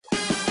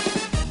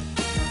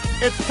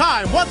It's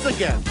time, once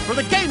again, for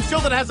the game show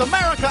that has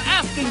America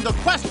asking the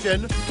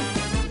question...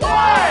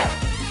 What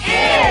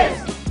is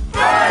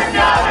Bird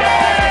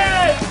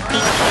Nuggets?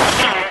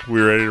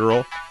 We ready to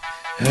roll?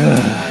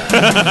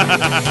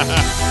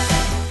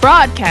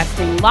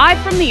 Broadcasting live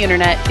from the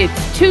internet,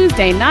 it's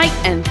Tuesday night,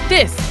 and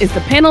this is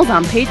the Panels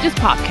on Pages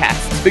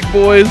podcast. Big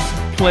boys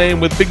playing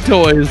with big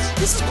toys.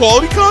 This is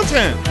quality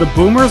content. The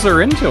boomers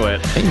are into it.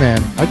 Hey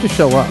man, I just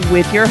show up.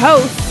 With your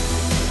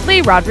hosts,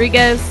 Lee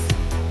Rodriguez.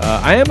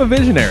 I am a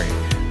visionary.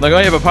 Like, oh,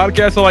 you have a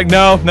podcast? I'm like,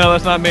 no,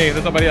 that's not me.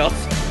 That's somebody else.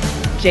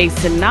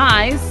 Jason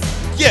Nyes.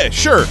 Yeah,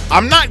 sure.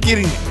 I'm not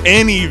getting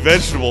any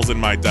vegetables in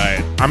my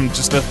diet. I'm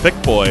just a thick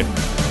boy.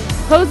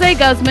 Jose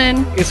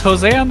Guzman. Is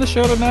Jose on the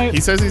show tonight?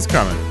 He says he's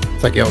coming.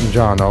 It's like Elton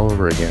John all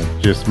over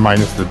again, just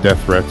minus the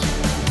death threats.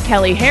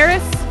 Kelly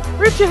Harris.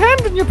 Reach your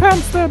hand in your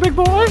pants there, big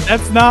boy.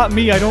 That's not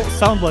me. I don't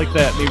sound like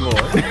that anymore.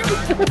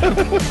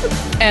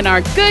 And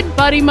our good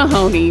buddy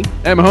Mahoney.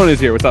 And Mahoney's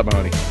here. What's up,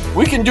 Mahoney?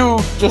 We can do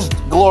just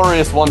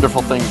glorious,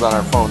 wonderful things on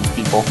our phones,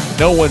 people.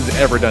 No one's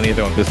ever done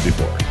anything like this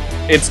before.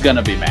 It's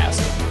gonna be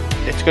massive.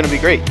 It's going to be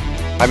great.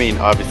 I mean,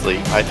 obviously,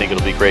 I think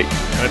it'll be great.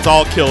 And it's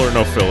all killer,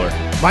 no filler.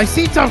 My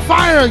seat's on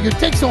fire! Your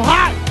take's so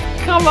hot!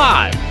 Come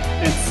on.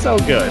 It's so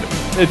good.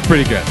 It's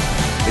pretty good.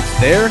 It's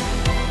there.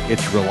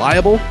 It's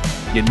reliable.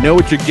 You know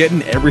what you're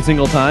getting every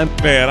single time.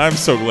 Man, I'm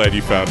so glad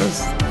you found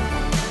us.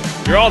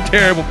 You're all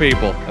terrible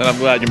people, and I'm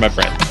glad you're my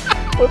friend.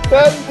 Put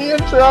that in the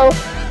intro.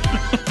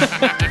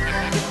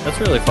 That's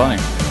really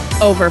funny.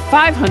 Over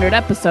 500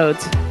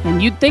 episodes,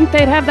 and you'd think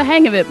they'd have the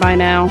hang of it by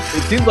now.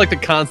 It seems like the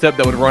concept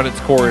that would run its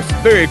course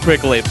very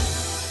quickly.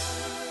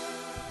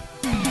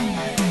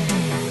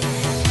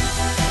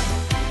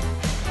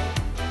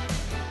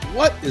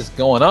 What is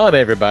going on,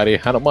 everybody?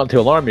 I don't want to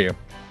alarm you,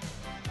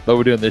 but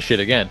we're doing this shit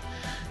again.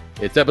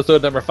 It's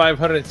episode number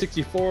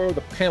 564 of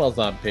the Panels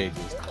on Pages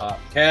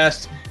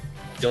podcast,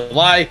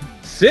 July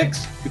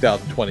 6,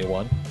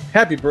 2021.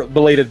 Happy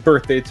belated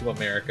birthday to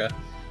America.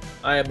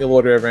 I am the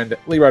Lord Reverend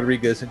Lee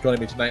Rodriguez, and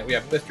joining me tonight we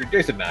have Mr.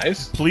 Jason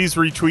Nyes. Please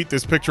retweet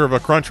this picture of a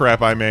crunch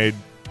wrap I made.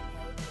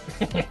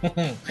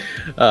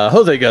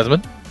 Jose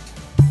Guzman.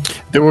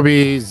 There will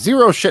be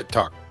zero shit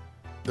talk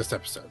this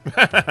episode.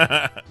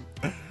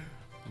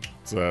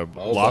 It's a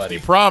lofty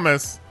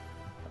promise.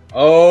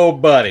 Oh,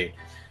 buddy.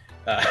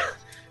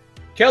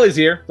 Kelly's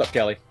here. What's up,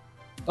 Kelly?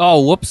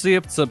 Oh, whoopsie,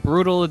 it's a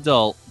brutal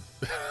adult.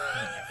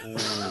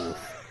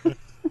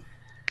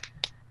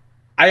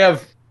 I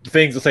have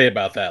things to say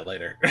about that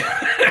later.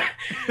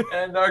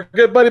 And our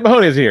good buddy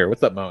Mahoney's here.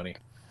 What's up, Mahoney?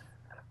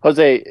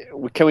 Jose,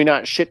 can we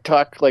not shit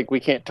talk? Like, we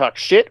can't talk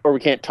shit, or we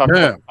can't talk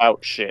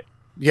about shit?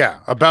 Yeah,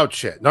 about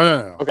shit.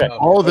 No. Okay.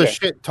 All the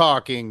shit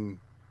talking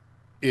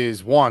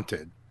is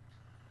wanted.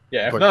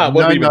 Yeah, if not,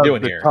 what have we been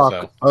doing here?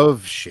 Talk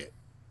of shit.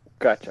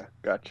 Gotcha.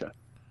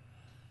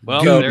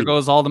 Well, Dude. there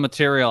goes all the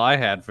material I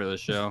had for the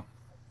show.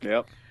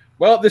 Yep.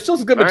 Well, there's still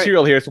some good All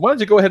material here, so why don't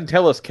you go ahead and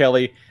tell us,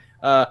 Kelly,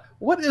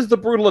 what is the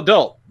brutal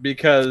adult?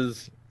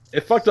 Because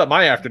it fucked up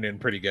my afternoon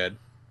pretty good.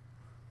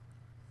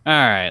 All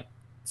right.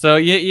 So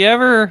you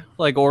ever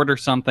like order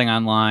something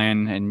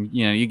online and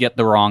you get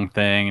the wrong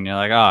thing and you're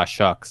like, oh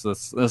shucks,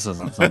 this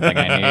isn't something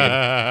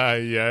I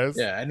need. Yes.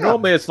 Yeah, and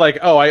normally it's like,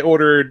 oh, I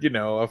ordered,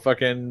 a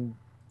fucking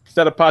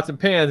set of pots and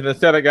pans, and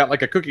instead I got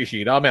like a cookie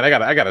sheet. Oh man,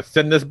 I gotta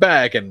send this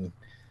back, and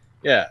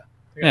this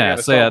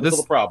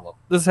little problem.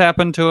 This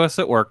happened to us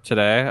at work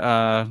today.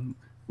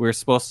 We were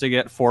supposed to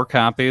get 4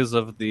 copies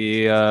of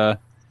the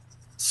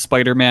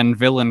Spider-Man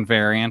villain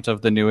variant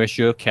of the new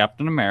issue of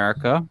Captain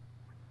America.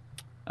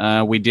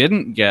 We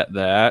didn't get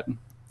that.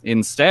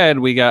 Instead,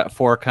 we got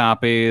 4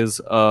 copies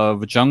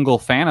of Jungle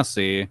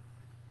Fantasy.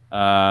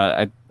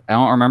 I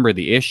don't remember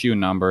the issue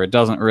number. It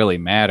doesn't really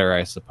matter,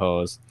 I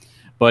suppose.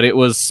 But it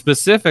was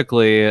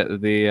specifically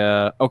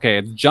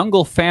it's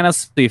Jungle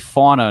Fantasy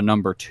Fauna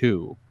number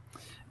 2.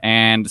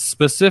 And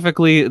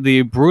specifically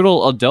the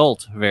Brutal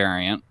Adult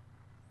variant,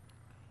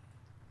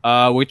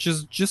 which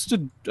is just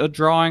a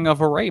drawing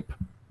of a rape.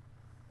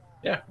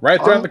 Yeah,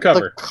 right there on the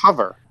cover. The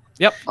cover.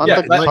 Yep.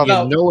 Let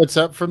you know what's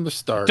up from the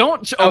start.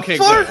 Don't. Okay.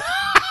 Good.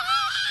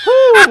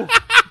 Woo!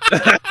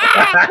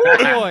 Oh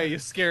boy, you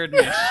scared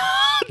me.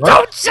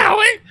 Don't show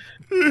it.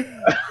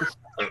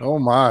 Oh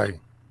my.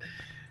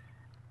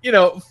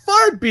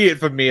 Far be it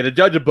from me to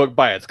judge a book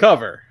by its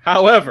cover.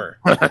 However,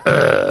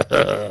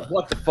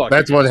 what the fuck?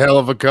 That's one hell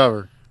of a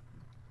cover.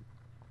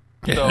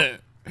 So,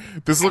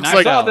 This looks I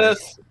like saw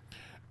this.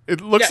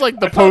 It looks like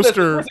the I saw this.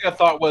 poster. The first thing I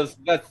thought was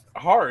that's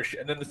harsh,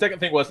 and then the second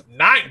thing was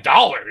 $9.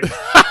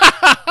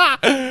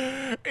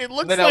 It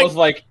looks And then like I was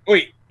like,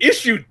 wait,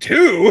 issue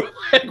 2?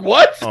 Like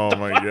what? oh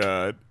my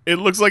god! It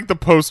looks like the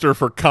poster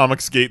for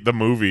Comicsgate the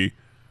movie.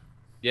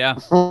 Yeah.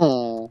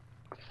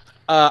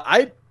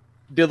 I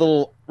did a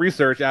little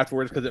research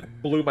afterwards because it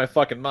blew my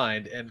fucking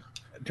mind, and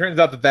it turns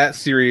out that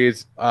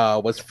series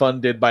was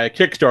funded by a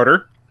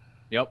Kickstarter.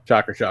 Yep.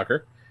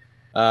 Shocker.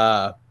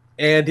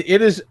 And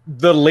it is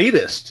the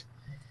latest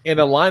in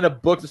a line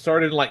of books that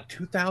started in like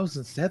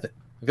 2007.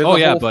 Oh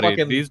yeah,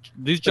 buddy. These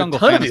Jungle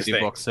ton of Fantasy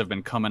these books have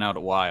been coming out a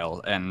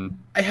while, and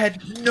I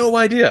had no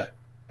idea.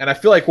 and I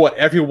feel like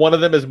every one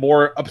of them is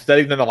more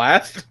upsetting than the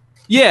last.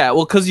 Yeah,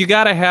 well, because you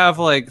got to have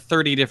like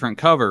 30 different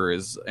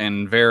covers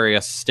in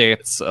various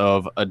states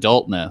of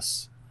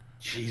adultness.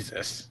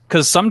 Jesus.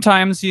 Because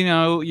sometimes,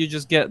 you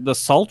just get the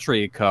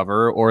sultry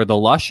cover or the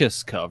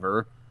luscious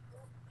cover.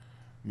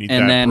 Need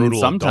And that then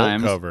brutal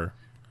sometimes- adult cover.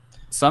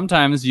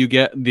 Sometimes you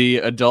get the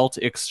adult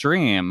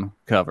extreme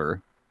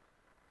cover.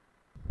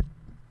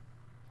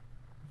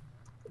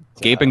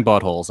 Gaping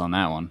buttholes on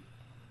that one.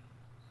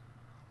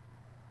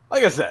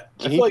 Like I said,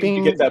 I feel like if you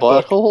Gaping get that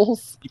book,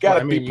 buttholes. you got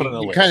to I be mean, put on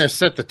a you list. kind of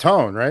set the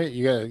tone, right?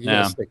 You Yeah.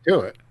 gotta stick to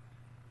it.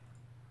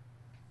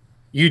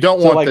 You don't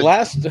So want like the,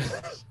 last,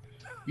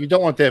 you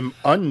don't want them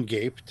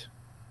ungaped.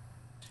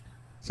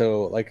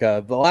 so like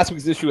the last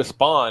week's issue of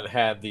Spawn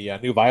had the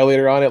new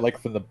Violator on it, like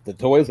from the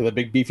toys, with the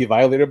big beefy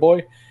Violator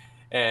boy,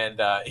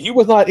 and he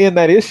was not in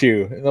that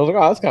issue. And I was like,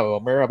 oh, that's kind of a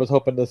bummer. I was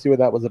hoping to see what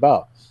that was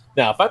about.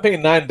 Now, if I'm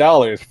paying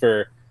 $9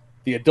 for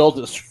the adult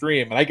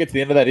extreme, and I get to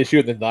the end of that issue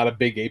and there's not a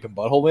big ape and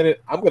butthole in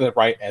it, I'm going to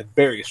write a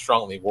very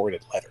strongly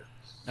worded letter.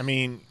 I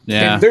mean,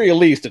 Yeah. At the very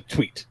least, a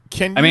tweet.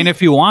 can I mean, you-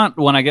 if you want,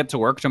 when I get to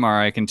work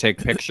tomorrow, I can take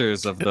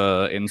pictures of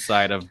the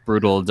inside of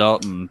Brutal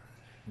Adult and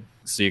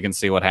so you can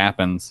see what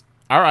happens.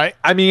 all right.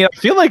 I mean, I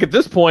feel like at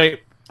this point,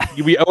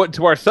 we owe it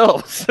to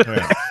ourselves.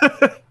 Yeah.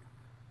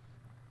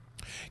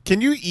 Can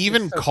you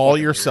even call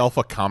yourself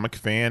a comic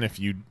fan if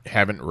you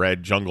haven't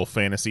read Jungle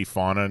Fantasy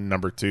Fauna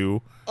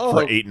 #2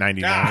 for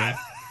 $8.99?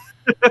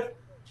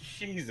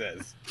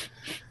 Jesus.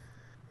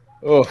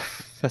 Oh,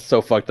 that's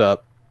so fucked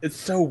up. It's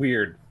so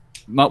weird.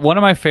 One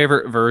of my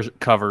favorite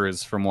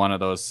covers from one of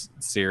those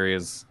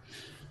series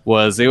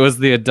was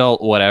the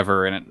adult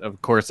whatever, and of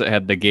course it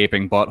had the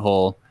gaping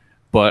butthole,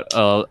 but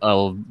a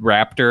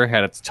raptor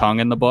had its tongue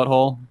in the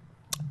butthole.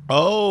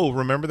 Oh,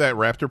 remember that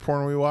raptor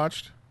porn we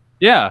watched?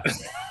 Yeah.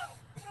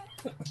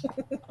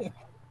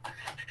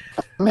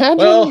 Imagine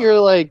Well,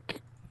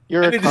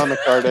 you're a comic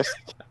artist.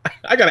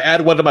 I got to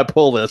add one to my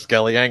pull list,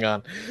 Kelly. Hang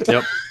on.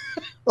 Yep.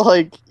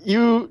 Like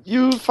you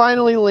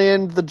finally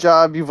land the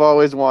job you've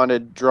always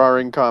wanted,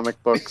 drawing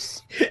comic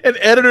books. An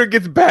editor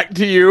gets back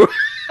to you.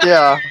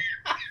 Yeah.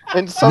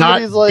 And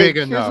somebody's Not like, big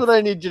here's enough. what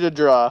I need you to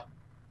draw.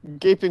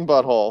 Gaping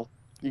butthole.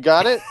 You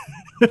got it?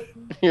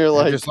 You're Or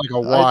like, just like a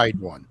wide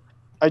one.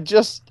 I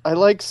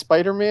like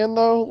Spider-Man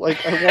though.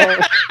 Like I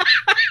want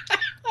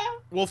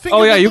Well, think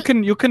Oh of yeah,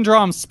 the- you can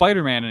draw them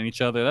Spider-Man in each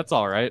other. That's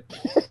all right.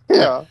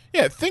 yeah.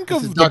 Yeah, think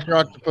This is of the Dr.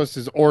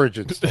 Octopus's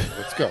origin story.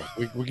 Let's go.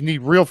 We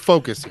need real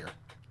focus here.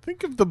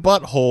 think of the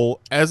butthole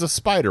as a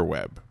spider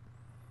web.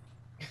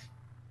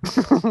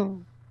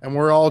 And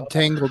we're all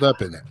tangled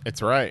up in it.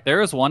 It's right. There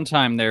was one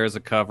time there was a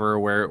cover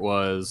where it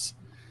was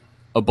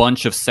a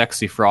bunch of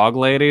sexy frog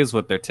ladies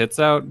with their tits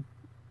out,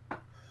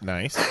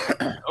 Nice.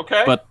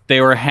 Okay. but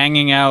they were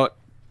hanging out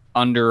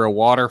under a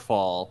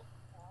waterfall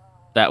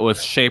that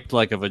was shaped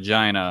like a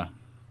vagina,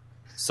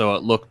 so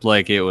it looked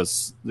like it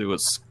was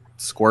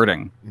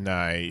squirting.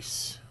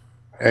 Nice.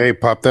 Hey,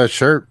 pop that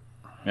shirt.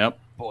 Yep.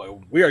 Boy,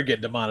 we are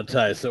getting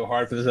demonetized so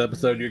hard for this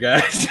episode, you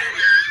guys.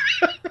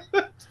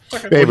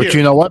 Hey, but here.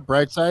 you know what?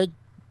 Bright side,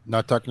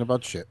 not talking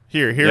about shit.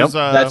 Here's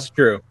That's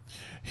true.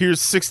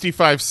 here's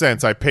 65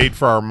 cents I paid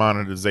for our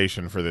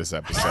monetization for this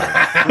episode.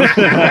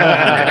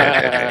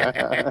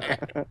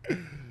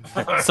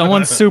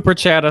 Someone super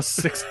chat us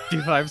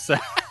 65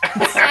 cents.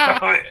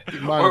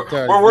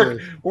 Monetize We're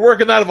this.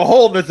 working out of a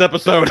hole in this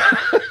episode.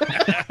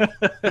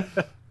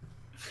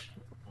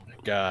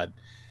 God.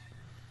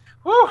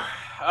 Whew.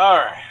 All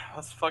right.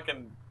 Let's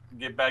fucking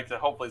get back to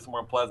hopefully some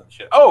more pleasant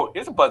shit. Oh,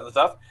 here's some pleasant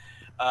stuff.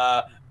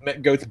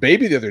 Met Goat's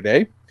baby the other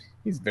day.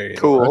 He's very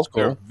Cool. That's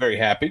cool. They're very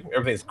happy.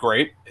 Everything's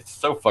great. It's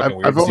so fucking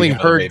weird. I've to see only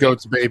another heard baby.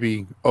 Goat's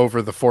baby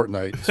over the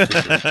Fortnite.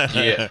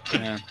 Yeah.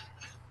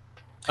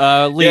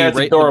 Yeah. Lee, Yeah, it's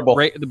adorable.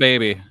 Rate the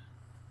baby.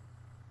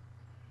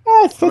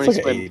 That's How many like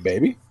an spin- 8,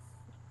 baby.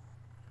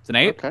 It's an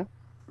 8. Okay.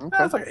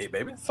 That's like an 8,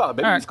 baby. It's not a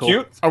baby. All right, It's cool.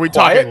 cute. Are we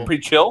Quiet, talking?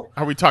 pretty chill?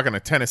 Are we talking a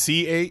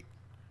Tennessee 8?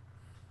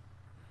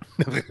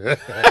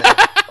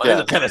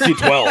 It's a Tennessee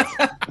 12.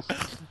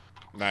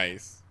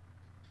 Nice.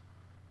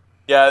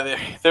 Yeah,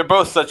 they're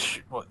both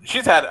such. Well,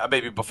 she's had a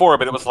baby before,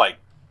 but it was like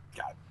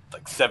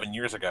 7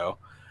 years ago.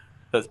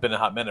 So it's been a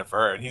hot minute for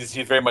her, and he's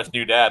very much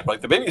new dad. But,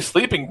 like, the baby's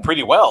sleeping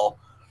pretty well,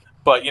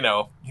 but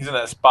he's in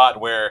that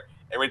spot where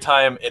every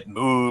time it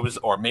moves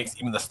or makes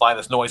even the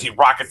slightest noise, he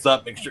rockets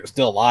up, makes sure it's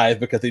still alive,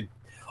 because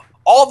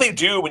all they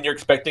do when you're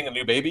expecting a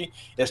new baby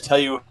is tell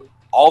you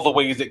all the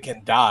ways it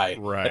can die,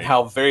 Right. and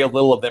how very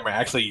little of them are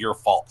actually your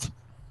fault.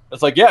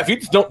 It's like, yeah, if you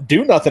just don't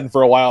do nothing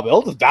for a while,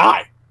 they'll just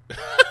die.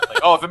 Like,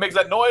 oh, if it makes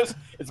that noise,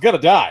 it's gonna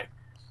die.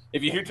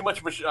 If you hear too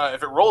much,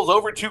 if it rolls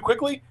over too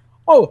quickly,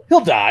 oh, he'll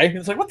die. And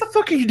it's like, what the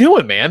fuck are you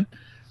doing, man?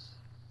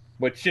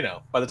 Which,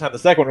 by the time the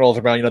second one rolls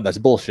around, that's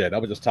bullshit. I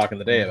was just talking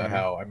today about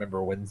how I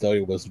remember when Zoe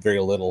was very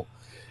little,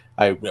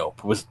 I took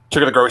her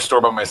to the grocery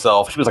store by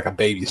myself. She was like a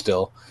baby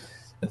still,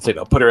 and so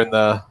put her in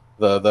the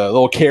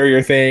little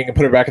carrier thing and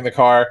put her back in the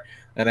car,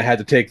 and I had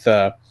to take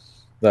the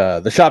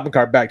shopping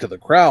cart back to the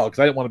corral because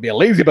I didn't want to be a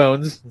lazy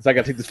bones, so I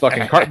got to take this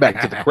fucking cart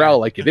back to the corral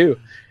like you do.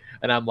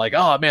 And I'm like,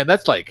 oh man,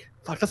 that's like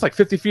fuck, that's like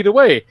 50 feet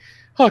away.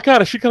 Oh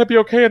God, is she gonna be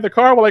okay in the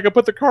car while I can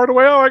put the cart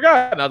away? Oh my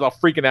God! And I was all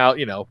freaking out,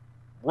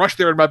 rush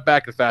there in my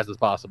back as fast as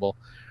possible.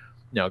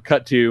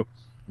 Cut to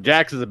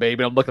Jax is a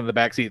baby. I'm looking in the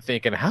back seat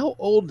thinking, how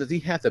old does he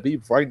have to be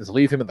before I can just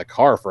leave him in the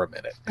car for a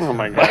minute? Oh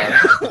my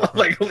God!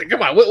 like,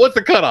 come on, what's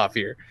the cutoff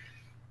here?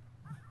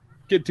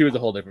 Kid 2 is a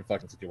whole different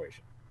fucking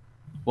situation.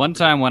 One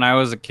time when I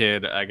was a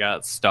kid, I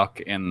got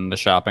stuck in the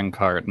shopping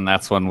cart, and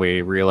that's when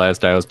we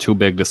realized I was too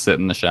big to sit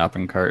in the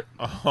shopping cart.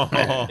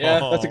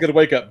 Yeah, that's a good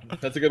wake up.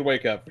 That's a good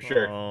wake up for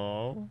sure.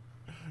 Oh.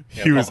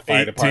 Yeah, He was call the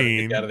fire department,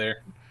 18. get out of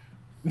there.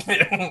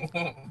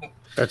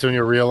 That's when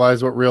you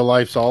realize what real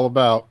life's all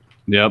about.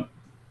 Yep.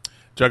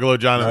 Juggalo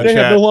John in the They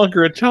have chat. no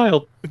longer a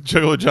child.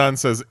 Juggalo John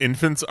says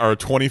infants are a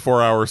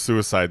 24-hour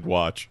suicide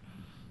watch.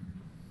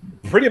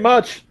 Pretty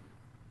much.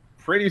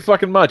 Pretty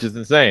fucking much. It's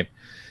insane.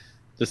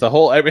 Just a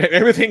whole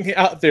everything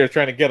out there is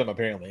trying to get them.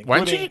 Apparently, Why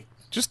don't you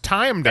just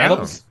tie them down?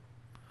 animals.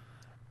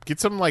 Get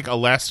some like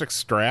elastic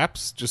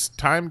straps. Just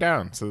tie them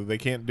down so that they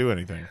can't do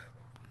anything.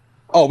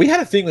 Oh, we had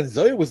a thing when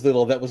Zoe was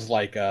little that was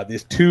like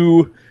these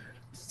 2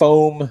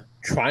 foam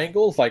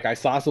triangles, like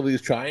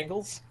isosceles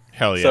triangles.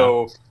 Hell yeah!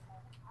 So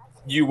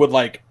you would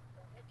like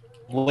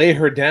lay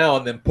her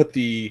down, then put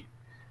the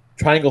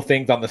triangle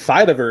things on the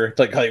side of her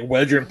to like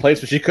wedge her in place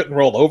so she couldn't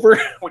roll over,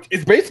 which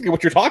is basically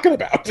what you're talking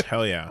about.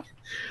 Hell yeah!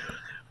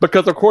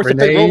 Because of course, if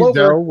they roll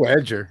over,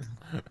 Wedger.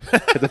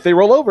 because if they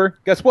roll over,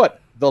 guess what?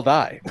 They'll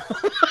die.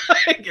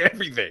 Like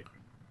everything.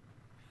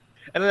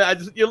 And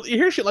then you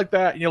hear shit like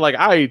that, and you're like,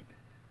 I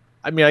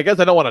mean, I guess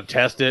I don't want to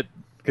test it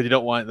because you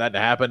don't want that to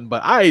happen,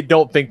 but I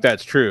don't think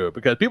that's true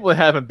because people have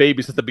having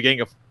babies since the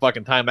beginning of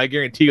fucking time. I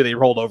guarantee you they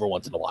rolled over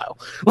once in a while.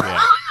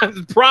 Yeah.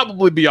 It'd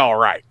probably be all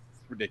right.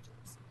 It's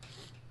ridiculous.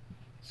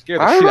 Scare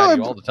the shit out of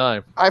you all the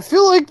time. I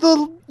feel like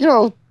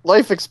the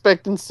life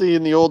expectancy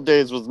in the old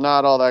days was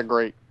not all that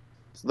great.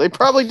 So they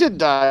probably did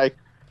die.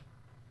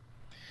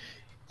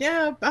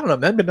 Yeah, I don't know.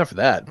 That'd been enough for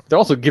that. They're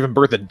also giving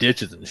birth in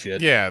ditches and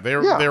shit. Yeah, they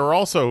were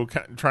also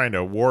trying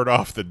to ward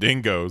off the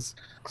dingoes.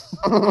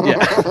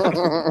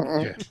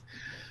 Yeah.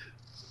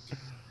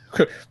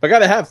 I got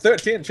to have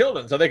 13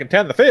 children so they can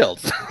tend the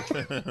fields.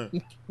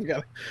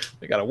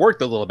 They got to work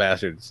those little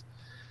bastards.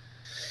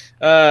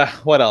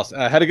 What else?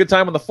 Had a good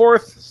time on the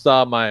 4th.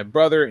 Saw my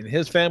brother and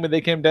his family.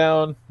 They came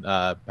down.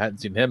 Hadn't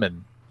seen him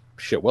in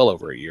well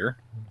over a year.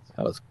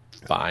 That was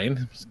fine.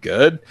 It was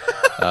good.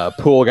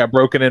 Pool got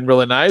broken in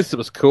really nice. It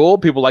was cool.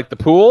 People like the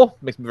pool.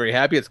 Makes me very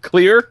happy. It's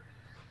clear.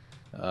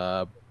 You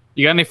got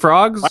any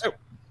frogs?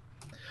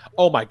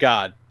 Oh my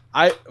God.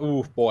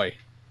 Ooh, boy.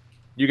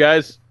 You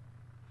guys,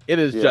 it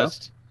is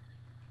just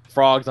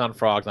frogs on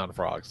frogs on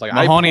frogs. Like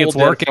Mahoney, I pull it's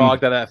dead working.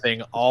 frogs out of that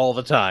thing all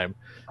the time.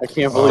 I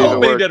can't believe So it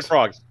many worked. dead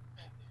frogs.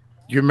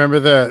 You remember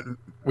Did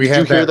you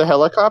hear that? the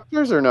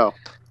helicopters or no?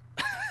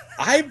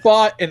 I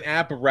bought an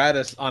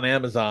apparatus on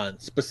Amazon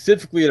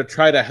specifically to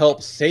try to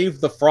help save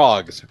the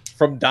frogs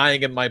from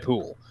dying in my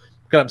pool.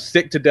 Because I'm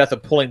sick to death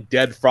of pulling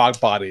dead frog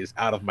bodies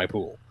out of my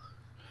pool.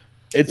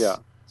 It's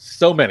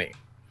so many.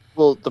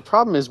 Well, the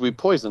problem is we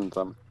poisoned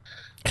them.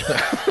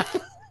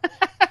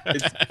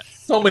 It's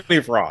so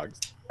many frogs.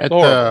 At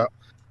Horrible. the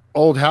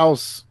old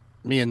house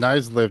me and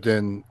Nice lived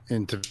in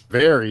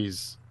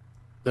Tavares,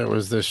 there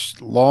was this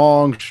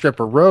long strip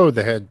of road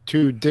that had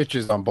 2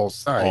 ditches on both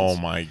sides. Oh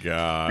my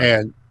god!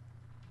 And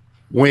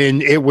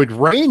when it would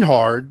rain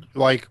hard,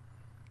 like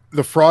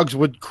the frogs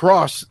would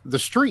cross the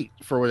street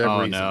for whatever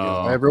reason.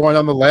 No. Everyone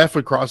on the left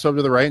would cross over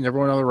to the right, and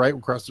everyone on the right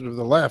would cross over to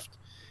the left.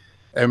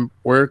 And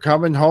we're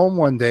coming home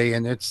one day,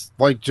 and it's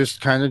like just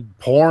kind of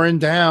pouring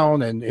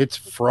down, and it's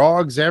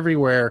frogs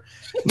everywhere,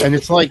 and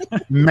it's like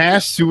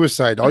mass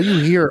suicide. All you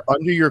hear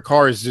under your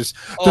car is just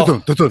of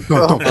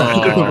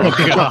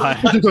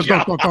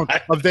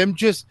them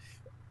just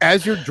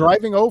as you're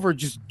driving over,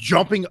 just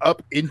jumping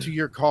up into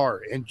your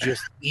car and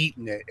just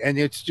eating it, and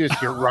it's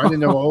just you're running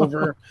them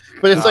over.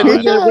 But it's like,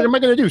 what am I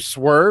going to do?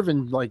 Swerve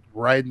and like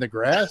ride in the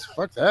grass?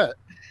 Fuck that.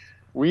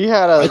 We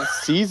had a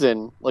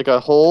season, like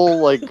a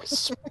whole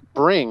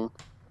spring,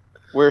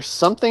 where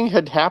something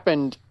had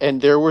happened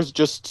and there was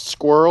just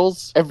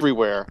squirrels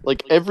everywhere.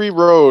 Like every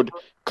road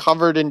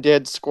covered in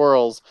dead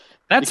squirrels.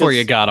 That's where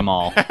you got them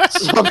all.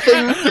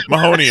 Something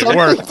Mahoney, it something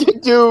worked. to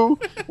do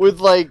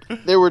with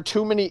there were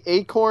too many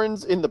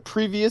acorns in the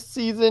previous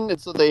season,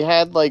 and so they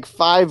had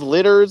 5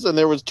 litters, and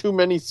there was too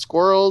many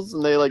squirrels,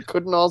 and they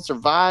couldn't all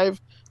survive.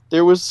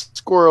 There was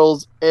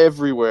squirrels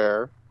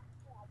everywhere.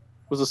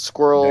 It was a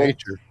squirrel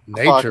Nature,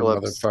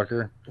 apocalypse.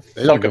 motherfucker.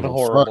 They don't Fucking give a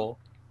horrible.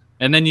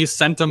 And then you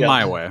sent them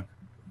my way.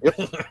 Put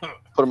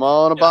them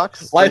all in a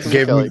box. Life send them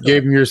to fuck. Kelly.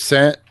 Gave him your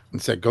scent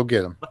and said, "Go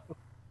get him."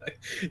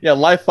 Yeah,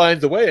 life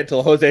finds a way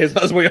until Jose is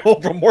on his way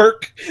home from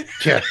work.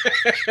 Yeah.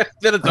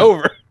 Then it's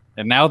over.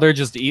 And now they're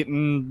just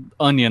eating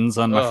onions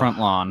on my Ugh. front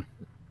lawn.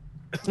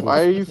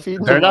 Why are you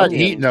feeding They're them not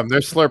onions? eating them; they're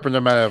slurping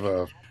them out of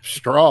a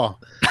straw.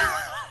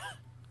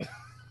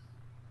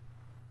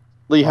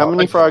 Lee, how Oh,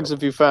 many I- frogs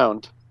have you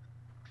found?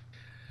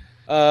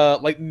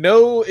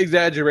 No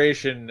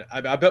exaggeration.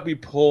 I bet we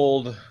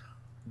pulled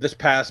this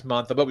past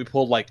month. I bet we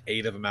pulled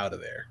 8 of them out of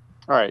there.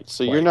 All right,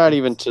 so you're not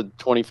even to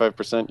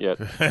 25% yet.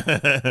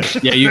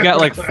 Yeah, you got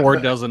like 4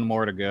 dozen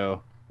more to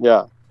go.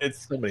 Yeah.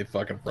 It's so many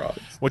fucking frogs.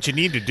 What you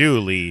need to do,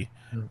 Lee,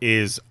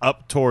 is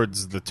up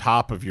towards the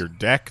top of your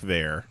deck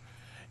there,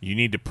 you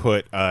need to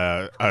put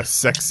a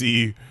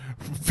sexy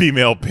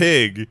female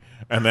pig,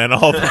 and then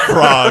all the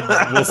frogs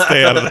will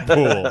stay out of the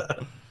pool.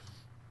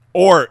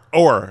 Or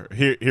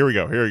here we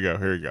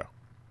go.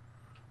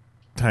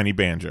 Tiny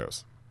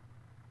banjos.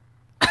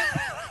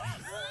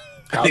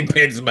 I think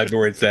banjos might be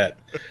where it's at.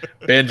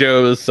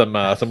 Banjos, some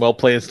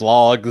well-placed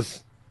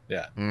logs.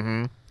 Yeah.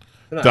 Mm-hmm.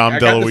 I got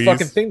this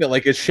fucking thing that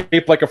like is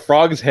shaped like a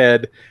frog's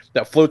head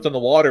that floats on the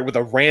water with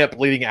a ramp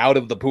leading out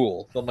of the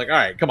pool. So I'm like, all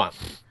right, come on,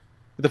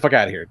 get the fuck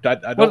out of here. I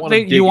don't want to.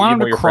 You want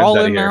them to crawl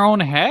in their own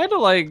head?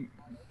 Like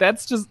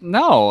that's just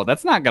no.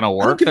 That's not gonna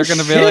work. They're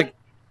gonna be like,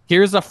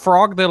 here's a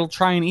frog that'll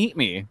try and eat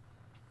me.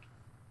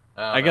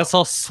 I guess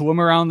I'll swim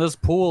around this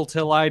pool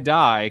till I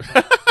die.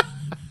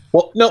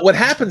 Well, no. What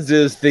happens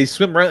is they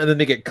swim around and then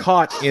they get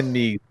caught in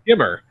the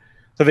skimmer.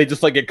 So they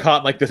just like get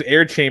caught in like this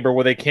air chamber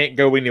where they can't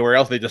go anywhere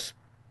else. They just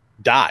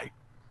die.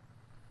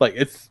 Like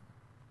it's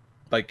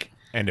like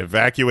and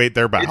evacuate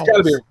their bowels. It's got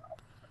to be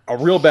a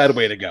real bad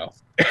way to go.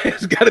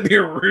 It's got to be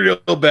a real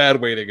bad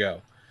way to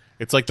go.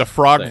 It's like the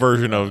frog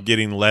version of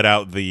getting let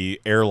out the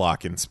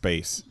airlock in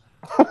space.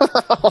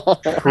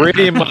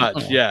 Pretty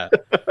much, yeah.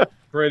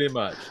 Pretty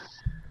much.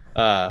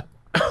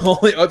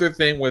 Only other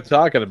thing we're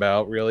talking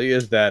about really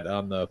is that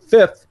on the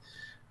 5th,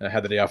 I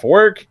had the day off of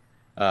work,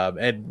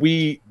 and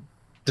we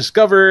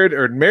discovered,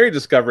 or Mary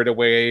discovered, a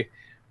way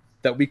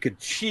that we could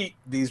cheat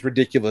these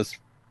ridiculous,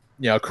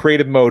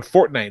 creative mode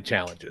Fortnite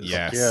challenges.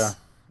 Yes.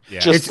 Yeah.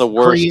 Just It's the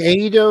worst.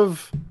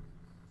 creative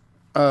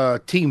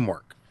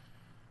teamwork.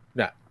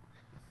 Yeah.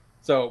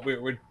 So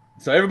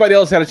so everybody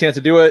else had a chance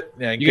to do it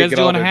and You guys get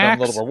all doing their hacks?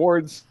 little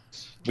rewards.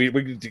 We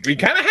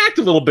kind of hacked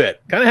a little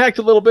bit.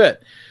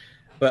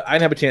 But I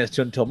didn't have a chance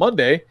to until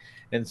Monday.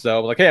 And so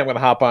I'm like, hey, I'm going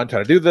to hop on, try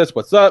to do this.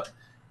 What's up?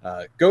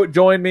 Goat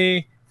joined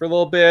me for a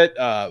little bit.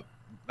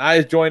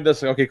 Eyes joined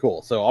us. Like, okay,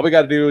 cool. So all we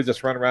got to do is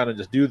just run around and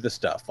just do this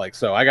stuff. Like,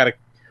 so we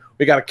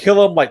got to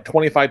kill them like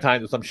 25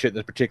 times with some shit in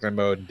this particular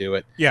mode and do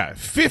it. Yeah,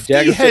 50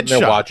 Jack is sitting there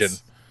headshots. watching.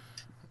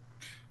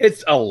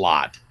 It's a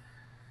lot.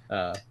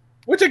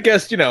 Which I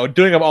guess, doing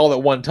them all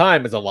at one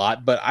time is a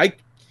lot, but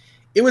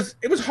it was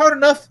hard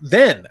enough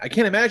then. I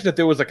can't imagine if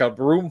there was like a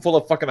room full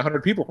of fucking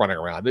 100 people running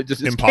around. It's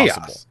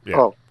Impossible. chaos. Yeah.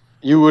 Oh,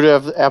 you would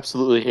have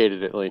absolutely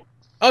hated it, Lee.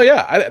 Oh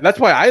yeah, that's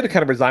why I had to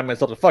kind of resign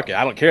myself to fuck it.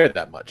 I don't care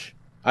that much.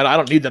 I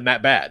don't need them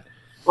that bad.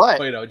 What?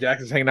 But,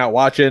 Jackson's hanging out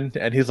watching,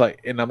 and he's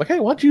like, and I'm like, hey,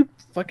 why don't you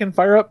fucking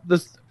fire up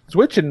this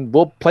Switch and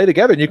we'll play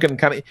together, and you can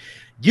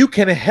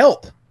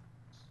help.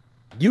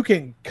 You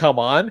can come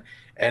on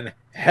and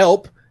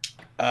help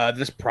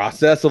this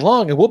process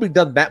along, and we'll be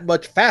done that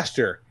much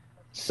faster,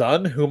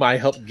 son, whom I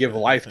helped give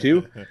life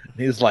to. And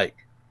he's like,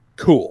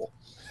 cool.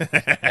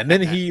 And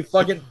then he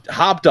fucking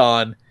hopped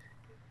on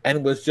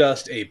and was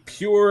just a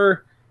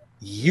pure,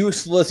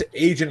 useless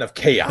agent of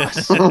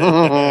chaos.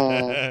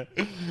 We're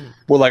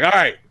like, all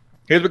right,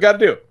 here's what we got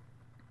to do.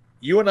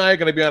 You and I are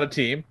going to be on a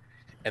team,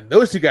 and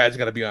those two guys are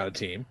going to be on a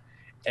team,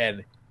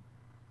 and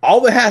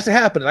all that has to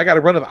happen is I got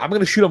to run them. I'm going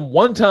to shoot them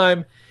one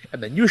time,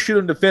 and then you shoot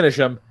them to finish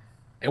them,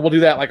 and we'll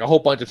do that like a whole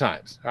bunch of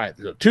times. All right,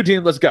 so 2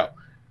 teams, let's go.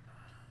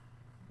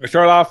 We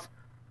start off,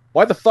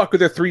 why the fuck are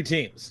there 3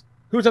 teams?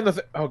 Who's on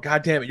the oh,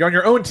 god damn it, you're on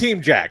your own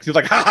team, Jack. He's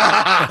like, ha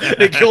ha ha,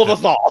 they killed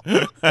us all.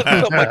 I'm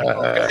like,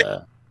 okay.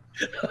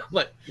 I'm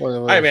like,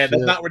 all right, man,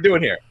 that's not what we're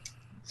doing here.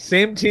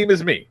 Same team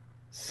as me.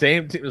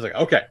 Same team. He's like,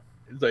 okay.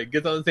 He's like,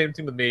 gets on the same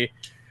team with me.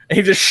 And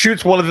he just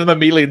shoots one of them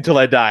immediately until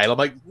I die. And I'm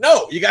like,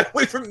 no, you got to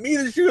wait for me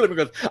to shoot him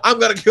because I'm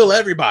going to kill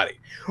everybody.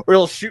 Or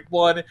he'll shoot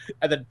one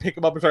and then pick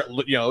him up and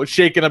start,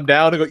 shaking him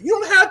down and go, you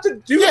don't have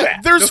to do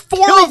that. There's Just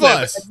 4 kill of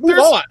them us. and move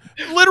There's on.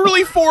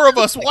 literally 4 of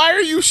us. Why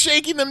are you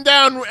shaking them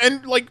down?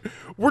 And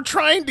we're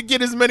trying to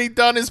get as many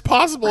done as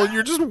possible, and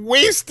you're just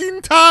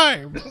wasting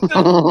time.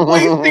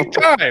 Wasting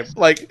time.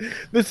 Like,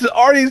 this is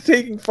already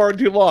taking far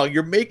too long.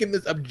 You're making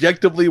this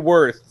objectively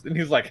worse. And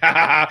he's like, ha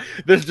ha ha,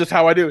 this is just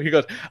how I do. He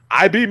goes,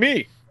 I be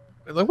me.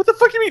 I'm like, what the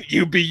fuck you mean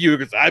you be you? He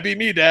goes, I be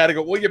me, Dad. I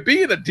go, well, you're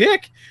being a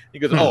dick. He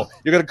goes, oh,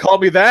 you're going to call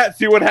me that?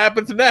 See what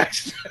happens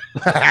next.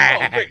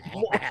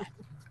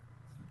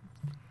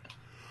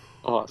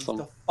 Awesome.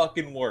 The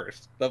fucking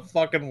worst. The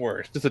fucking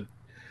worst. Just a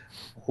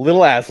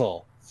little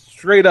asshole.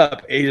 Straight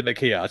up agent of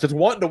chaos. Just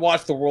wanting to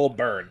watch the world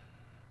burn.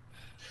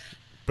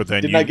 But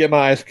then Did not get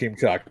my ice cream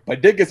truck. But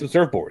I did get some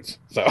surfboards.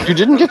 So You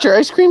didn't get your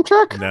ice cream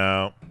truck?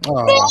 No.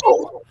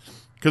 Oh.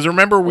 Because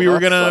remember, we were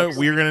that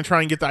gonna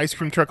try and get the ice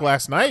cream truck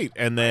last night,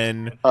 and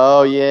then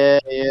Oh yeah.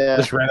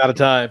 just ran out of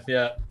time.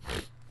 Yeah.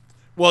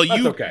 well, That's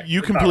you okay. you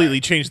It's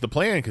completely changed the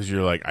plan because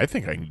you're like, I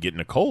think I can get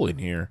Nicole in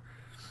here,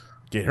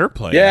 get her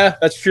playing. Yeah,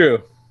 that's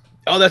true.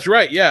 Oh, that's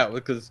right. Yeah,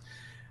 because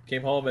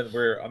came home and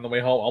we're on the way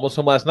home, almost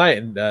home last night,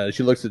 and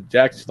she looks at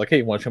Jack. She's like, "Hey,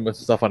 you want to show me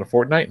some stuff on a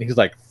Fortnite?" And he's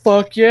like,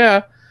 "Fuck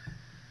yeah!"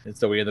 And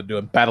so we ended up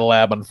doing Battle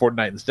Lab on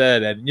Fortnite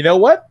instead. And you know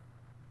what?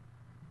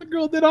 The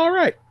girl did all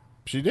right.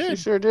 she She did.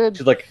 sure did.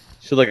 She's like,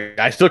 She's like,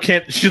 I still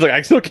can't. She's like,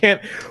 I still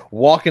can't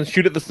walk and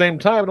shoot at the same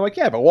time. And I'm like,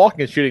 yeah, but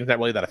walking and shooting is not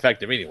really that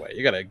effective anyway.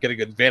 You gotta get a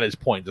good vantage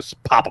point,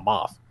 just pop them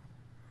off.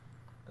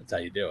 That's how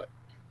you do it.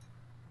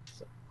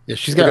 So, Yeah,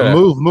 she's got to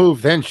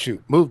move, then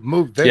shoot. Move,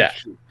 then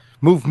shoot.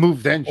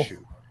 Move, then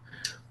shoot.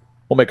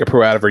 We'll make a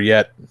pro out of her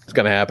yet. It's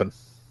gonna happen.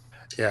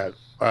 Yeah.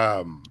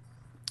 I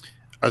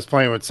was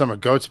playing with some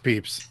of Goat's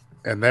peeps,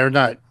 and they're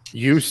not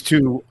used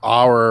to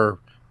our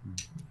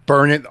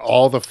burn it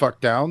all the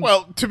fuck down.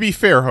 Well, to be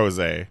fair,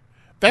 Jose,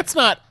 that's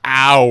not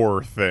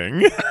our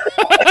thing.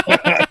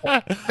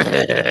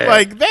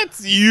 Like,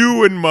 that's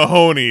you and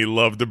Mahoney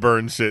love to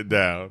burn shit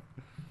down.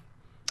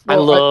 I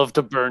love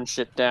to burn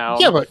shit down.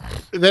 Yeah, but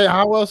then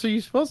how else are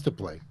you supposed to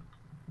play?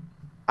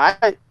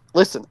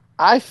 Listen,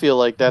 I feel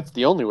like that's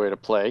the only way to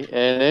play,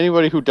 and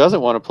anybody who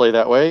doesn't want to play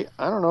that way,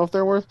 I don't know if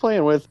they're worth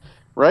playing with.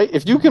 Right?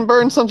 If you can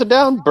burn something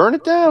down, burn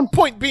it down.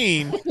 Point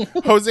being,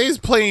 Jose's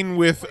playing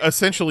with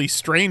essentially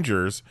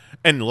strangers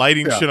and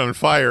lighting shit on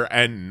fire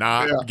and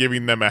not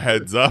giving them a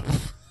heads up.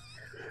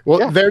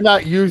 Well, they're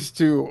not used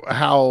to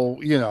how,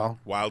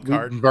 wild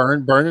card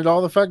burn it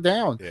all the fuck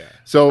down. Yeah.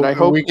 So and I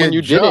hope when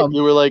you did it,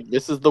 you were like,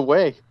 this is the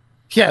way.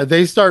 Yeah,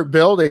 they start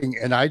building,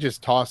 and I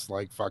just toss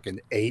like fucking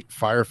 8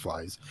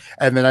 fireflies,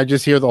 and then I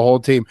just hear the whole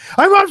team,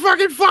 I'm on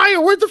fucking fire!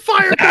 Where'd the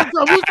fire come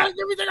from? Who's setting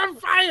everything on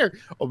fire?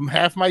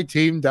 Half my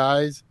team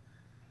dies.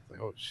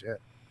 Like, oh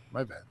shit,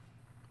 my bad.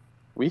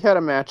 We had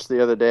a match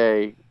the other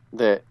day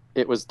that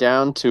it was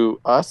down to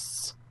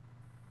us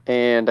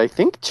and I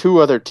think 2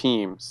 other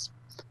teams.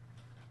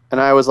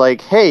 And I was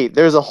like, hey,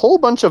 there's a whole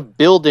bunch of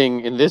building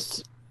in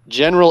this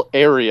general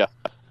area.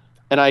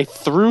 And I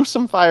threw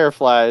some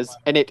fireflies,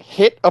 and it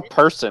hit a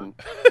person.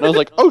 And I was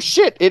like, oh,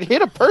 shit, it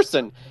hit a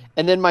person.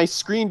 And then my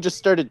screen just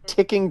started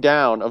ticking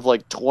down of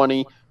like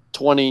 20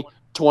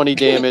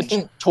 damage,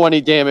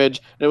 20 damage.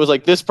 And it was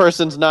like, this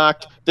person's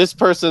knocked, this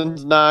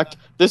person's knocked,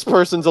 this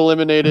person's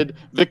eliminated,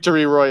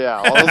 victory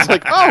royale. I was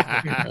like,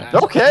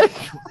 oh, okay.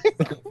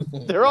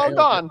 They're all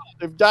gone.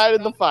 They've died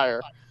in the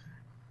fire.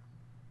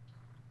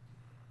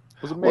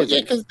 It was amazing. Well,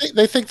 yeah, because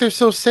they think they're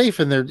so safe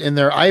in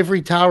their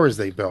ivory towers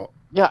they built.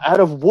 Yeah, out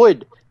of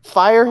wood.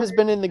 Fire has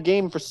been in the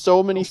game for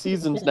so many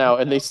seasons now,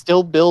 and they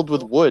still build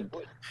with wood.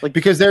 Like,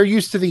 because they're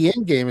used to the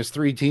end game as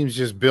 3 teams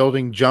just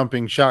building,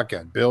 jumping,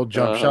 shotgun, build,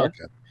 jump,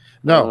 shotgun.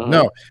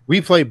 No,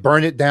 we play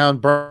burn it down,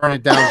 burn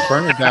it down,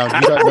 burn it down.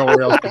 You got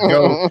nowhere else to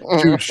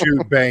go.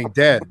 Shoot, bang,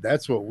 dead.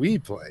 That's what we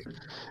play.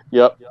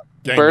 Yep.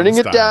 Gangnam Burning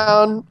style. it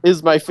down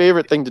is my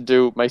favorite thing to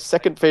do. My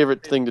second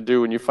favorite thing to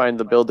do when you find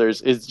the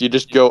builders is you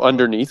just go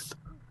underneath.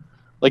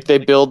 Like, they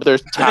build their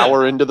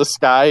tower into the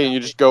sky, and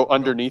you just go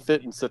underneath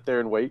it and sit there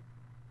and wait.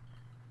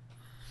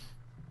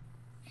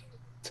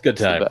 It's a good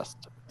time. It's the best.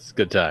 It's a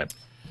good time.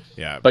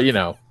 Yeah. But,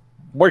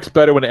 works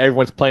better when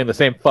everyone's playing the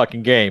same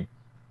fucking game,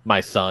 my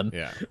son.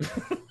 Yeah.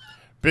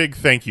 Big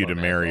thank you to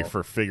Mary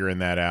for figuring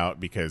that out,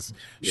 because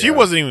she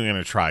wasn't even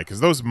going to try, because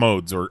those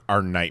modes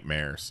are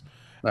nightmares.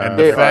 And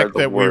the fact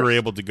that we were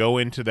able to go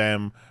into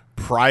them,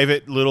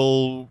 private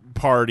little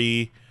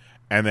party,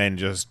 and then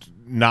just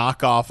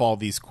knock off all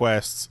these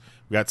quests.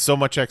 We got so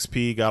much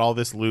XP, got all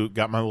this loot,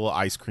 got my little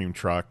ice cream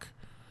truck.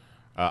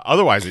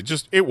 Otherwise,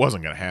 it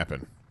wasn't going to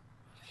happen.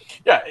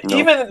 Yeah,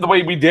 even the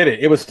way we did it,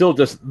 it was still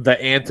just the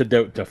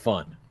antidote to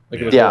fun. Like,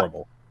 it was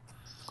horrible.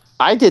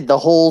 I did the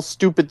whole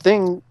stupid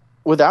thing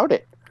without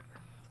it.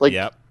 Like,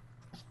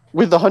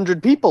 with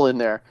 100 people in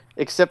there,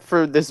 except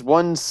for this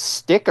one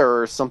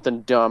sticker or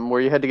something dumb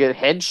where you had to get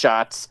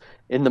headshots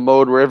in the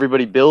mode where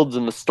everybody builds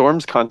and the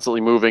storm's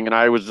constantly moving, and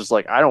I was just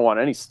like, I don't want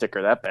any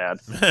sticker that bad.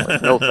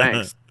 Like, no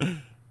thanks.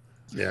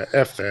 Yeah,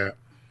 F that.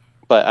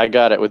 But I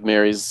got it with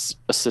Mary's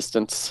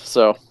assistance,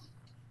 so...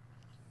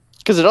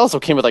 Because it also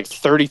came with like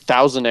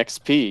 30,000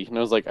 XP, and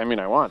I was like,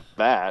 I want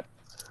that.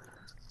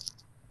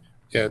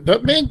 Yeah,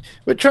 but man,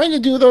 but trying to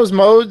do those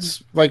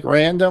modes like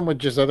random with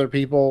just other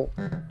people,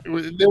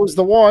 there was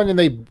the one, and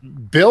they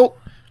built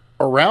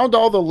around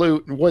all the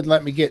loot and wouldn't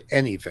let me get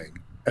anything.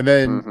 And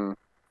then,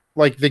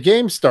 like, the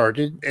game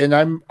started, and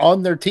I'm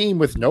on their team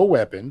with no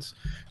weapons,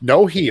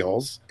 no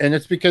heals, and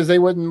it's because they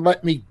wouldn't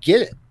let me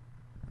get it.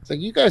 It's like,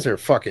 you guys are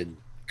fucking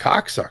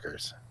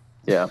cocksuckers.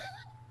 Yeah.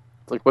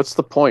 Like, what's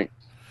the point?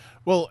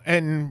 Well,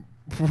 and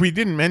we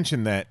didn't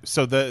mention that.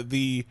 So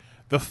the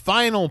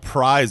final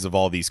prize of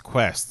all these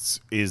quests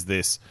is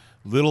this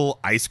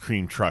little ice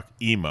cream truck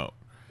emote.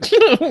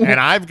 And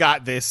I've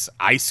got this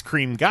ice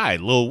cream guy,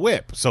 Lil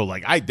Whip. So,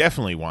 like, I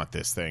definitely want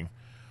this thing.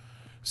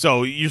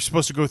 So you're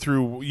supposed to go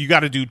through, you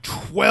got to do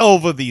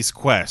 12 of these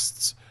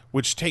quests,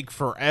 which take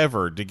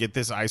forever to get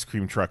this ice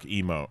cream truck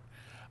emote.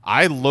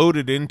 I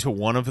loaded into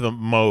one of the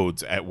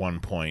modes at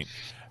one point,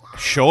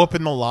 show up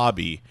in the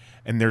lobby,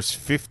 and there's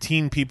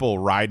 15 people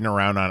riding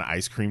around on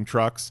ice cream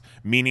trucks,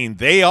 meaning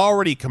they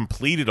already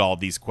completed all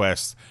these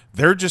quests.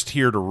 They're just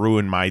here to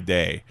ruin my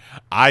day.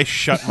 I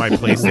shut my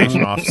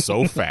PlayStation off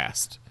so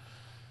fast.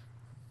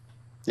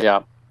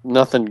 Yeah,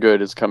 nothing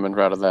good is coming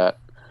out of that.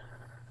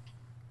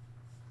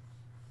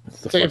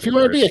 So if you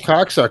want to be a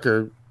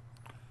cocksucker,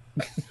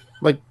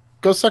 like,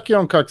 go suck your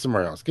own cock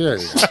somewhere else. Get out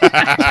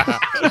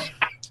of here.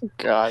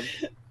 God.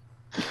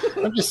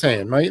 I'm just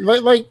saying,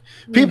 like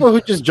people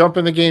who just jump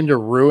in the game to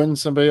ruin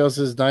somebody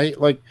else's night.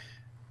 Like,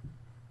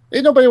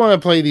 ain't nobody want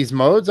to play these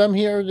modes. I'm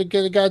here to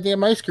get a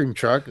goddamn ice cream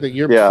truck that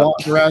you're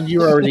flaunting around.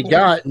 You already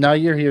got. Now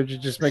you're here to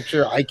just make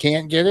sure I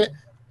can't get it.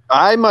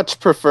 I much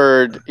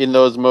preferred in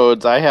those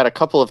modes. I had a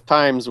couple of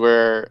times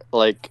where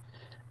like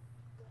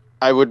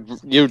I would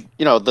you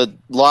know the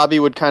lobby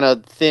would kind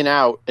of thin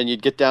out and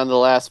you'd get down to the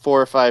last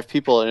 4 or 5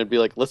 people and it'd be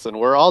like, listen,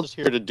 we're all just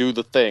here to do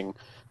the thing.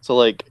 So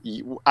like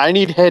I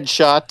need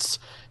headshots,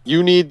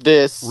 you need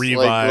this. Revives.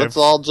 Like let's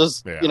all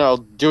just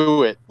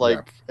do it.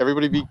 Like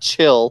everybody be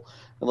chill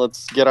and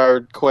let's get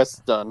our quests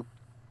done.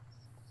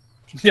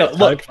 Yeah,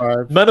 look,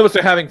 none of us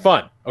are having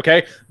fun.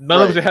 Okay,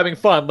 none of us are having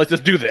fun. Let's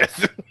just do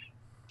this.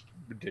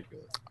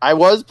 Ridiculous. I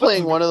was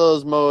playing one of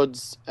those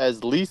modes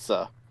as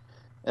Lisa,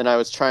 and I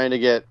was trying to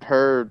get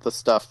her the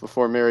stuff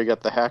before Mary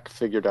got the hack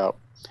figured out.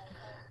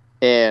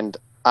 And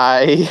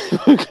I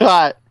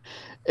got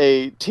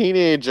a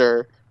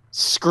teenager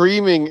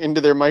screaming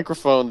into their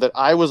microphone that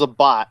I was a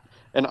bot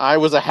and I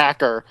was a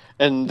hacker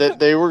and that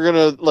they were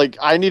gonna like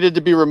I needed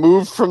to be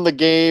removed from the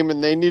game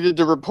and they needed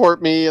to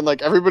report me and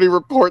like everybody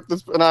report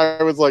this, and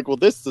I was like, well,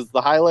 this is the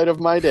highlight of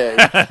my day.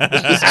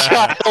 This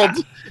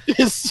child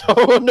is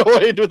so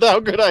annoyed with how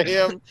good I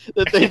am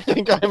that they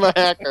think I'm a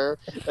hacker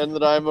and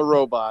that I'm a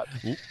robot.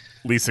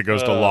 Lisa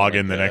goes to log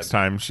in the next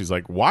time. She's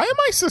like, why am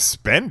I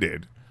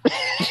suspended?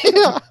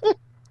 Yeah. It's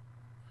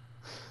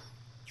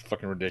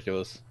fucking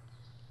ridiculous.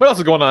 What else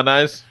is going on,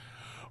 Nice?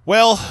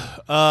 Well,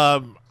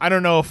 I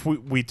don't know if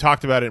we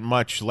talked about it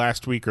much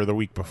last week or the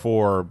week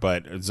before,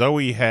 but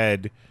Zoe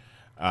had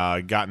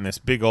gotten this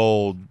big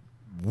old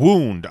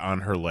wound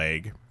on her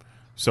leg.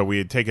 So we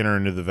had taken her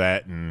into the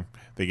vet, and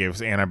they gave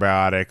us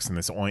antibiotics and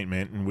this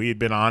ointment, and we had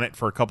been on it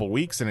for a couple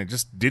weeks, and it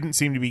just didn't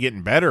seem to be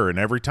getting better. And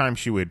every time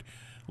she would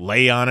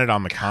lay on it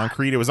on the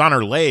concrete, it was on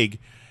her leg,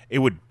 it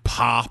would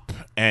pop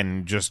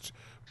and just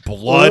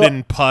blood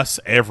and pus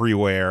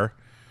everywhere.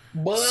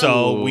 Whoa.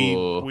 So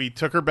we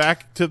took her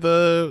back to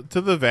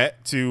the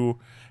vet to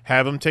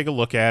have him take a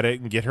look at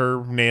it and get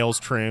her nails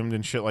trimmed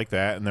and shit like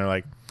that. And they're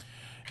like,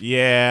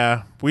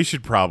 yeah, we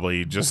should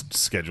probably just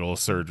schedule a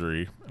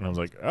surgery. And I was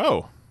like,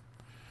 oh,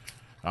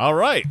 all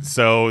right.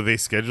 So they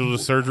scheduled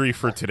a surgery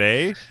for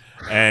today.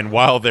 And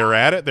while they're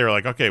at it, they're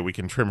like, okay, we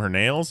can trim her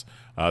nails.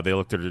 They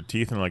looked at her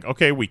teeth and like,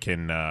 okay, we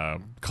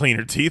can clean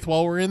her teeth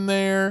while we're in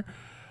there.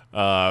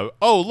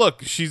 Oh,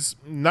 look, she's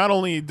not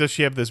only does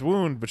she have this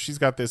wound, but she's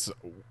got this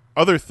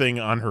other thing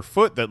on her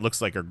foot that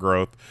looks like her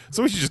growth,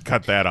 so we should just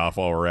cut that off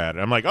while we're at it.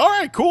 I'm like, all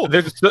right, cool.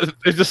 There's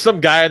just some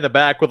guy in the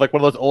back with like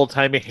one of those old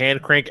timey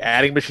hand crank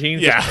adding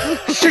machines. Yeah.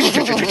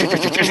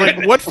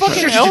 Like, what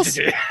fucking else?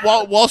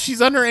 While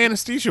she's under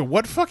anesthesia,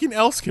 what fucking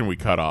else can we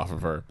cut off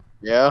of her?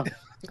 Yeah,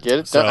 get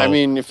it done. I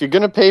mean, if you're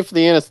gonna pay for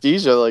the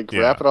anesthesia, like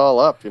wrap it all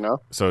up, you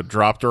know. So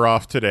dropped her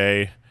off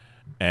today,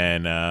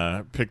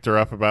 and picked her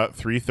up about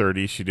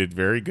 3:30. She did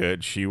very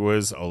good. She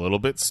was a little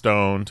bit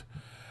stoned.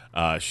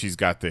 She's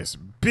got this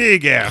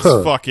big ass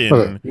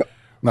fucking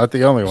not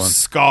the only one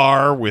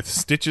scar with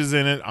stitches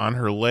in it on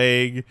her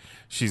leg.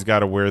 She's got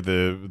to wear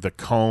the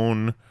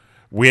cone.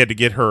 We had to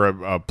get her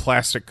a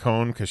plastic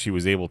cone because she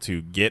was able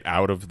to get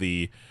out of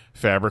the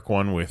fabric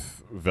one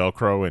with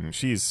Velcro, and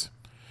she's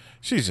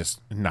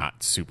just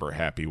not super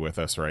happy with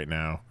us right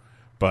now.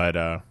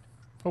 But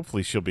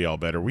hopefully she'll be all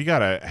better. We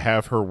gotta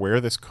have her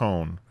wear this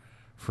cone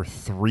for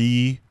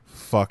 3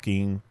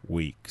 fucking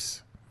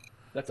weeks.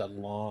 That's a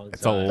long time.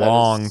 It's a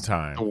long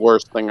time. The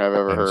worst thing I've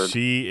ever heard.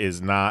 She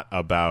is not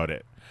about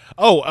it.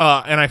 Oh,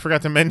 and I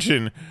forgot to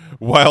mention,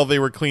 while they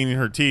were cleaning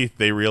her teeth,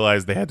 they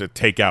realized they had to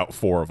take out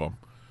 4 of them.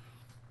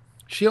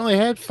 She only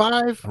had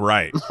 5?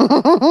 Right.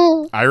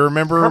 I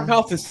remember... Her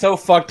mouth is so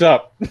fucked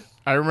up.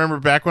 I remember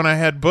back when I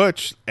had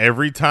Butch,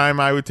 every time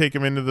I would take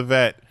him into the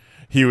vet,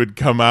 he would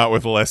come out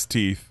with less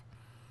teeth.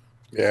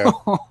 Yeah.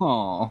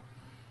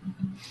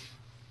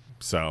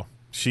 So,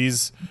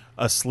 she's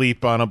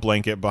asleep on a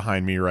blanket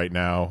behind me right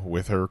now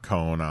with her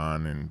cone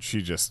on, and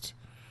she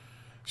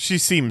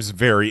seems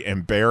very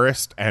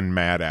embarrassed and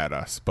mad at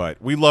us,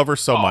 but we love her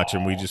so much,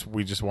 and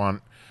we just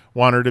want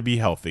her to be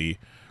healthy.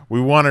 We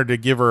want her to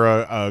give her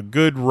a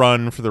good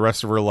run for the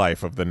rest of her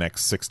life of the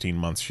next 16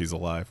 months she's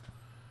alive.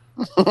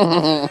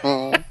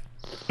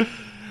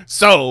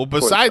 So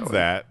besides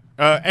that,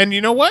 and you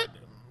know what,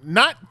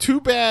 not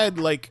too bad.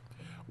 Like,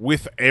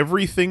 with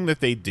everything that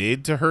they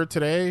did to her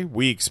today,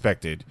 we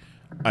expected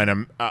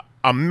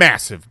a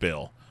massive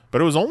bill,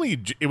 but it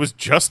was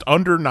just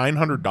under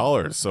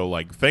 $900. So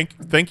like,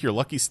 thank your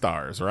lucky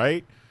stars,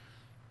 right?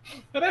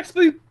 That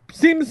actually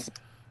seems,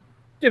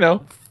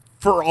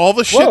 for all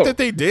the shit that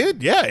they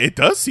did. Yeah, it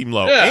does seem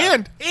low.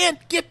 Yeah. And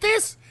get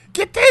this,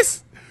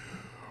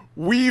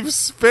 we've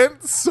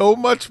spent so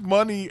much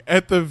money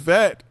at the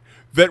vet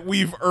that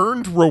we've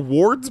earned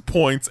rewards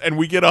points, and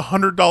we get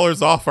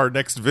 $100 off our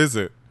next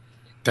visit.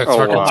 That's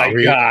fucking my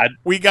god!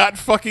 We got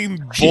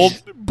fucking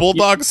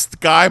Bulldog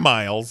Sky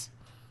Miles.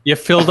 You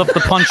filled up the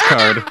punch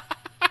card.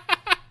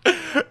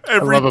 I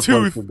Every love a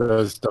tooth. place that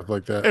does stuff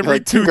like that. Every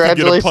Like, tooth you get a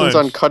congratulations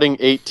punch. on cutting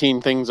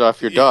 18 things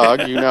off your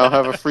dog. You now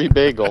have a free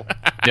bagel.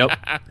 Yep.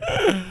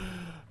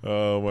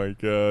 Oh my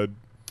god.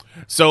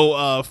 So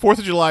 4th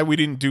of July we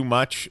didn't do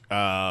much,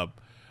 but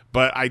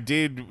I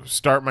did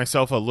start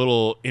myself a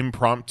little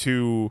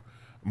impromptu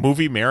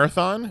movie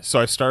marathon. So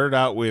I started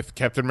out with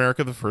Captain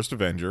America: The First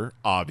Avenger,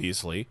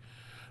 obviously.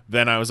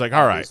 Then I was like,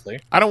 all right,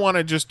 Obviously. I don't want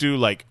to just do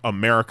like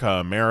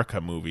America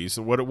movies.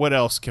 What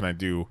else can I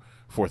do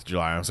 4th of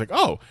July? I was like,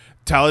 oh,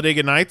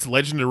 Talladega Nights,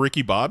 Legend of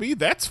Ricky Bobby.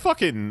 That's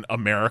fucking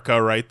America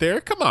right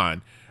there. Come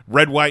on.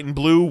 Red, White, and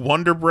Blue,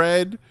 Wonder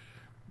Bread,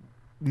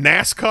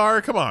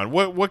 NASCAR. Come on.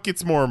 What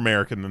gets more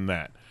American than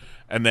that?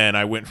 And then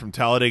I went from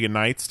Talladega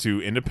Nights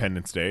to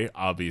Independence Day,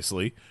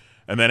 obviously.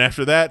 And then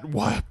after that,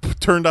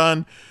 turned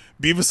on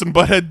Beavis and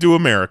Butthead Do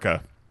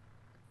America.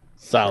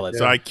 Solid.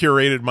 So I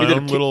curated my You did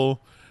own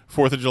little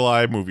 4th of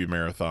July movie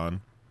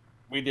marathon.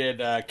 We did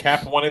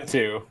Cap 1 and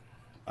 2,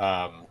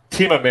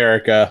 Team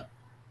America,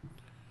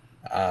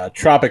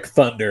 Tropic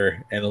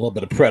Thunder, and a little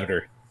bit of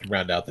Predator to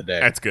round out the day.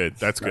 That's good.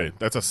 That's good.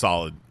 That's a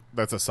solid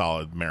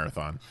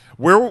marathon.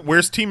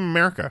 Where's Team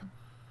America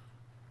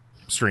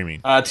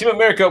streaming? Team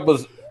America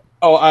was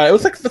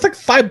it's like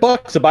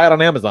 $5 to buy it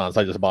on Amazon,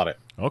 so I just bought it.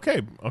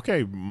 Okay,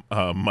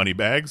 money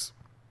bags.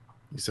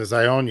 He says,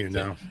 "I own you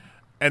now."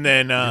 And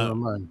then Never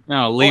mind.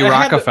 No, Lee Well,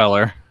 I had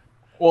Rockefeller.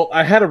 Well,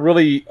 I had a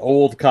really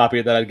old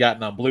copy that I'd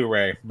gotten on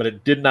Blu-ray, but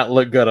it did not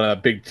look good on a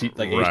big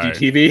Right.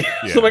 HD TV.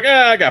 Yeah. So I'm like,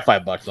 I got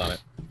 $5 on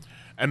it.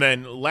 And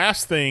then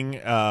last thing,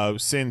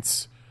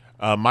 since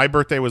my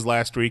birthday was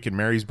last week and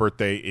Mary's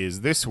birthday is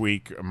this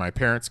week, my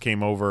parents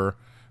came over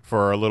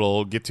for a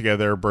little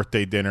get-together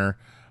birthday dinner.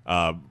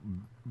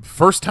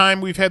 First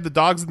time we've had the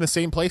dogs in the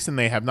same place and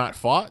they have not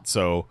fought,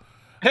 so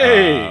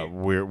Hey!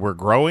 we're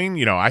growing.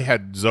 You know, I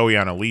had Zoe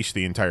on a leash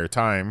the entire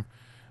time,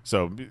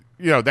 so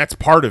you know that's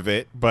part of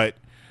it. But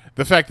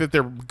the fact that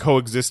they're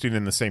coexisting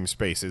in the same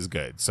space is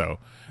good. So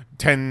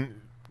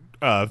 10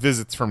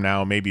 visits from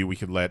now, maybe we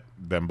could let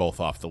them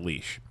both off the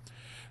leash.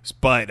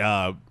 But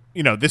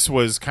you know, this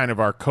was kind of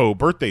our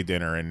co-birthday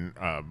dinner, and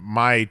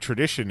my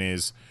tradition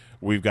is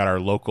we've got our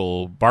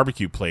local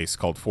barbecue place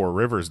called Four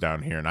Rivers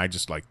down here, and I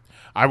just like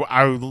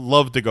I would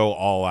love to go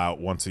all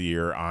out once a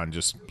year on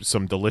just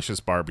some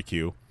delicious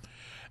barbecue.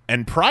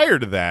 And prior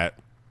to that,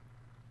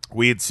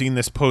 we had seen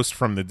this post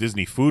from the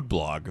Disney food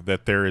blog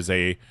that there is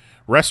a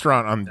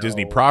restaurant on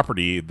Disney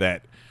property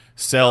that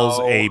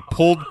sells a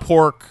pulled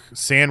pork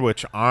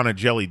sandwich on a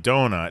jelly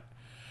donut,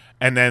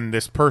 and then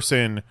this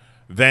person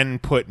then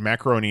put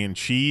macaroni and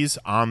cheese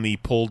on the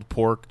pulled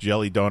pork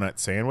jelly donut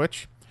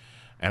sandwich.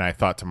 And I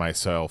thought to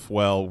myself,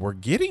 well, we're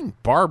getting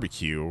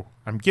barbecue,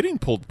 I'm getting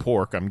pulled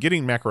pork, I'm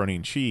getting macaroni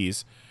and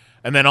cheese,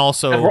 and then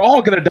also And we're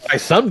all going to die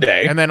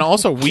someday. and then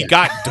also we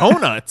got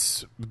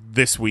donuts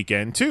this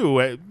weekend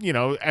too, you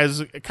know,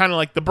 as kind of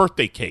like the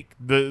birthday cake.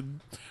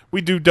 We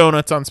do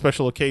donuts on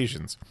special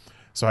occasions.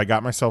 So I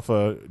got myself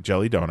a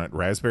jelly donut,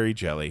 raspberry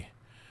jelly.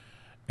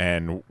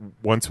 And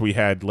once we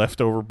had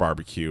leftover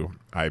barbecue,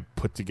 I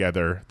put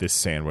together this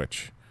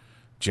sandwich,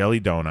 jelly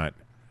donut,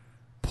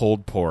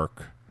 pulled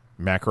pork,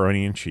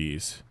 macaroni and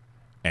cheese,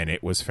 and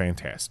it was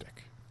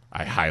fantastic.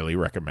 I highly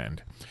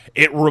recommend.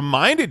 It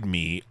reminded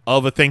me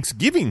of a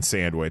Thanksgiving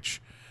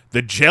sandwich.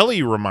 The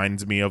jelly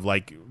reminds me of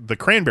like the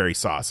cranberry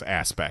sauce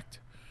aspect.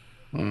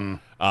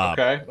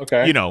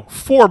 Okay. You know,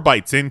 4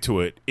 bites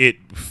into it,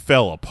 it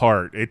fell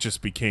apart. It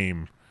just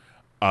became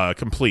a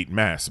complete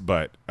mess,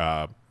 but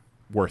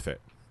worth it.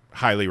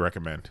 Highly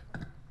recommend.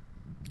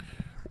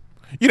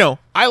 You know,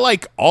 I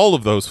like all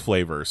of those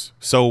flavors,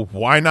 so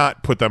why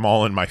not put them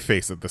all in my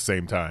face at the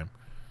same time?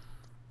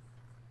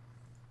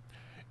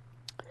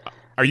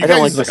 Are you I don't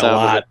guys like the like a sound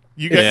of lot. it.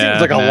 You guys Yeah.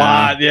 Seems like a nah.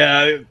 lot.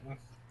 Yeah.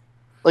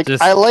 Like,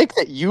 Just- I like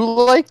that you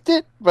liked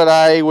it, but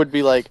I would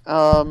be like,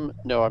 no,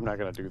 I'm not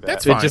gonna do that.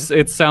 That's fine.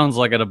 It sounds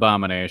like an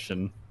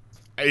abomination.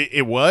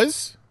 It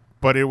was,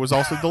 but it was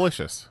also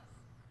delicious.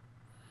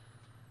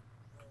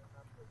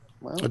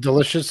 A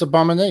delicious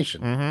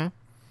abomination. Mm-hmm.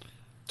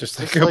 Just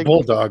like Just a like-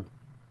 bulldog.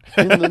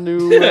 In the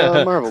new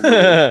Marvel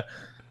movie.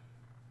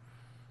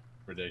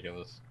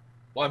 Ridiculous.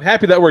 Well, I'm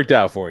happy that worked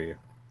out for you.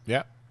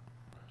 Yeah.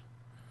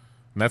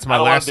 And that's I my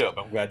don't want last. to do it,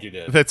 but I'm glad you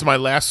did. That's my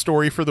last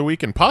story for the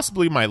week, and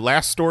possibly my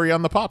last story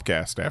on the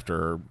podcast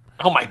after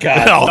Oh my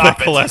god! all that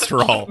stop it.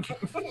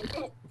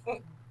 cholesterol.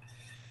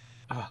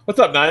 What's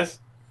up, Nice?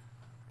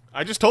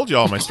 I just told you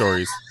all my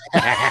stories.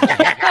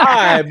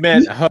 I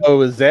meant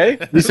Jose.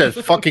 He said,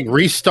 "Fucking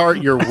restart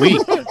your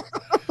week."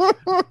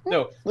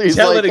 No, He's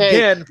tell like, it hey,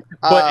 again,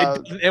 but uh,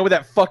 it doesn't end with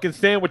that fucking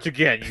sandwich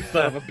again, you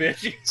son of a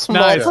bitch. Small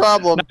Nice.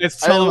 problem.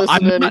 It's I didn't listen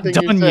I'm to not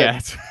anything you done said.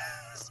 yet.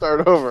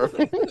 Start over.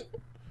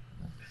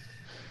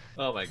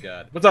 Oh my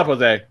god. What's up,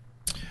 Jose?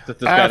 This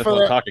guy doesn't for want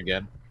to the- talk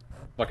again.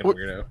 Fucking What-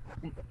 weirdo.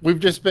 We've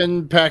just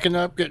been packing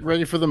up, getting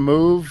ready for the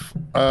move.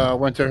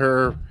 Went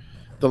to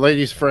the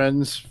ladies'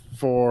 friends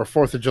for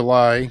 4th of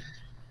July.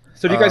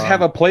 So do you guys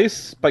have a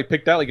place like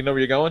picked out? Like you know where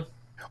you're going?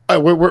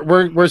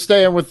 We're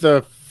staying with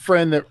the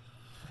friend that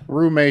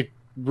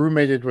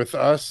roommated with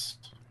us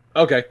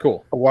Okay,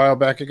 cool. a while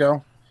back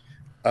ago.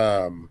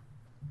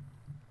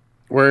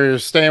 we're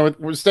staying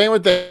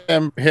with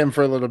him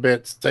for a little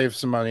bit, save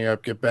some money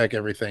up, get back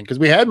everything because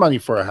we had money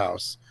for a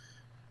house,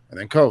 and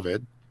then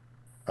COVID,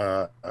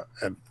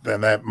 and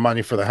then that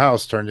money for the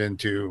house turned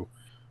into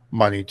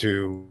money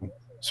to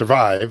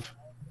survive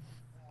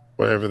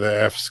whatever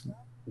the F's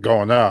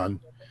going on.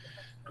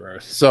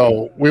 Gross.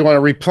 So we want to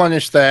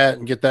replenish that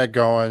and get that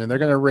going, and they're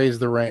going to raise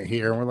the rent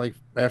here. And we're like,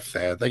 F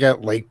that. They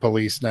got lake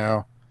police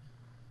now.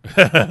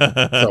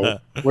 So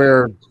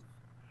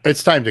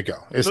it's time to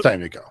go. It's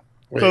time to go.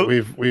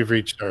 We've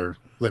reached our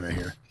limit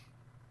here.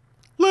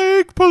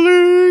 Lake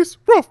police.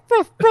 Ruff,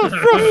 ruff, ruff,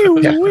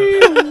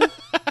 ruff.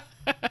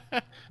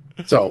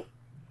 So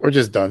we're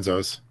just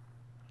dunzos.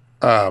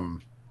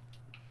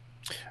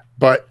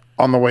 But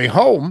on the way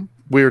home,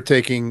 we were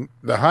taking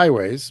the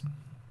highways,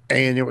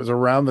 and it was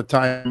around the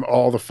time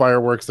all the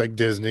fireworks like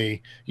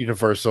Disney,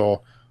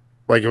 Universal,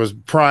 like it was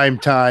prime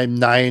time,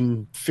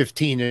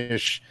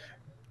 9:15-ish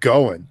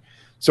going.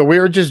 So we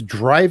were just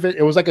driving.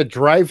 It was like a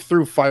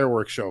drive-through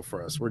fireworks show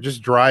for us. We're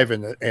just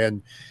driving,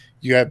 and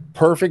you had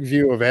perfect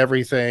view of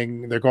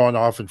everything. They're going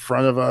off in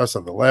front of us,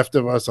 on the left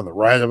of us, on the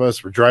right of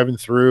us. We're driving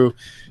through.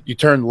 You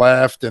turn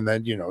left, and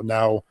then,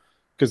 now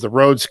because the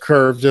road's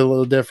curved a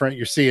little different,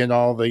 you're seeing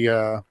all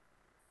the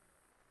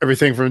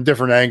everything from a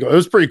different angle. It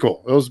was pretty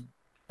cool. It was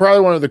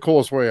probably one of the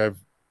coolest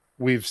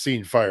we've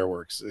seen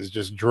fireworks, is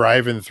just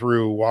driving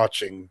through,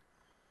 watching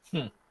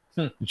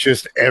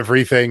just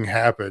everything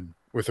happen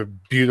with a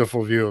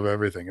beautiful view of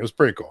everything. It was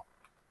pretty cool.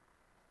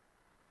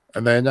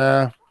 And then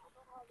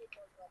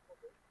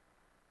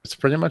it's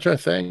pretty much our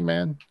thing,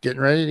 man.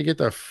 Getting ready to get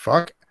the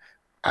fuck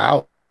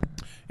out.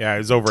 Yeah, I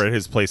was over at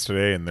his place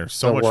today, and there's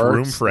so much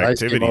room for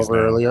activities now.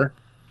 Earlier.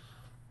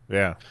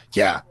 Yeah.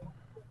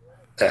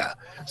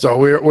 So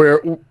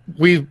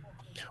we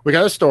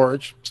got a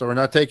storage, so we're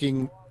not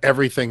taking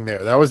everything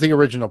there. That was the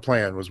original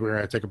plan. Was we were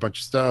going to take a bunch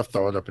of stuff,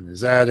 throw it up in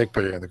his attic,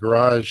 put it in the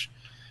garage.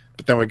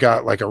 But then we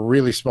got like a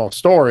really small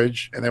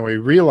storage, and then we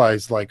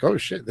realized, like, oh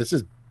shit, this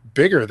is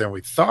bigger than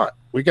we thought.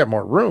 We got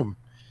more room,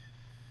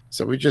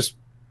 so we just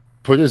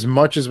put as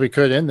much as we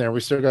could in there. We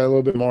still got a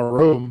little bit more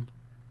room,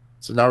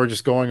 so now we're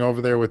just going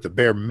over there with the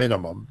bare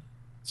minimum,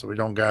 so we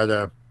don't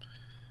gotta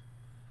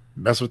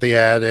mess with the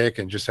attic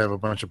and just have a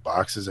bunch of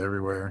boxes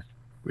everywhere.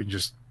 We can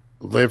just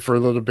live for a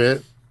little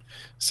bit,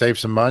 save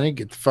some money,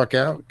 get the fuck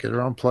out, get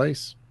our own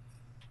place,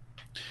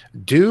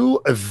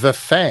 do the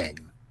thing.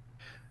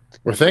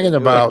 We're thinking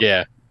about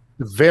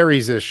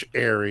Varys-ish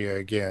area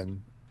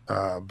again,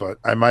 but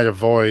I might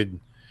avoid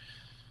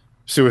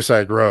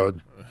Suicide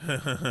Road.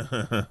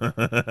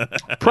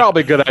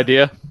 Probably a good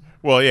idea.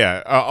 Well,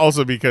 yeah.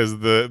 Also because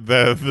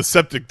the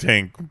septic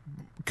tank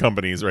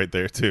company is right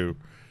there too.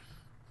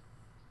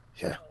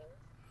 Yeah.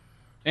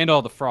 And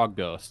all the frog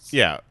ghosts.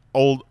 Yeah.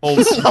 Old All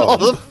the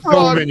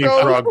So many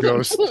ghosts. frog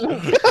ghosts.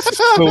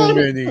 So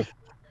many.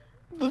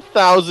 The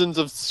thousands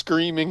of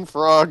screaming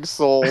frog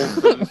souls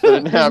that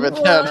inhabit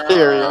that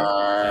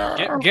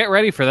area. Get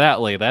ready for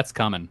that, Lee. That's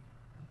coming.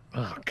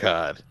 Oh,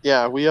 God.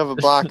 Yeah, we have a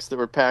box that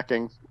we're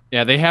packing.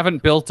 Yeah, they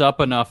haven't built up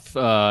enough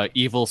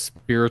evil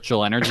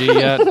spiritual energy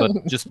yet, but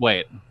just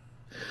wait.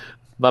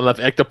 Not enough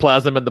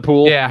ectoplasm in the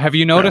pool. Yeah, have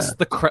you noticed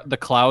the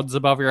clouds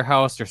above your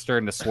house are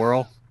starting to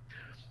swirl?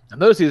 I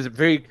noticed these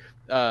very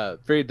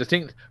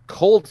distinct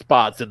cold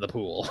spots in the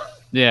pool.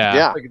 Yeah.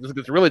 Yeah. Like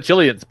it's really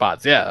chilly in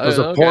spots. Yeah. Those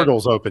are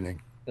portals opening.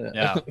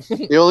 Yeah.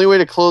 The only way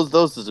to close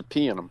those is to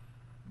pee in them.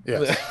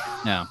 Yes.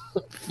 Yeah.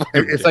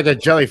 It's like a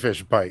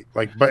jellyfish bite.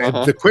 But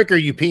the quicker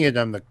you pee in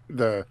them,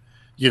 it'll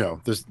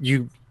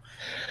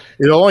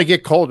only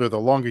get colder the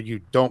longer you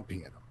don't pee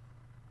in them.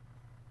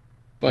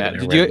 Yeah.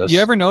 Did you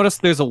ever notice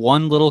there's a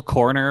one little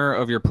corner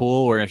of your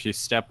pool where if you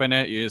step in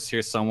it, you just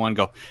hear someone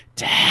go,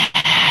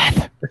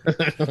 "Death."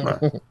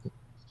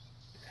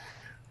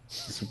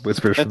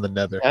 Whispers from the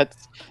nether.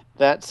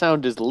 That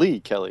sound is Lee,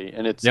 Kelly,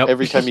 and it's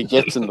every time he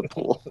gets in the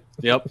pool.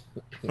 Yep.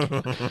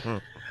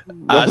 Doesn't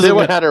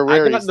matter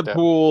where I got he in the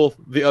pool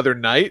the other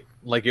night,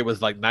 like it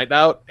was like night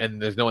out,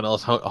 and there's no one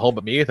else home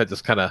but me. I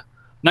just kind of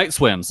night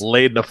swims,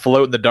 laid in a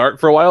float in the dark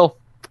for a while.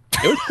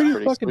 It was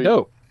pretty fucking sweet.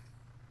 dope.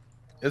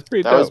 It's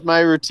pretty That dope. was my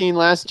routine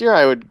last year.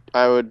 I would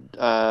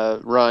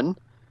run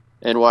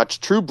and watch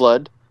True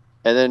Blood,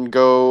 and then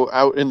go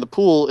out in the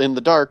pool in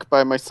the dark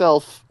by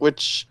myself,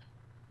 which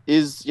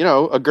is,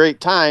 a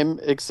great time,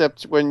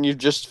 except when you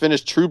just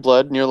finished True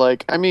Blood and you're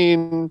like, I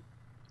mean,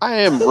 I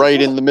am right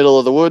in the middle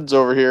of the woods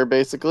over here,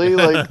 basically.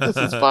 Like, this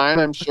is fine,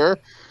 I'm sure.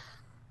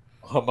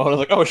 Mona's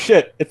like, oh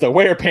shit, it's a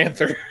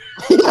werepanther.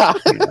 Yeah.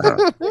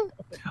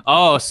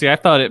 Oh, see, I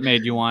thought it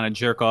made you want to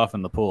jerk off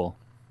in the pool.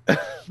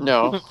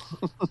 No.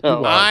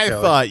 No. I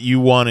thought you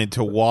wanted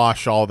to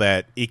wash all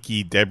that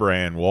icky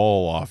Debran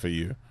wall off of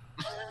you.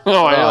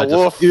 Oh,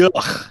 yeah.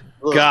 Ugh.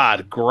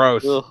 God,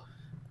 gross. Ugh.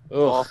 Ugh.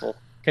 Awful.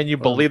 Can you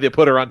believe they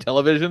put her on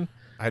television?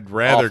 I'd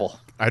rather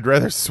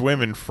Awful.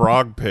 swim in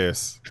frog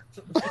piss.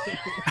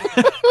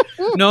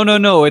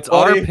 No, it's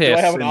Buddy, our do I piss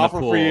have in an the offer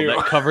for pool you?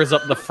 that covers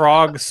up the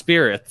frog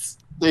spirits.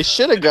 They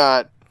should have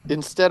got,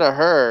 instead of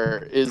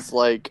her, is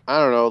like, I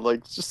don't know,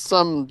 like just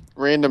some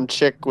random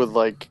chick with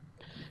like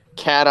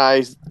cat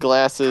eye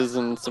glasses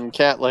and some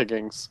cat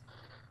leggings.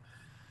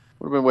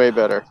 Would have been way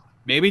better.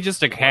 Maybe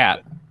just a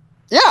cat.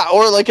 Yeah,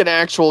 or like an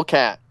actual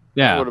cat.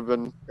 Yeah. That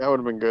would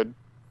have been good.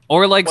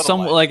 Or like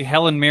like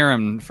Helen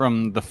Mirren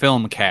from the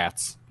film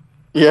Cats.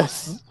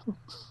 Yes.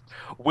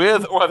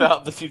 With or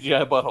without the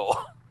CGI butthole?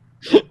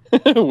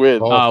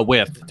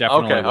 With.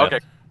 Definitely Okay.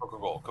 with.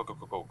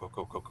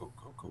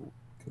 Cool.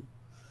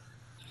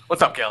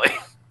 What's up, Kelly?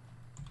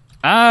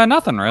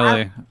 Nothing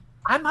really.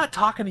 I'm not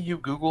talking to you,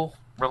 Google.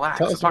 Relax.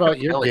 Tell I'm us talking about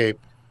to your Kelly. gape.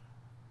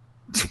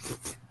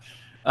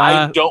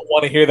 I don't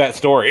want to hear that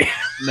story.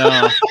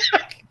 No.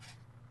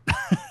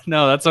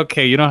 No, that's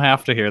okay. You don't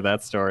have to hear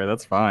that story.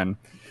 That's fine.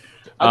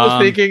 I'm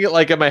just thinking,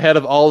 like, in my head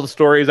of all the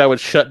stories I would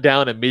shut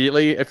down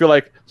immediately. If you're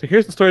like, so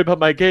here's the story about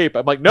my gape.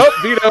 I'm like, nope,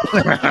 veto.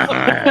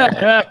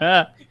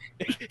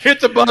 Hit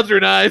the buzzer,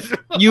 guys.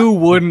 You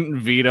wouldn't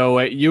veto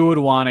it. You would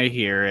want to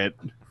hear it.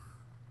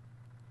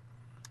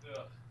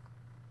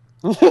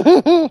 I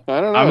don't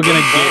know. I'm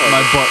going to gape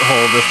my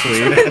butthole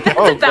this week.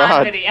 Oh,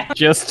 God. Video.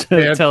 Just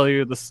to tell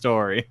you the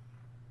story.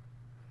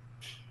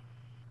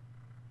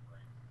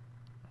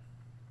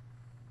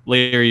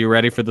 Lee, are you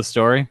ready for the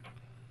story?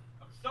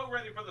 I'm so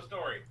ready for the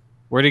story.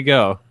 Where'd he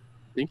go?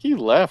 I think he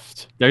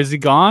left. Is he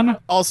gone?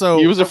 Also,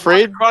 He was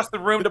afraid. Across the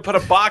room to put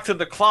a box in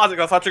the closet.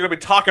 I thought you were going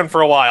to be talking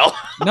for a while.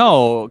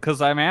 No, because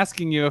I'm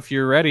asking you if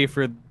you're ready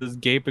for this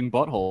gaping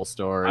butthole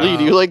story. Lee,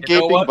 do you like You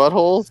know gaping what?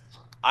 buttholes?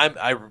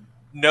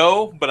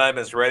 No, but I'm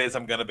as ready as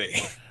I'm going to be.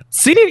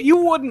 See, you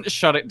wouldn't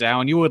shut it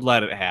down. You would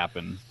let it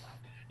happen.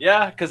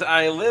 Yeah, because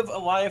I live a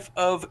life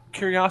of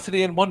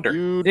curiosity and wonder.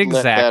 You'd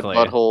Exactly.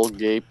 let that butthole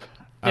gape.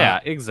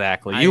 Yeah,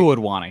 exactly. You would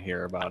want to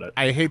hear about it.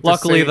 I hate to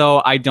Luckily, say-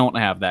 though, I don't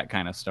have that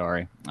kind of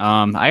story.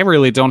 I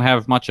really don't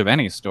have much of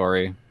any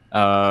story. It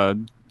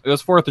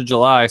was 4th of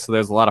July, so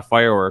there's a lot of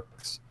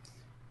fireworks.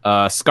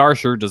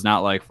 Scarsher does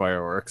not like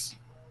fireworks.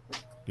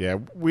 Yeah,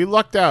 we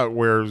lucked out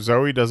where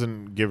Zoe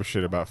doesn't give a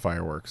shit about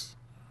fireworks.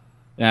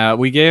 Yeah,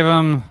 we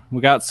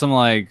got some,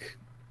 like,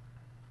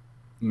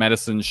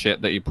 medicine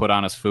shit that you put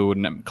on his food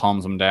and it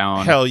calms him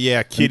down. Hell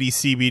yeah, kitty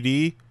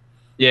CBD.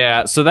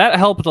 Yeah, so that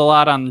helped a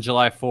lot on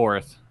July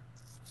 4th.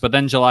 But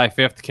then July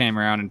 5th came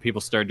around and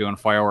people started doing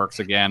fireworks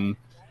again.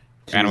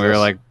 And we were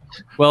like,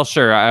 well,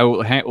 sure,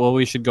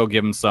 we should go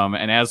give him some.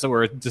 And as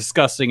we're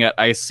discussing it,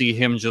 I see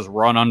him just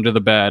run under the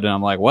bed. And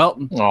I'm like,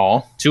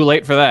 well, too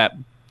late for that.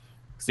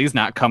 Because he's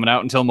not coming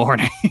out until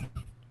morning.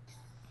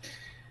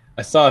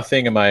 I saw a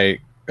thing in my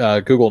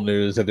Google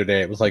News the other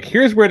day. It was like,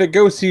 here's where to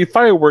go see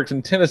fireworks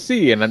in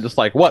Tennessee. And I'm just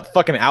like, what,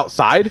 fucking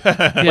outside?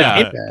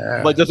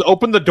 Yeah. Like, just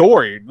open the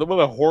door. What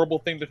a horrible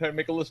thing to try to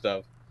make a list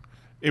of.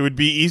 It would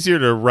be easier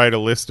to write a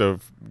list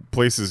of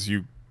places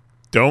you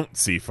don't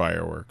see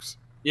fireworks.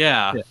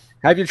 Yeah.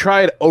 Have you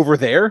tried over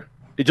there?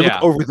 Did you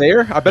look over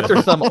there? I bet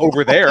there's some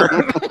over there.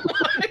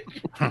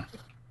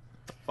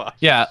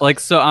 Yeah, like,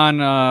 so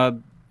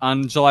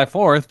on July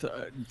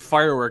 4th,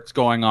 fireworks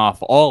going off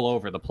all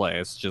over the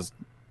place, just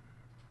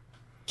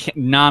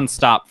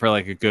nonstop for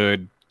like a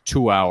good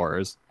 2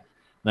 hours.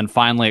 Then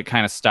finally it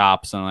kind of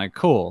stops, and I'm like,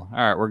 cool, all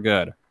right, we're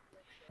good.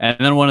 And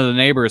then one of the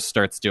neighbors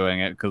starts doing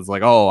it because,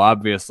 like, oh,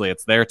 obviously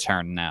it's their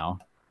turn now.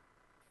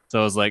 So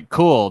I was like,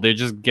 cool, they're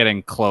just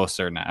getting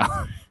closer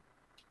now.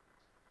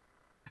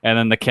 And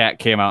then the cat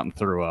came out and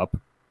threw up.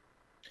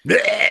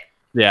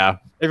 Yeah.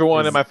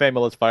 Everyone in my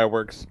family loves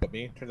fireworks, but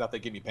me. Turns out they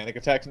give me panic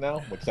attacks now.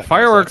 Which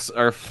Fireworks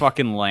are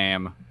fucking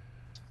lame.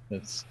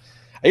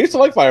 I used to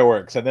like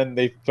fireworks, and then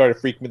they started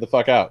freaking me the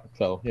fuck out.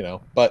 So,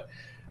 but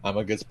I'm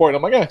a good sport.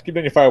 I'm like, yeah, keep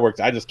doing your fireworks.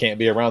 I just can't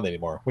be around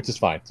anymore, which is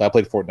fine. So I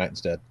played Fortnite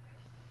instead.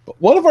 But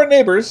one of our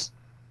neighbors,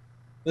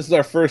 this is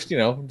our first,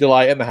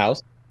 July in the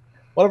house.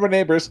 One of our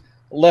neighbors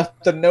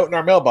left a note in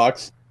our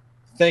mailbox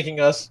thanking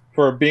us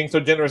for being so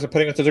generous and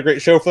putting on such a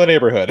great show for the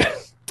neighborhood.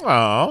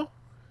 Aw.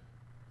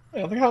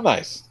 Yeah, look how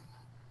nice.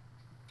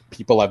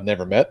 People I've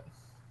never met.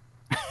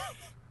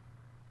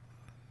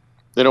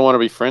 They don't want to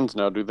be friends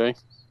now, do they?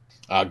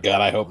 Oh,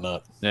 God, I hope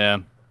not. Yeah.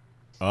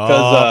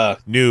 Oh,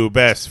 new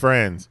best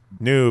friends.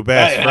 New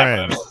best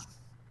friends.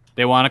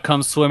 They want to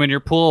come swim in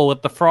your pool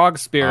with the frog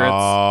spirits.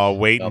 Oh,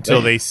 wait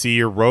until they see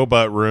your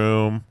robot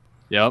room.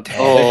 Yep.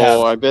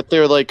 Oh, I bet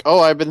they're like,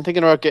 oh, I've been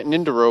thinking about getting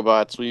into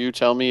robots. Will you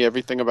tell me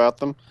everything about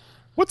them?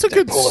 What's a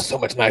good pool is so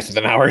much nicer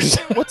than ours.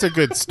 What's a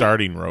good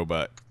starting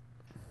robot?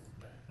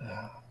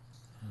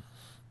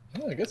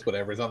 I guess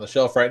whatever's on the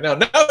shelf right now.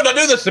 No, don't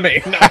do this to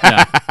me. No.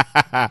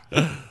 Yeah.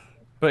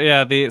 But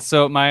yeah,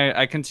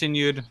 I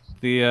continued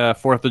the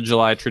 4th of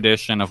July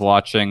tradition of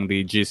watching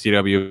the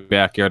GCW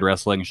Backyard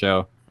Wrestling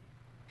show.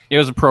 It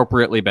was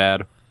appropriately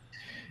bad.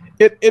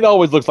 It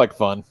always looks like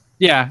fun.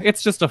 Yeah,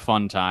 it's just a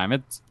fun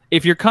time.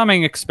 If you're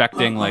coming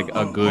expecting like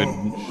a good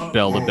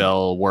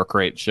bell-to-bell work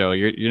rate show,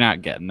 you're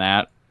not getting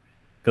that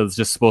because it's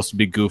just supposed to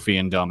be goofy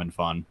and dumb and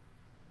fun.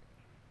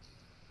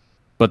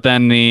 But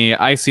then the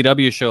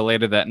ICW show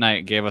later that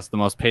night gave us the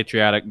most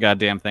patriotic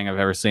goddamn thing I've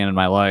ever seen in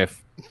my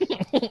life.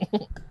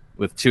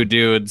 With two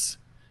dudes,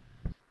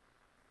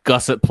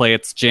 gusset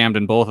plates jammed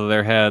in both of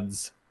their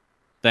heads,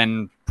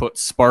 then put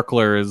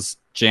sparklers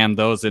jammed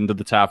those into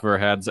the top of our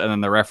heads, and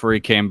then the referee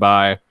came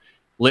by,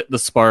 lit the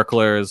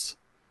sparklers,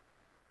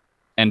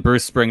 and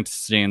Bruce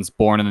Springsteen's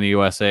 "Born in the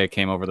USA"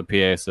 came over the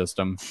PA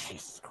system.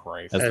 Jesus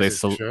Christ.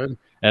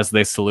 As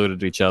they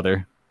saluted each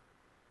other.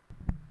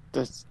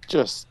 That's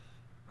just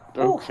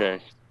okay.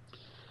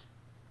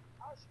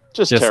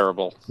 Just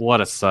terrible.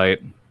 What a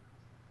sight.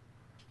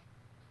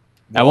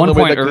 The At only one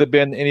way point, that could have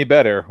been any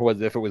better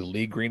was if it was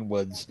Lee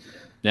Greenwood's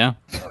yeah,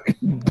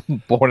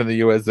 Born in the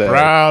USA.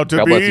 Proud to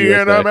God bless be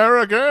the an USA.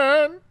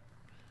 American.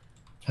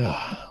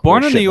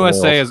 Born We're in the shitballs.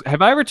 USA is.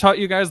 Have I ever taught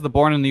you guys the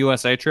Born in the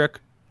USA trick?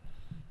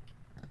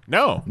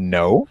 No.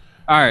 No.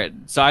 All right,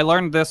 so I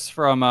learned this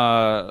from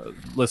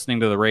listening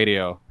to the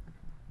radio,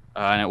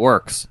 and it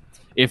works.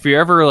 If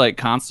you're ever like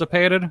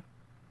constipated,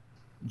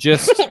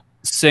 just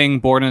sing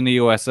 "Born in the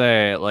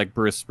USA" like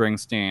Bruce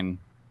Springsteen.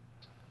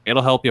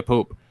 It'll help you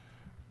poop.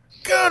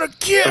 Gonna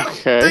kill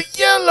the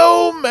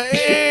yellow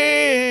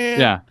man.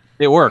 Yeah,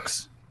 it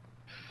works.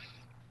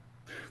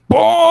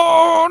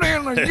 Born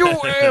in the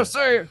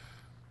USA.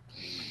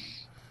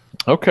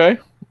 Okay.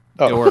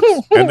 It works.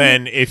 And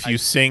then if you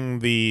sing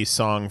the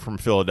song from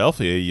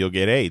Philadelphia, you'll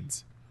get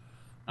AIDS.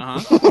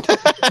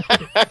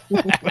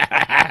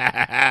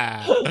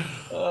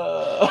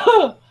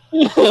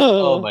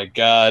 Oh my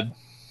God.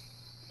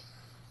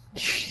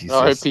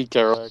 R.I.P.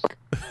 Kerouac.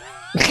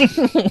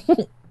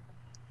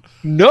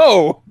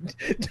 No,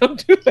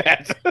 don't do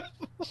that.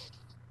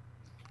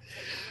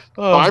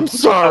 Oh, I'm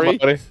sorry.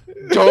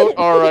 Don't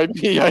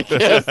R.I.P. I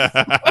guess.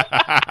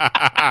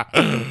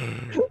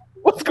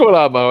 What's going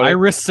on, Mo? I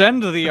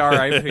rescind the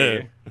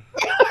RIP.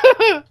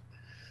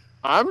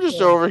 I'm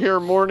just over here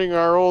mourning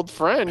our old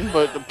friend,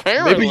 but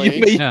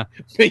apparently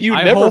May you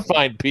I never hope-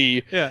 find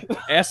P. Yeah.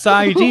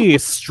 SID,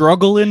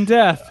 struggle in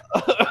death.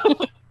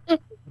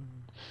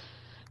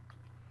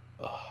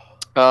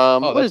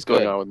 what that's is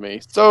going good. on with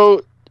me?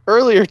 So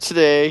earlier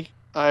today,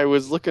 I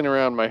was looking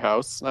around my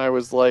house and I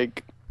was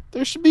like,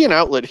 "There should be an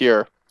outlet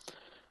here."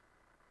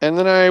 And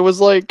then I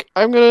was like,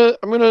 "I'm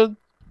gonna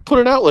put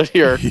an outlet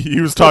here." He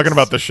was talking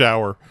about the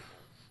shower.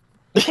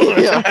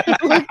 Yeah,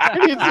 like,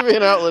 there needs to be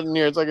an outlet in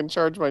here so I can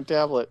charge my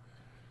tablet.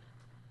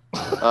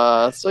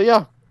 So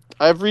yeah,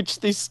 I've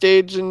reached the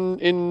stage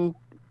in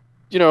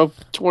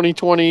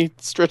 2020,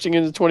 stretching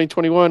into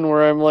 2021,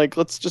 where I'm like,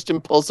 let's just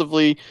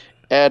impulsively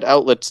add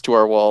outlets to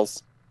our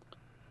walls.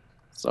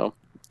 So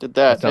did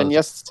that, sounds and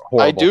yes,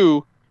 horrible. I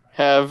do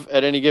have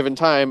at any given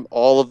time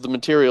all of the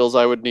materials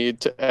I would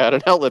need to add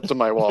an outlet to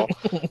my wall.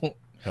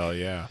 Hell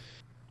yeah.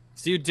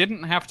 So you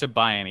didn't have to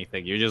buy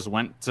anything. You just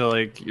went to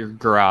like your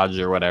garage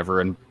or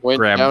whatever and Went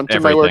grabbed down to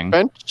everything. my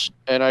workbench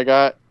and I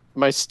got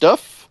my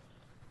stuff,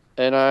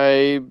 and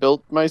I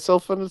built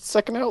myself a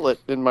second outlet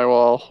in my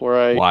wall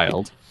where I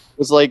Wild.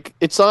 was like,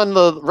 it's on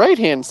the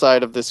right-hand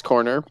side of this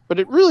corner, but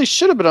it really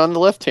should have been on the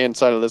left-hand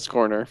side of this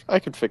corner. I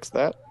could fix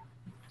that.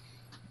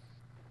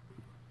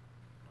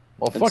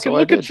 Well, And fucking so I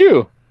look at did.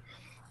 you.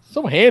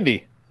 So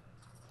handy.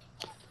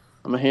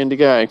 I'm a handy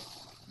guy.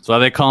 So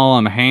they call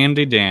him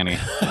Handy Danny.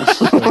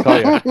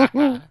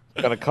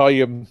 Gonna call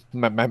you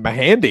my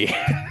handy.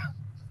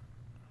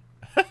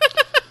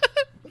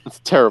 It's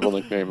a terrible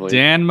nickname, Lee.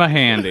 Dan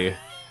Mahandy.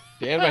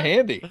 Dan my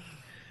handy.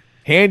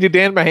 Handy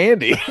Dan my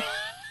handy.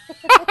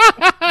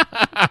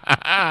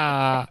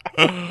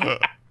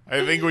 I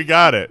think we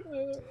got it.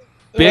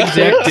 Big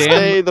Deck Say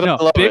Dan. that I No,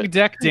 love Big it.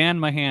 Deck Dan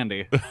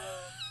Mahandy.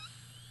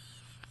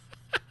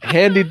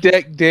 Handy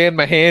deck Dan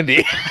my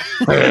handy.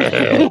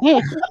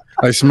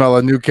 I smell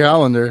a new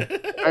calendar.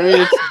 I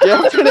mean, it's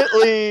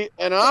definitely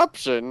an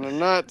option. I'm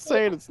not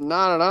saying it's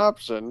not an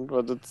option,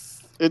 but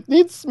it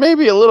needs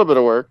maybe a little bit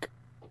of work.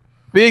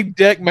 Big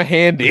deck my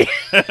handy.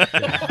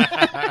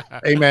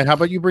 Hey man, how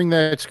about you bring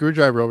that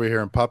screwdriver over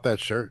here and pop that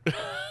shirt?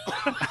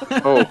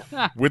 Oh,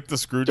 With the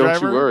screwdriver?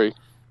 don't you worry.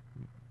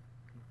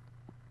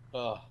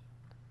 Oh,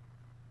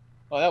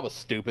 that was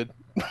stupid.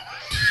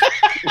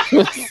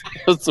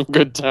 That's some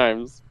good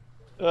times.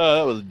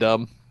 That was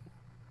dumb.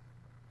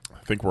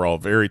 I think we're all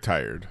very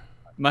tired.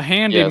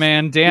 Mahandy Yes.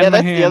 man, Dan Yeah,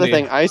 that's Mahandy. the other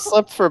thing. I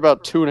slept for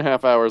about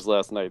 2.5 hours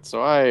last night,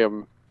 so I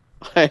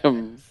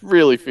am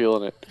really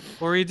feeling it.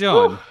 What are you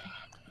doing?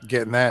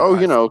 Getting that.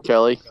 Oh,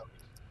 Kelly.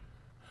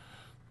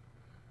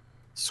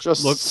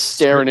 Just Look-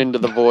 staring into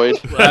the void.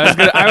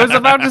 I was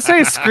about to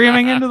say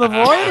screaming into the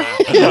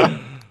void.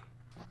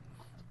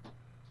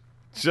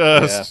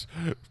 Just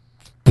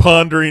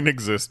pondering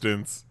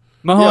existence.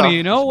 Mahoney, Yeah.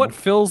 you know what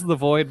fills the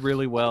void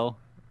really well?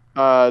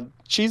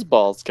 Cheese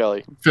balls,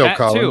 Kelly. Phil That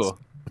Collins. too,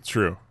 It's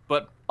true.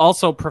 but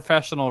also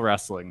professional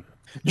wrestling.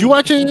 Did you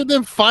watch any of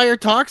them fire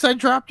talks I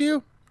dropped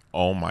you?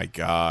 Oh my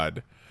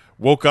god.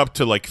 Woke up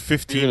to like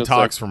 15 Even a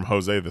talks sec. from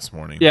Jose this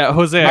morning. Yeah,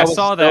 Jose, I was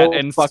saw so that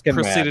and fucking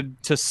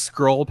proceeded to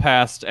scroll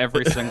past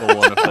every single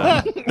one of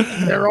them.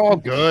 They're all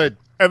good.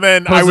 And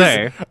then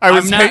Jose, I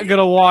was I'm not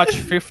gonna watch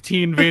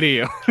 15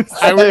 videos.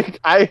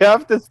 I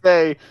have to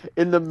say,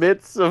 in the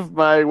midst of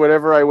my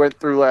whatever I went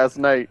through last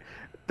night,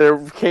 there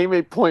came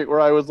a point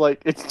where I was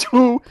like, it's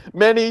too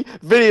many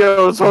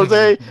videos,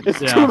 Jose. It's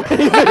too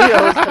many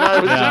videos. And I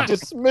was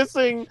just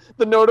dismissing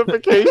the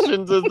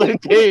notifications as they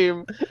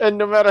came. And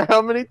no matter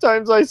how many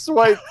times I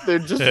swiped, there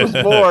just was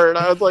more. And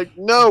I was like,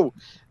 no,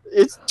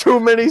 it's too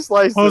many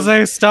slices.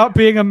 Jose, stop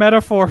being a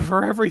metaphor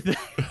for everything.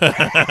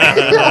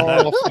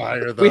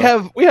 We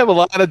have a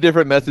lot of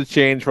different message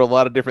chains for a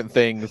lot of different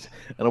things.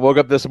 And I woke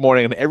up this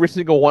morning and every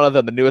single one of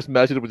them, the newest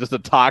message was just a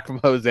talk from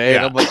Jose.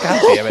 And I'm like,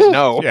 God damn it,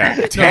 no.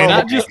 No,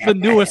 not just the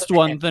newest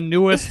one, the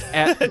newest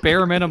at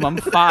bare minimum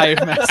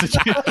 5 messages.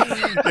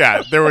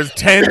 Yeah, there was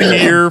 10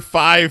 here,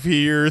 5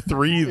 here,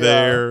 3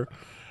 there.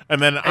 And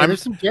then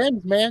there's some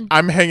gems, man.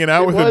 I'm hanging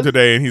out with him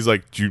today, and he's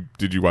like,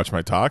 did you watch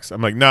my talks? I'm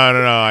like, no,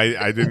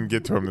 I didn't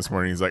get to him this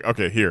morning. He's like,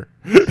 okay, here.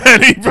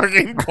 And he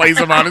fucking plays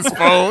them on his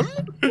phone.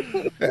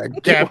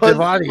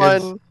 Captive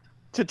audience. Fun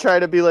to try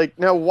to be like,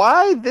 now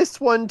why this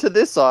one to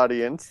this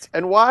audience?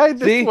 And why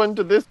this one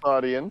to this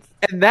audience?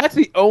 And that's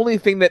the only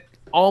thing that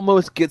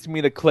almost gets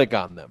me to click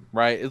on them,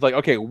 right? It's like,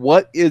 okay,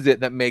 what is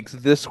it that makes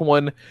this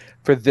one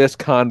for this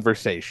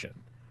conversation?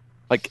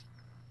 Like,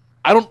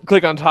 I don't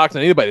click on talks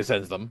on anybody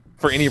sends them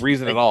for any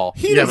reason at all.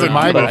 He doesn't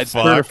mind give a it.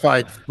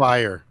 Certified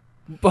fire.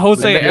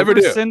 Jose,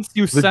 ever since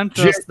you sent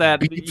us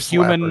that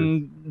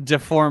human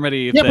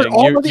deformity thing,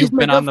 you've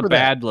been on the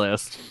bad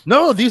list.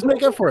 No, these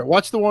make up for it.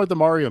 Watch the one with the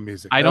Mario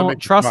music. I don't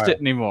trust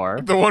it anymore.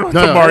 The one with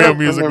the Mario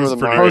music was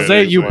pretty good.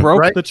 Jose, you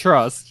broke the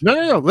trust.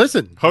 No.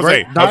 Listen.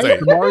 Jose,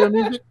 the Mario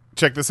music.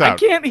 Check this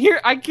out.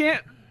 I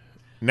can't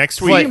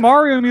next week see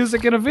Mario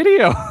music in a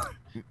video.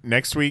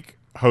 Next week,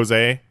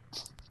 Jose,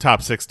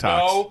 top 6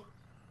 talks. No.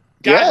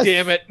 God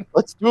damn it.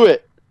 Let's do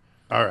it.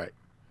 All right.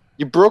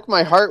 You broke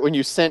my heart when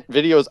you sent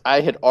videos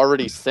I had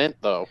already sent,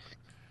 though.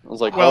 I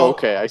was like,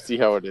 okay, I see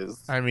how it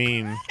is. I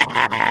mean...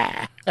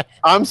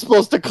 I'm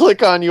supposed to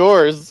click on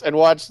yours and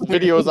watch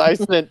videos I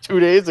sent 2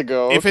 days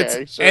ago. If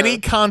it's any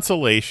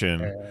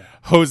consolation,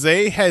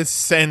 Jose has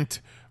sent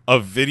a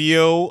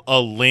video, a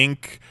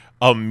link,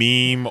 a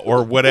meme,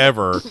 or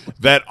whatever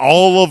that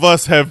all of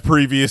us have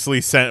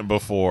previously sent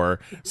before.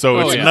 So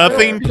it's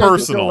nothing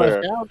personal.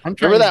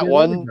 Remember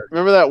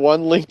that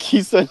one link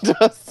he sent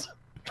us?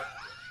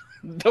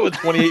 That was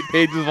 28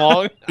 pages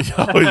long.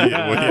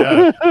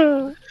 Yeah.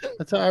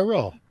 That's how I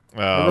roll.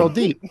 I roll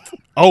deep.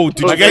 Oh,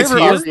 did you guys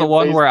hear? Was the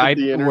one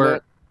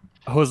where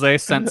Jose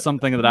sent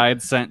something that I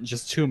had sent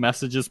just 2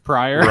 messages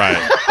prior. Right.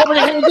 Oh, but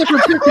I had a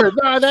different picture.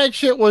 No, that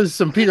shit was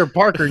some Peter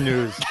Parker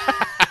news.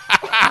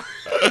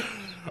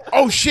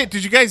 Oh shit!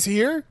 Did you guys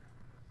hear?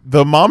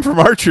 The mom from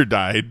Archer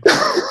died.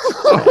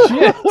 Oh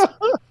shit!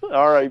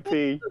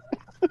 R.I.P.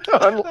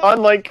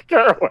 Unlike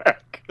Kerouac.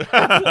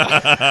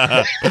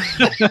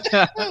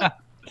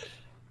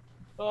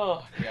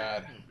 Oh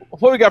God!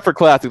 What we got for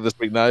classic this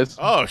week, guys?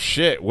 Oh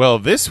shit! Well,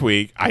 this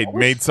week I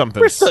made something.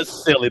 We're such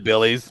silly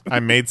billies. I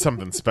made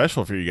something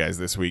special for you guys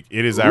this week.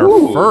 It is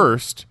our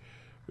first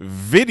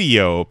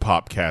video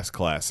Popcast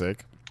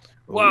classic.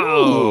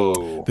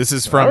 Whoa! This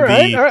is from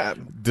the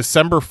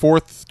December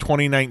 4th,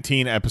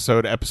 2019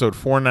 episode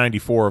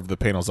 494 of the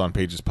Panels on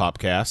Pages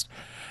Popcast.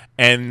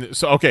 And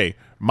so, okay,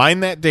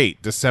 mind that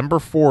date, December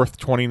 4th,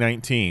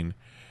 2019.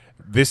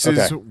 This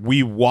is,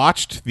 we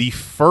watched the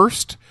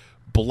first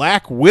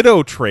Black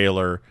Widow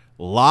trailer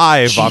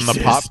live on the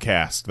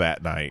Popcast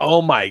that night.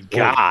 Oh my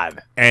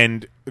God.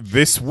 And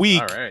this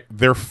week,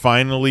 they're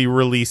finally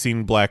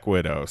releasing Black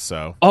Widow.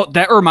 So,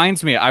 that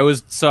reminds me. I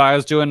was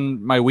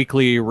doing my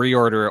weekly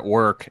reorder at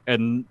work,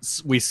 and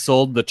we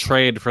sold the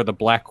trade for the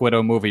Black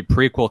Widow movie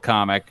prequel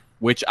comic,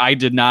 which I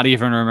did not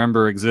even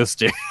remember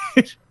existing.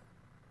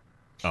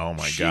 Oh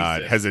my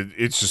God. Has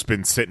it's just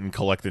been sitting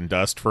collecting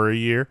dust for a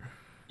year?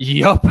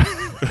 Yup.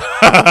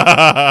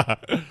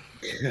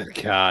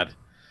 God.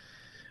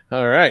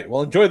 All right.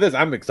 Well, enjoy this.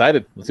 I'm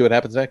excited. Let's see what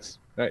happens next.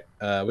 All right.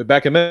 We'll be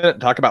back in a minute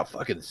and talk about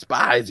fucking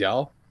Spies,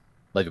 y'all.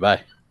 Love you.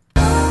 Bye.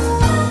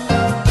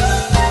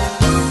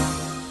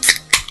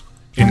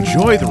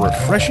 Enjoy the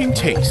refreshing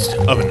taste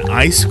of an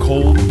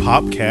ice-cold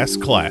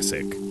Popcast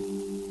classic.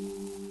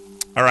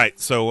 All right.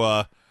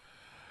 So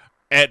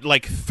at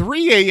like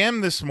 3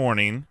 a.m. this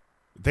morning,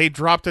 they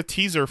dropped a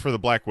teaser for the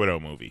Black Widow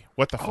movie.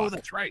 What the fuck? Oh,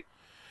 that's right.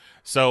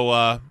 So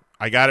I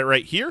got it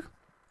right here,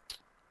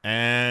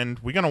 and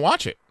we're going to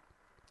watch it.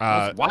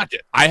 Let's watch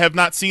it. I have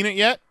not seen it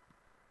yet.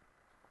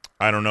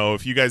 I don't know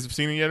if you guys have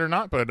seen it yet or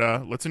not, but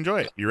let's enjoy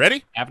it. You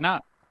ready? Have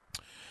not.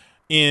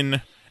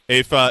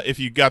 If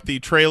you got the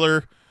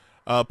trailer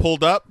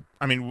pulled up,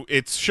 I mean,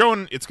 it's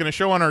going to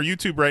show on our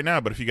YouTube right now,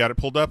 but if you got it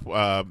pulled up,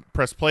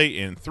 press play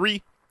in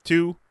 3,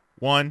 2,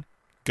 1,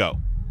 go.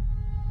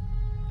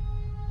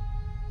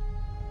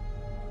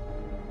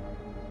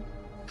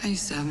 I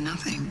used to have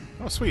nothing.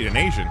 Oh, sweet, an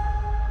Asian.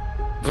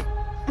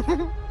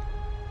 There's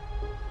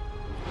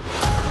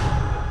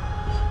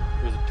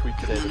a tweet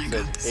today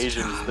that says,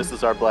 Asians, this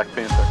is our Black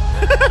Panther.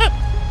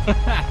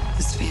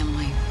 This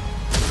family.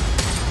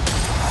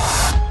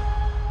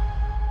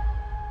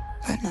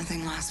 But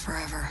nothing lasts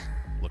forever.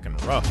 Looking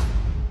rough.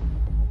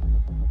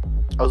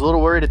 I was a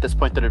little worried at this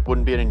point that it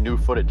wouldn't be any new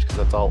footage because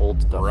that's all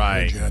old stuff.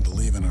 Right. You had to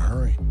leave in a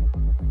hurry.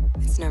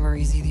 It's never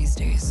easy these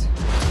days.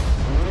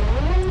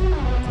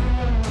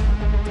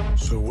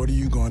 So what are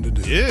you going to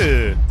do?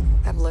 Yeah.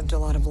 I've lived a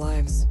lot of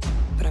lives,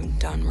 but I'm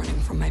done running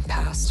from my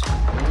past. I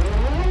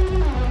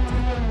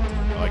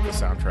like the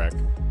soundtrack.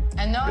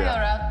 I know you're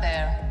out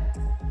there.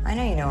 I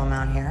know you know I'm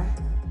out here.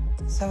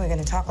 So we're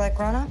gonna talk like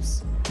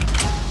grown-ups?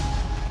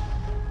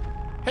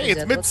 Hey, Is it's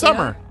that what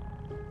Midsummer.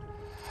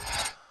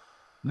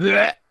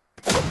 Blech.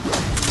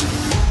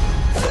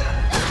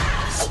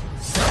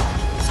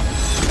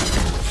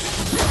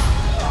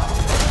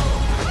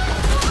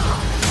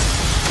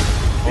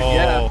 Oh.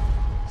 Yeah.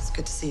 It's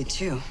good to see you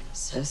too,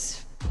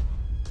 sis.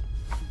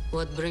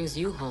 What brings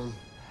you home?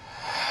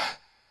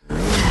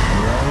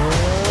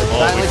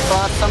 Finally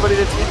found somebody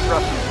to teach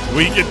Russian.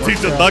 We can teach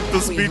a duck to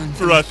speak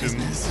Russian.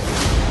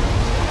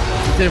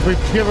 If we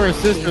give her a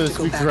sister have to to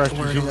go speak back to Russian,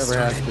 where she it all never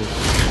has started.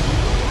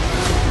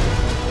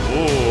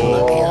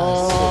 Oh.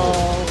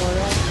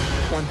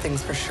 One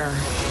thing's for sure.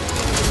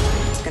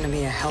 It's gonna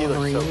be a hell He of a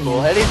looks so reunion.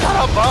 cool. And he's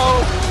got a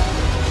bow.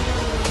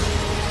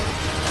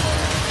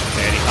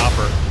 Daddy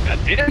Hopper.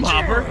 Goddamn,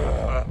 Hopper.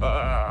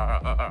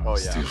 Oh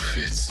yeah. Still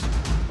fits.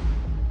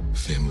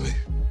 Family.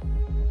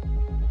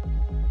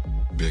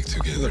 Back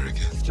together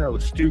again. So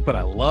stupid.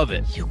 I love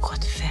it. You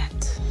got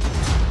fit.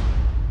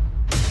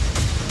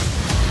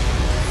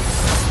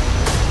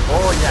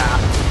 Oh yeah.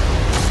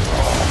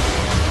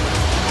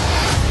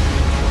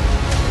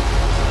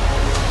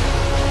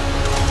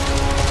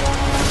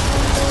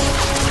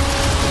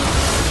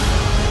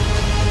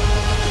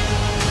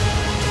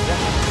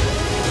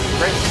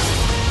 Great.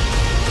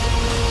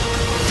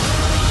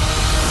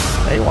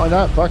 Hey, why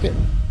not? Fuck it.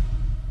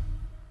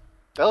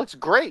 That looks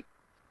great.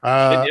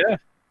 Yeah.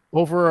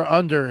 Over or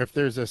under if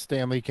there's a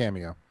Stanley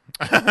cameo.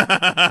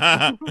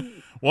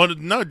 Well,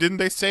 no, didn't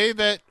they say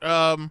that?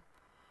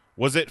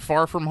 Was it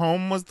Far From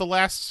Home was the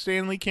last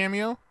Stanley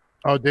cameo?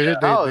 Oh, did it?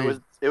 Oh, it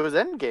was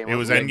Endgame. It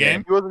was wasn't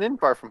Endgame? He wasn't in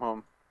Far From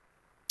Home.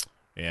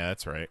 Yeah,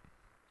 that's right.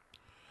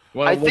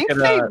 Well, I look think at,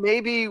 they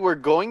maybe were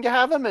going to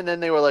have him, and then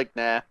they were like,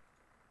 nah.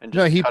 And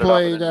No, he cut it off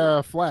played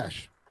and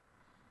Flash.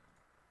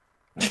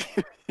 Want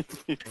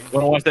to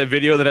watch that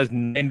video that has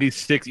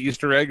 96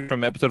 Easter eggs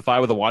from episode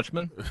 5 of The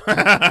Watchmen?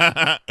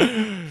 I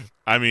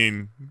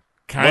mean,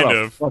 kind What a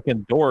of.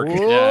 fucking dork. Yeah,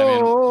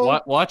 I mean,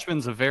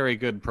 Watchmen's a very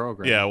good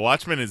program. Yeah,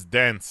 Watchmen is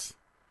dense.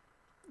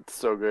 It's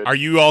so good. Are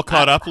you all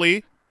caught up,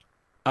 Lee?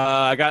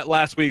 I got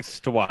last week's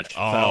to watch. So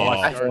I'll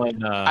watch that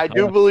one, I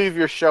do believe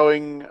you're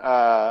showing.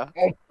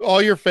 All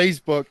your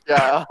Facebook.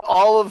 Yeah,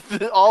 all of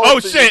the. Oh,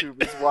 of the shit!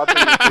 YouTube is watching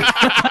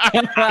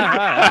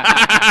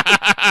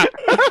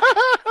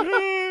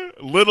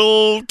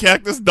Little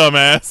cactus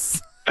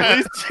dumbass.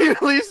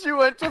 at least you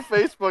went to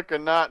Facebook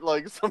and not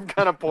like some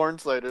kind of porn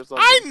site or something.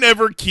 I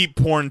never keep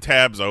porn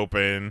tabs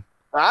open.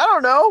 I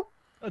don't know.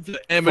 That's an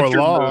For amateur move.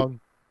 long.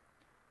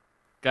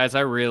 Guys,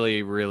 I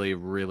really, really,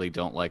 really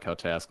don't like how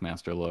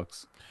Taskmaster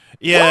looks.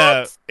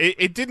 Yeah,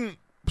 it didn't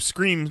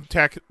scream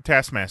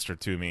Taskmaster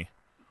to me.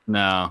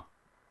 No.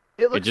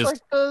 It looks just-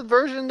 like the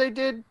version they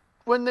did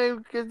when they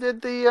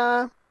did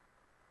the.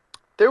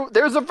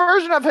 There's a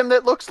version of him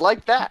that looks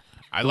like that.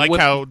 I like What-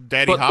 how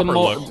Daddy but the Hopper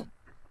mo- looked.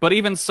 But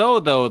even so,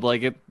 though,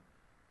 like it's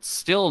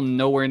still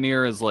nowhere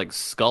near as like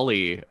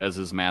Scully as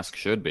his mask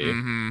should be.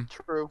 Mm-hmm.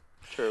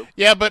 True.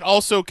 Yeah, but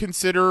also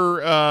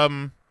consider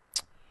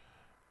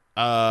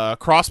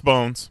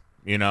Crossbones,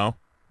 you know?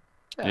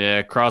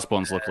 Yeah,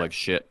 Crossbones look like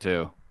shit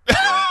too.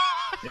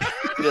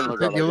 He didn't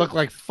look all You that look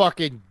like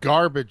fucking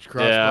garbage,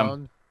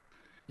 Crossbone.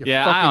 You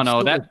Yeah, I fucking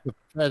don't know. stupid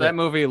pathetic. That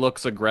movie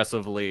looks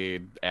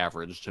aggressively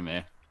average to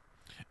me.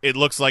 It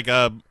looks like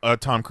a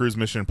Tom Cruise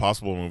Mission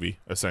Impossible movie,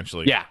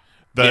 essentially. Yeah.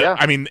 Yeah.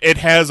 I mean, it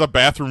has a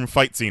bathroom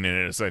fight scene in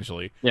it,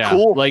 essentially. Yeah.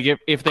 Cool. Like if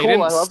they Cool,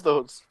 didn't I love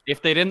those.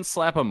 if they didn't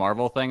slap a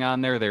Marvel thing on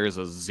there, there is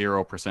a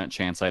 0%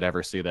 chance I'd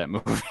ever see that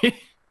movie.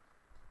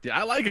 Yeah,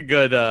 I like a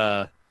good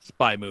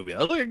spy movie. I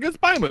like a good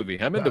spy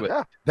movie. I'm into it.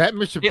 Yeah. That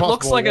Mission It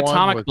looks Impossible like 1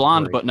 Atomic was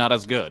Blonde, great. but not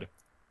as good.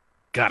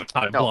 God,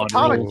 Atomic No, Blonde.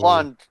 Atomic rules.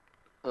 Blonde.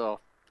 Oh,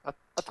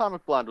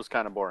 Atomic Blonde was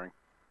kind of boring.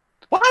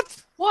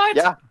 What? What?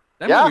 Yeah.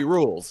 That Yeah. movie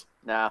rules.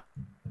 Nah.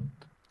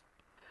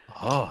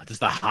 Oh, just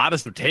the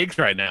hottest of takes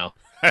right now.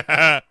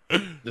 The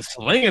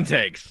slinging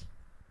takes.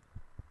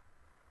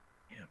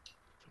 Yeah,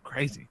 so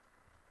crazy.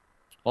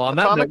 Well, on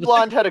that Atomic note,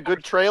 Blonde had a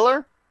good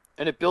trailer,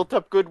 and it built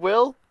up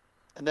goodwill,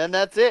 and then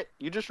that's it.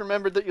 You just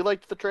remembered that you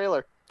liked the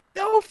trailer.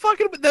 no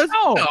fucking. There's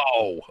No.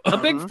 no. A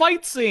big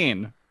fight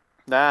scene.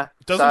 Nah.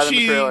 Doesn't saw it in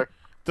the trailer.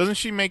 Doesn't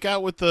she make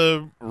out with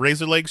the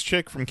Razor Legs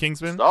chick from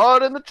Kingsman? Saw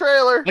it in the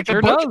trailer. Like Sure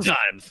a bunch does. of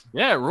times.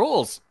 Yeah, it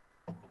rules.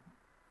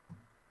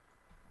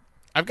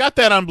 I've got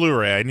that on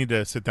Blu-ray. I need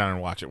to sit down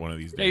and watch it one of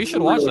these Yeah, you days.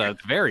 should watch that.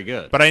 It's very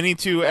good. But I need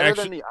to Better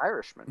actually. than The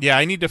Irishman. Yeah,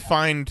 I need to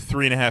find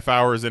 3.5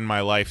 hours in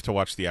my life to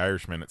watch The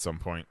Irishman at some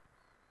point.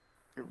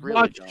 You really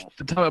Watch don't.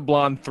 Atomic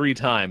Blonde 3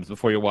 times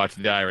before you watch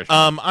The Irish.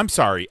 I'm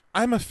sorry.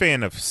 I'm a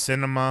fan of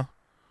cinema.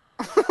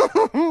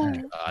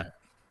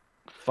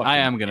 I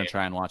am gonna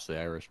try and watch The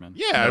Irishman.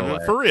 Yeah, No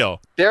way. for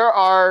real.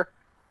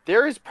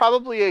 There is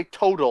probably a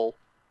total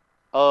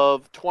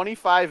of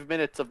 25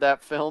 minutes of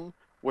that film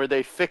where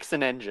they fix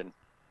an engine.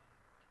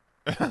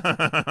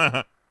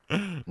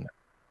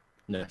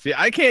 No. See,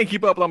 I can't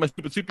keep up with all my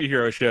stupid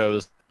superhero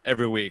shows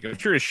every week. I'm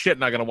sure as shit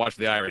not gonna watch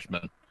The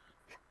Irishman.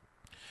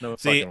 No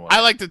See, fucking way.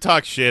 I like to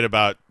talk shit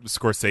about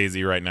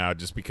Scorsese right now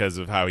just because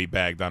of how he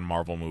bagged on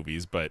Marvel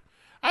movies, but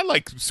I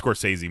like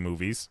Scorsese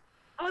movies.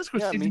 I like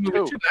Scorsese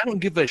movies too. I don't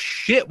give a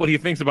shit what he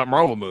thinks about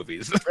Marvel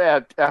movies.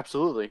 Yeah,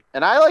 absolutely.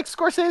 And I like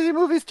Scorsese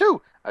movies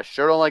too. I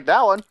sure don't like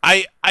that one.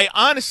 I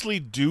honestly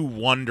do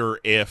wonder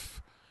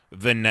if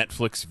the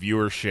Netflix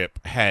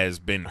viewership has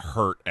been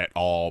hurt at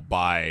all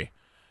by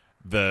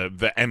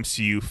the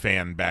MCU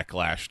fan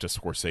backlash to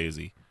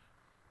Scorsese.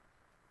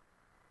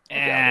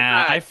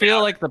 I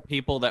feel like the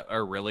people that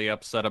are really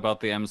upset about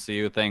the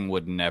MCU thing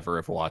would never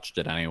have watched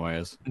it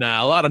anyways.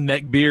 Nah, a lot of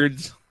neck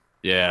beards.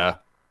 Yeah.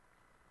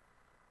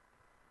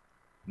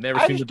 Never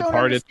I seen just The don't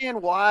Departed.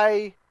 understand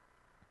why.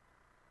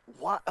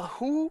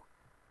 Who?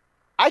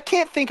 I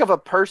can't think of a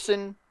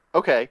person.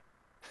 Okay.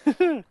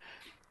 The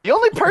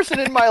only person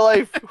in my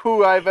life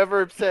who I've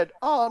ever said,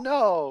 "Oh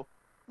no,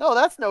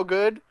 that's no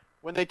good,"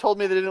 when they told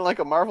me they didn't like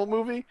a Marvel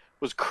movie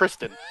was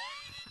Kristen.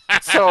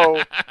 So,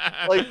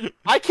 like,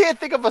 I can't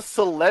think of a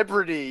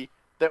celebrity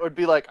that would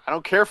be like, "I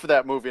don't care for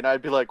that movie," and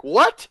I'd be like,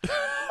 "What?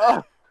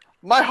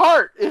 My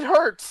heart, it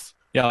hurts."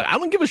 Yeah, like, I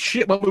don't give a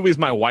shit what movies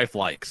my wife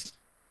likes.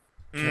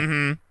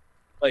 Mm-hmm.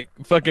 Like,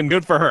 fucking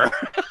good for her.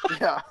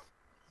 Yeah.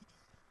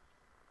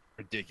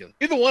 Ridiculous.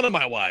 Either one of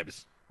my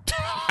wives.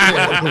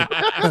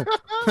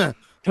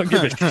 Don't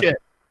give a shit.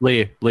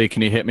 Lee,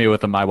 can you hit me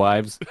with my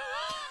wives?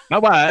 My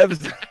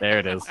wives. There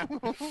it is.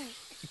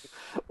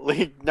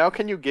 Lee, now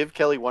can you give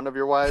Kelly one of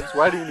your wives?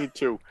 Why do you need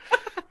two?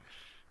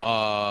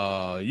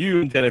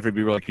 You and Jennifer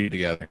be really cute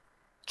together.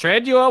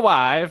 Trade you a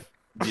wife.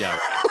 Yeah.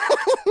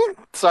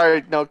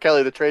 Sorry, no,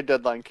 Kelly, the trade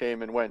deadline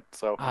came and went,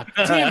 so.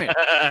 Damn it.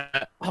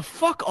 Oh,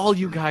 fuck all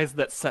you guys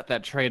that set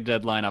that trade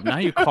deadline up. Now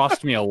you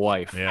cost me a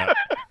wife. Yeah.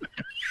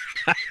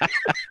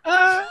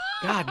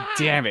 God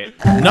damn it.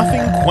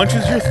 Nothing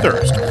quenches your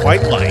thirst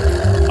quite like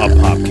a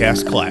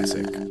podcast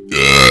classic.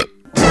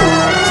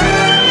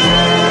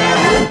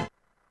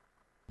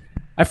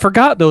 I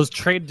forgot those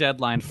trade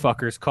deadline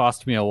fuckers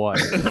cost me a wife.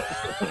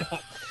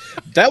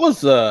 That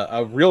was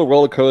a real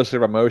roller coaster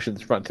of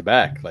emotions front to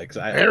back. Like,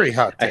 Very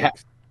hot take.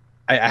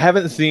 I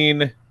haven't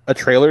seen a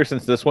trailer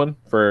since this one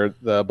for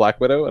the Black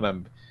Widow, and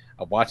I'm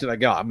watching it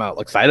again. I'm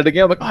excited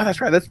again. I'm like, oh,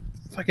 that's right. That's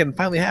fucking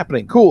finally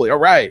happening. Cool. All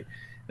right.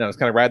 And I was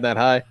kind of riding that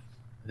high. And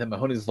then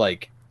Mahoney's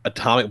like,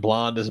 Atomic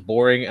Blonde is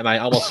boring, and I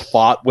almost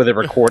fought with a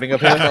recording of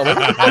him. I was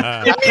like,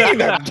 what do you mean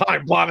that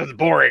Atomic Blonde is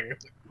boring?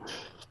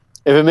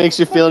 If it makes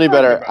you feel any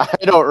better, I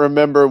don't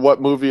remember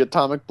what movie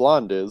Atomic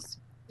Blonde is.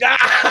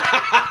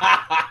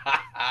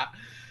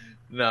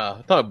 No,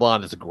 Atomic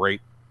Blonde is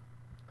great.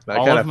 I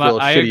All kind of of feel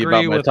I shitty agree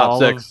about my with top all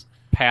six. of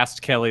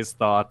past Kelly's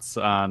thoughts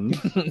on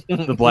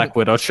the Black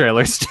Widow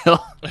trailer still.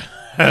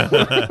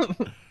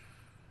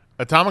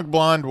 Atomic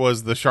Blonde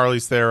was the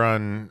Charlize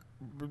Theron,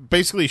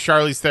 basically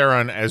Charlize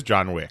Theron as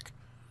John Wick.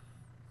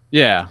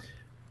 Yeah.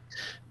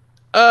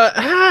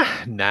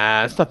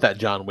 Nah, it's not that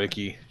John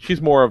Wicky.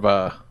 She's more of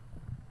a,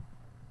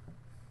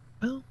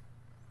 well,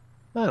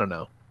 I don't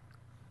know.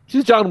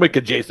 She's John Wick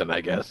adjacent,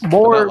 I guess.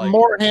 More But not like-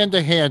 more hand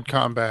to hand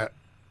combat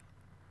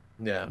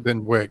yeah.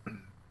 than Wick.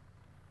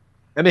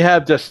 And they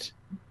have just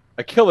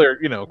a killer,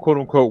 quote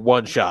unquote,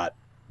 one shot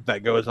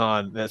that goes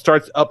on that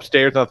starts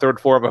upstairs on the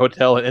third floor of a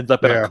hotel and ends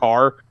up in Yeah. a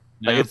car.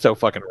 Like, Yeah. it's so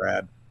fucking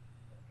rad.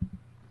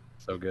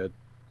 So good.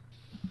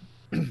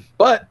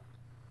 But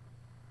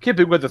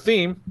keeping with the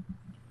theme,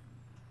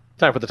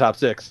 time for the top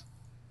six.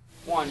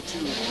 1, 2,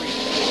 3,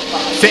 4,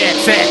 5.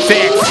 Six.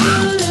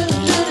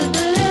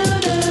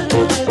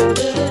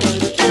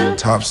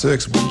 Top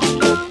six.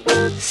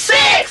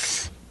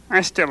 6!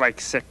 I still like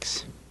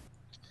 6.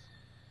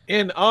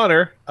 In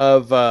honor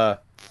of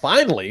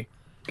finally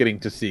getting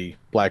to see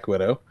Black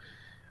Widow,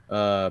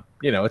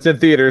 it's in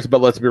theaters, but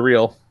let's be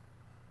real.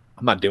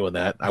 I'm not doing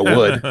that. I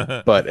would.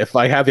 But if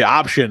I have the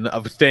option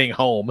of staying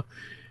home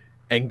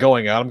and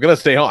going out, I'm going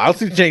to stay home. I'll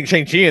see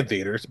Shang-Chi in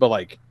theaters, but,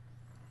 like,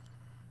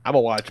 I'm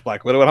going to watch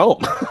Black Widow at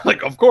home.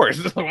 Like, of course.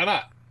 Why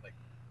not? Like,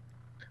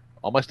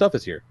 all my stuff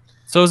is here.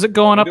 So is it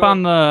going up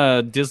on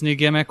the Disney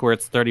gimmick where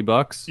it's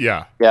 $30?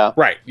 Yeah. Yeah.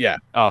 Right, yeah.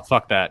 Oh,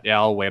 fuck that. Yeah,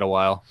 I'll wait a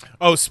while.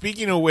 Oh,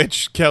 speaking of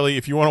which, Kelly,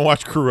 if you want to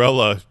watch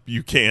Cruella,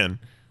 you can.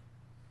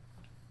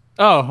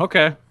 Oh,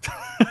 okay.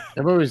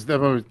 That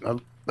movie. I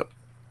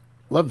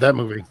love that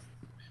movie.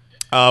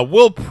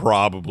 We'll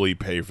probably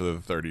pay for the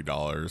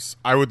 $30.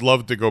 I would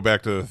love to go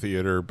back to the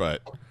theater,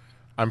 but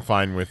I'm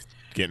fine with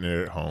getting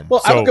it at home. Well,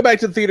 I would go back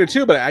to the theater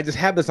too, but I just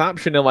have this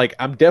option, and like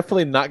I'm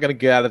definitely not going to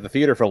get out of the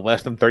theater for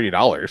less than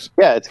 $30.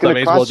 Yeah, it's going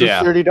to cost you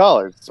yeah.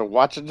 $30. So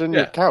watch it in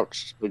your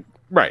couch. Like,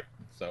 Right.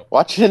 So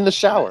watch it in the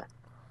shower.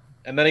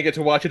 And then I get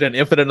to watch it an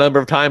infinite number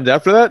of times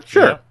after that.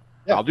 Sure,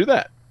 I'll do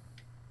that.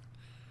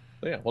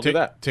 So yeah, we'll do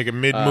that. Take a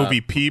mid-movie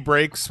pee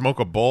break,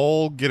 smoke a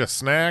bowl, get a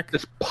snack.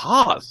 Just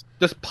pause.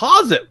 Just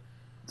pause it.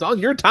 It's on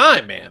your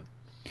time, man.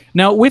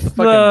 Now, with It's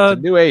a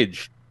new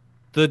age.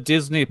 the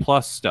Disney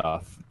Plus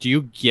stuff, do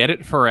you get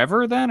it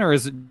forever then, or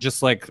is it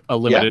just like a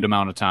limited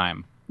amount of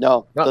time?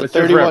 No, No, the it's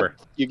there 31 forever.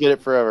 you get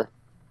it forever.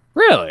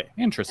 Really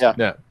interesting.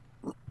 Yeah.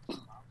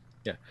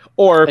 Yeah.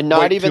 Or And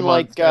not wait even 2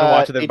 months like and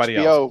watch it with everybody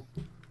else.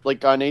 HBO.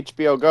 Like on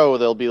HBO Go,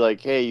 they'll be like,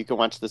 "Hey, you can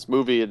watch this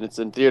movie and it's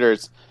in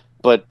theaters,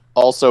 but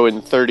also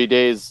in 30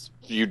 days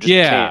you just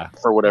Yeah. can't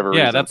for whatever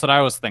reason." Yeah, that's what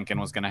I was thinking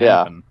was going to Yeah,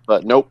 happen.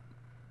 but nope.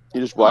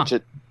 You just watch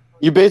it.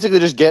 You basically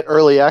just get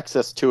early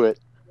access to it,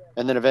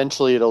 and then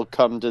eventually it'll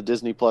come to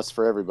Disney Plus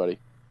for everybody.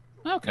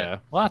 Okay,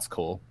 well that's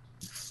cool.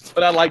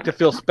 But I like to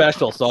feel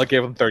special, so I'll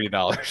give them $30.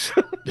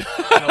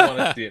 I don't want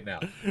to see it now.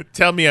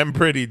 Tell me I'm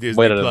pretty, Disney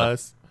Wait, I don't know.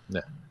 Plus.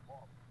 No.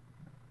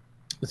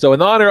 So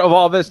in honor of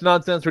all this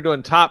nonsense, we're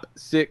doing top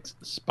 6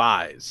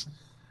 spies.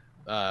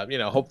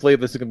 Hopefully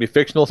this is going to be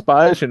fictional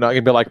spies. You're not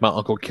going to be like, my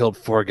uncle killed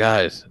 4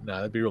 guys. No,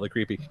 that'd be really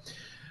creepy.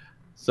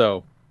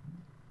 So,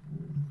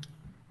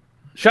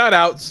 shout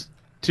outs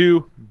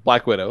to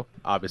Black Widow,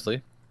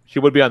 obviously. She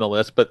would be on the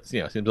list, but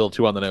seems a little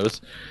too on the nose.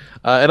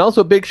 And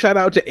also a big shout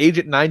out to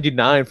Agent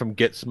 99 from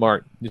Get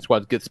Smart. This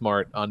was Get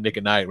Smart on Nick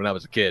at Night when I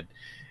was a kid.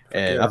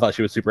 And I thought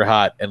she was super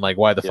hot. And like,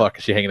 why the fuck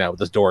is she hanging out with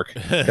this dork?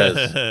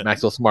 Because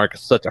Maxwell Smart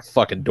is such a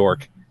fucking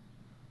dork.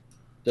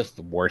 Just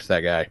the worst, that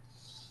guy.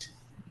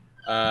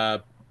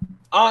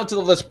 On to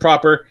the list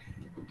proper.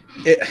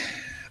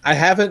 I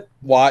haven't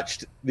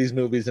watched these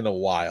movies in a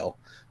while,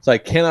 so I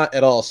cannot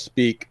at all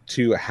speak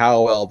to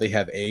how well they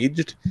have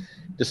aged,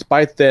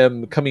 despite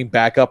them coming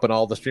back up on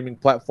all the streaming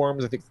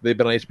platforms. I think they've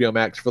been on HBO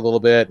Max for a little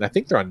bit, and I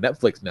think they're on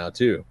Netflix now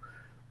too.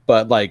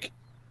 But like,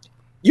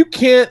 you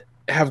can't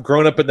have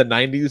grown up in the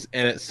 90s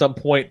and at some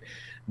point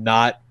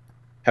not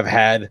have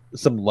had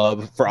some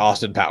love for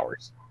Austin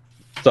Powers.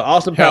 So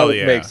Austin Powers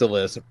makes the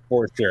list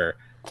for sure.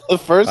 The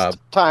first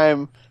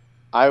time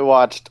I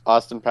watched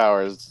Austin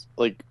Powers,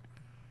 like,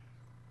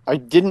 I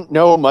didn't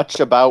know much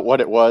about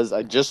what it was.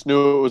 I just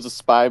knew it was a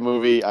spy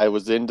movie. I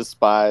was into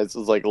spies. I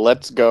was like,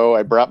 let's go.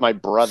 I brought my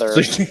brother,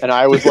 and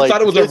I was like,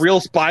 thought it was a real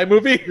spy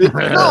movie?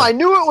 No, I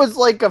knew it was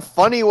like a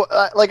funny, Okay.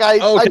 Like,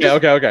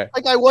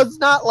 I was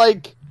not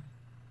like,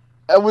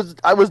 I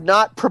was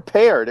not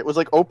prepared. It was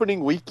like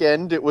opening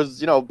weekend. It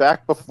was,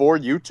 back before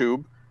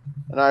YouTube.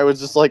 And I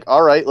was just like,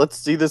 all right, let's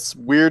see this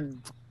weird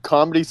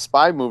comedy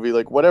spy movie,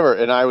 like whatever.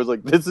 And I was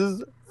like, this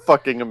is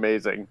fucking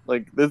amazing.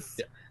 Like this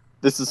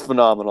is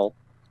phenomenal.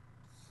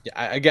 Yeah,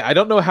 I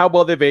don't know how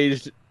well they've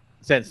aged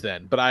since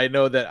then, but I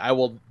know that I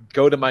will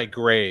go to my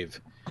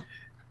grave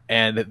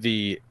and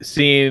the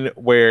scene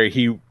where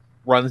he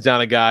runs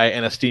down a guy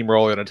in a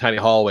steamroller in a tiny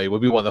hallway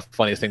would be one of the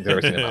funniest things I've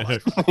ever seen in my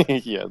life.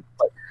 Yeah.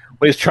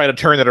 When he's trying to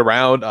turn it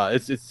around,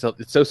 it's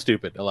so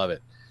stupid. I love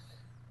it.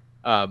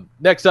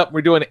 Next up,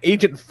 we're doing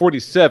Agent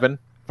 47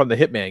 from the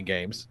Hitman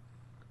games,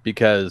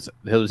 because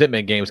those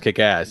Hitman games kick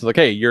ass. It's like,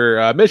 hey,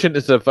 your mission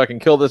is to fucking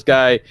kill this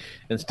guy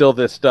and steal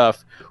this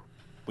stuff.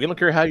 We don't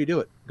care how you do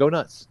it. Go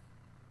nuts.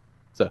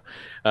 So,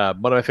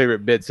 one of my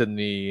favorite bits in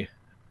the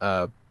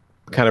kind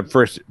of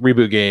first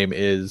reboot game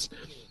is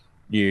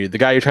the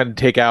guy you're trying to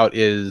take out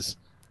is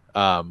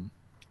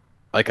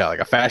like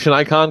a fashion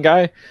icon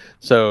guy.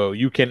 So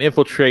you can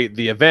infiltrate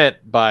the event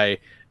by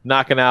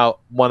knocking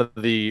out one of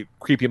the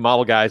creepy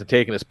model guys and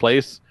taking his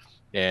place.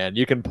 And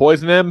you can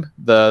poison him,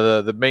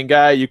 the main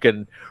guy. You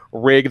can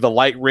rig the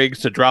light rigs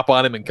to drop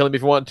on him and kill him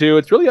if you want to.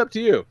 It's really up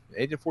to you.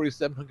 Agent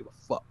 47, don't give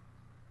a fuck.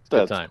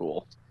 That's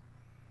cool.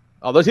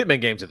 Oh, those Hitman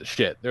games are the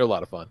shit. They're a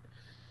lot of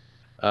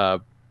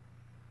fun.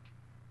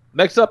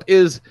 Next up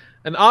is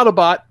an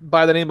Autobot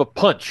by the name of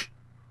Punch.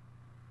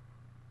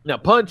 Now,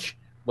 Punch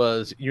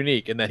was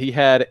unique in that he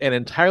had an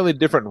entirely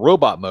different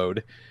robot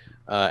mode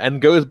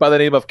and goes by the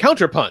name of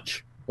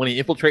Counterpunch when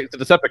he infiltrates the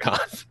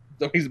Decepticons.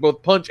 So he's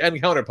both Punch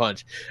and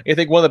Counterpunch. And you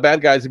think one of the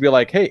bad guys would be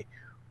like, hey,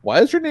 why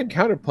is your name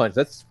Counterpunch?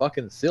 That's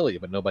fucking silly,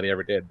 but nobody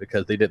ever did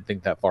because they didn't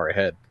think that far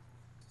ahead.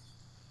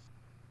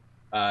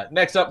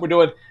 Next up, we're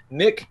doing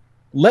Nick,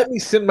 let me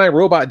send my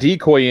robot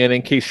decoy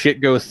in case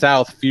shit goes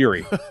south,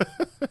 Fury.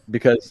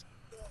 Because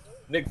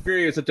Nick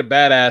Fury is such a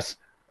badass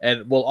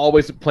and will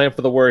always plan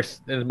for the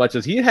worst, as much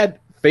as he had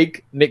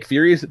fake Nick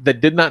Furies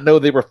that did not know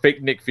they were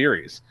fake Nick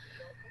Furies.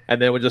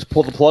 And then would just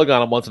pull the plug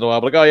on him once in a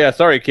while. Like, oh yeah,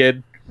 sorry,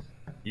 kid.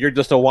 You're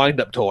just a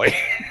wind-up toy.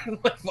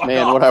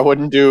 Man, what I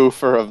wouldn't do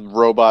for a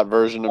robot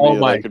version of me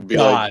that I could be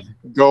like,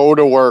 go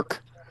to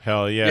work.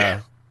 Hell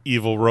yeah.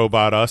 Evil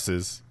robot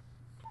us's.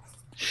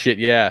 Shit,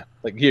 yeah.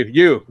 Like,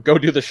 you, go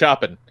do the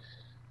shopping.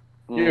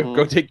 You,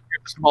 go take care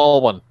of the small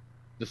one.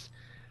 Just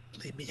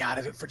leave me out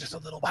of it for just a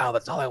little while.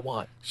 That's all I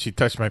want. She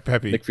touched my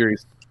Peppy. Nick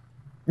Fury's.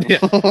 Yeah.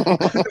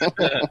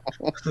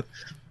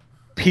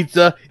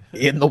 Pizza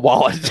in the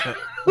wallet.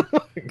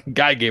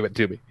 Guy gave it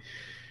to me.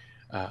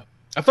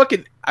 I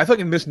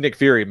fucking miss Nick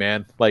Fury,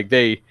 man. Like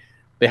they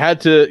had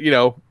to,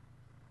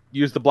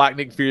 use the black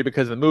Nick Fury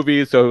because of the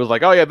movies. So it was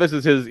like, oh yeah, this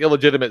is his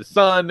illegitimate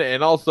son,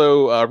 and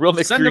also real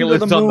Nick Fury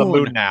lives on the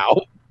moon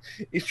now.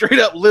 He straight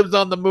up lives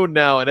on the moon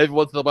now, and every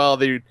once in a while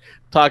they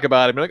talk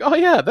about him, and like, oh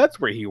yeah, that's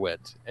where he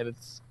went, and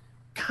it's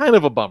kind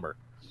of a bummer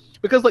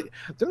because like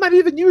they're not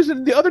even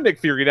using the other Nick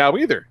Fury now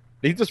either.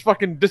 He just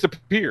fucking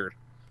disappeared,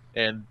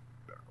 and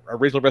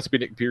original recipe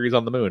Nick Fury's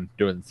on the moon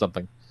doing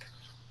something.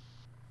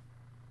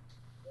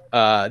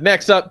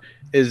 Next up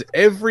is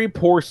Every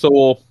Poor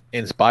Soul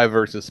in Spy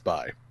vs.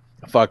 Spy.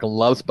 I fucking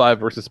love Spy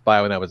vs.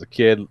 Spy when I was a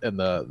kid in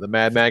the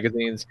Mad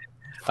magazines.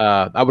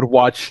 I would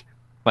watch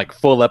like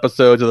full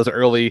episodes of those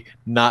early,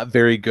 not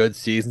very good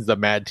seasons of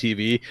Mad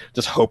TV,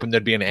 just hoping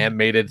there'd be an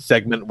animated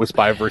segment with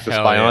Spy vs.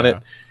 Spy on it.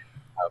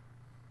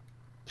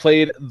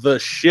 Played the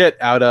shit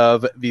out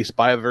of the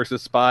Spy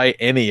vs. Spy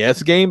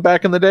NES game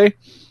back in the day,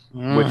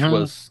 which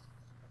was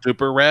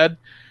super rad.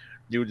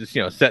 You would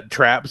just, set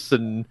traps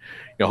and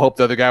hope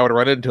the other guy would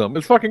run into him.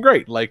 It's fucking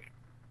great. Like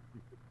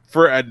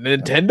for a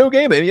Nintendo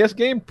game, NES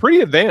game,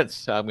 pretty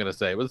advanced. I'm gonna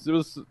say it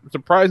was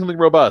surprisingly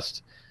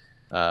robust.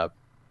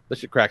 This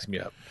shit cracks me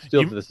up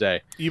still to this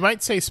day. You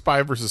might say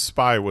Spy vs.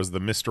 Spy was the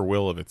Mr.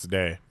 Will of its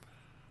day.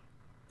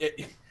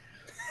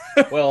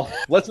 Well,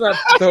 let's not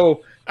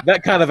throw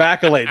that kind of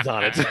accolades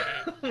on it.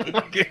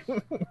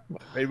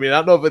 Maybe I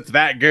don't know if it's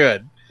that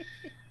good.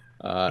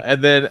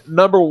 And then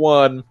number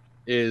one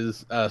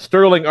is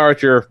Sterling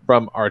Archer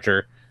from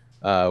Archer,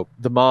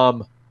 the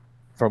mom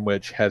from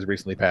which has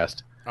recently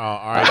passed. Oh,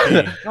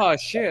 R.I.P. Oh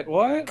shit!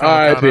 What?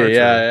 R.I.P.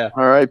 Yeah.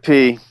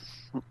 R.I.P.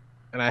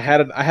 And I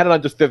had it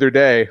on just the other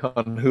day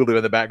on Hulu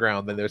in the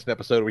background. Then there's an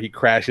episode where he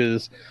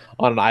crashes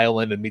on an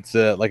island and meets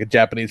a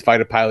Japanese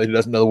fighter pilot who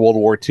doesn't know the World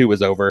War II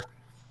is over.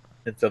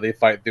 And so they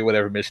fight through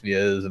whatever mission he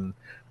is, and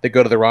they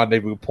go to the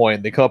rendezvous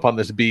point. They come up on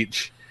this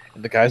beach,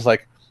 and the guy's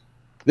like,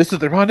 "This is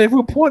the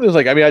rendezvous point." It's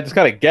like, I just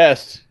kind of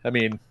guessed.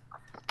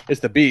 It's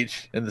the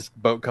beach, and this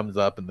boat comes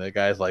up, and the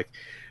guy's like,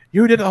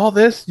 "You did all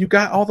this? You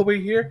got all the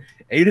way here,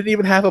 and you didn't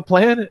even have a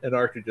plan?" And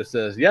Archer just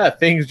says, "Yeah,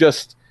 things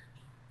just,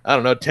 I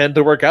don't know, tend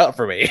to work out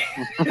for me."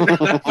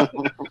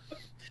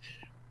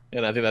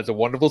 And I think that's a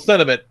wonderful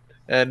sentiment,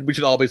 and we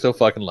should all be so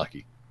fucking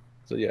lucky.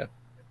 So yeah,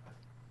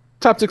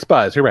 top 6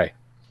 spies, hooray!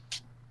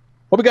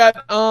 What we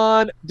got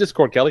on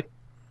Discord, Kelly?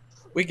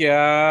 We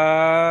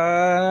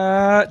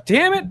got...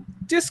 Damn it!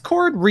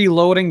 Discord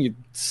reloading, you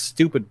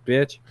stupid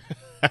bitch.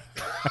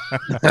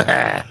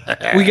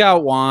 We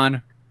got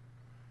one.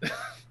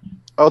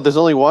 Oh, there's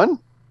only one?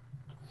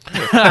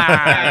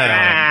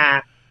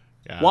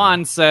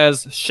 Juan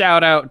says,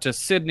 shout out to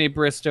Sydney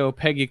Bristow,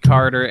 Peggy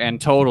Carter, and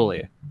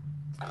Totally.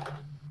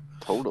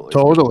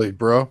 Totally,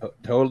 bro.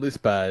 Totally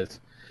Spies.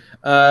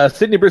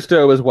 Sydney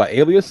Bristow is what?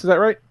 Alias, is that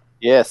right?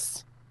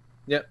 Yes.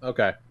 Yep,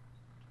 okay.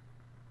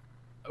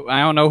 I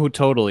don't know who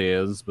Totally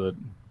is, but...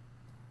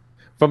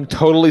 From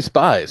Totally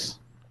Spies.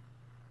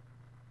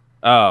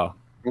 Oh.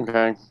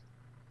 Okay.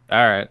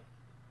 All right.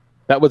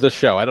 That was a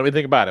show. I don't even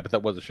think about it, but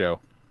that was a show.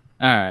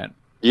 All right.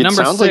 It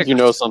sounds like you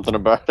know something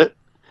about it.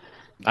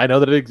 I know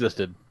that it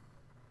existed.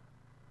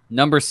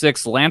 Number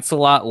 6,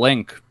 Lancelot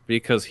Link,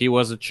 because he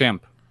was a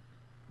chimp.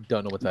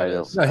 Don't know what that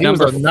is. No, he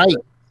was a knight.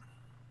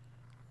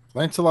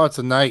 Lancelot's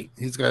a knight.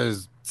 He's got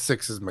his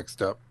 6s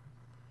mixed up.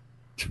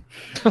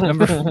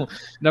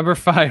 Number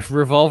 5,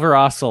 Revolver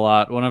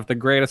Ocelot, one of the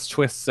greatest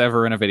twists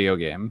ever in a video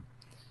game.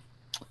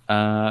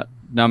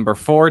 Number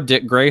 4,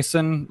 Dick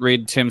Grayson.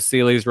 Read Tim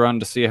Seeley's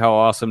run to see how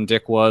awesome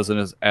Dick was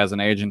as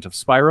an agent of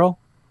Spiral.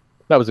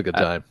 That was a good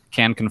time.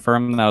 Can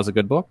confirm that was a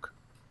good book.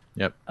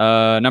 Yep.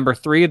 Number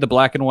 3, The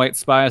Black and White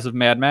Spies of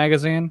Mad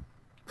Magazine.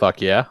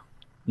 Fuck yeah.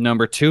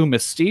 Number 2,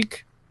 Mystique.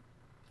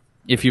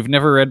 If you've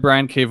never read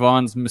Brian K.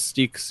 Vaughan's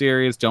Mystique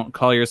series, don't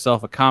call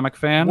yourself a comic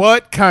fan.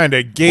 What kind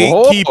of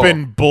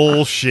gatekeeping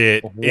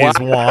bullshit is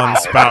Juan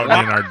spouting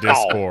in our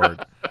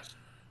Discord?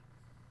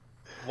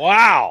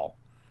 Wow.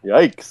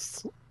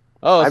 Yikes.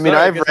 Oh, I've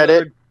read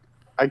it.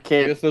 I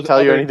can't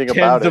tell you anything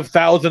about it. Tens of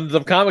thousands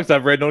of comics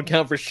I've read don't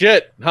count for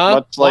shit, huh?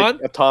 Much like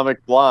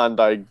Atomic Blonde,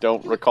 I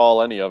don't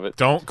recall any of it.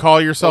 Don't call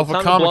yourself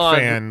a comic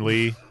fan,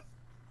 Lee.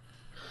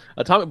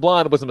 Atomic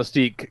Blonde was a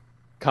Mystique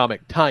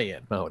comic tie-in,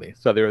 Mahoney.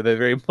 So they're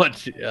very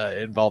much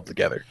involved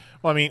together.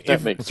 Well, I mean,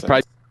 that makes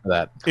sense. For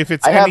that. If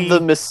it's have the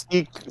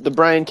Mystique, the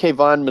Brian K.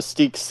 Vaughan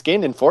Mystique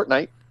skin in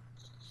Fortnite.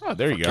 Oh,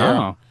 there you go.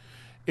 Oh.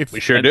 If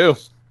we sure do.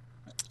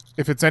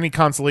 If it's any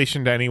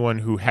consolation to anyone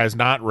who has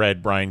not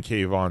read Brian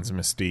K. Vaughan's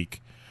Mystique,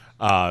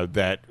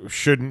 that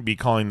shouldn't be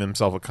calling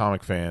themselves a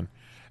comic fan,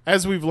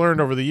 as we've learned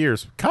over the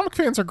years, comic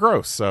fans are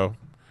gross. So,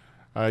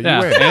 you win.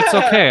 It's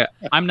okay.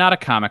 I'm not a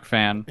comic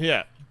fan.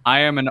 Yeah.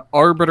 I am an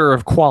arbiter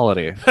of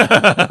quality.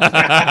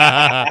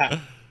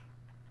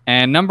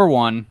 And number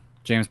 1,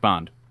 James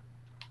Bond.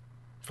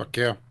 Fuck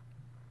yeah.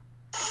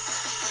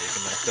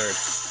 Taking that third.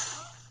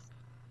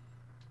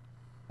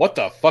 What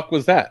the fuck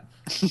was that?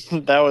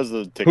 That was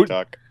a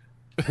TikTok.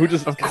 Who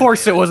just? Of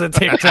course it was a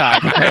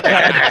TikTok. What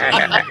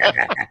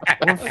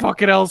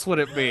fucking else would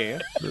it be?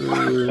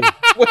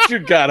 What you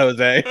got,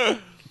 Jose?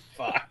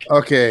 Fuck.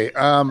 Okay.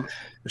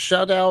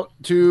 Shout out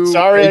to.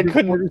 Sorry, I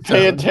couldn't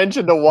pay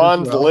attention to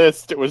Juan's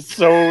list. It was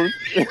so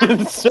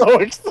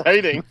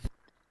exciting.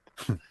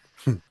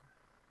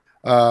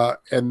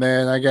 And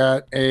then I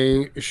got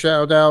a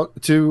shout out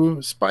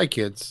to Spy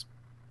Kids.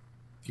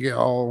 You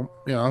all,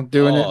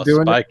 doing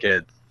Spy it.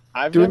 Kids.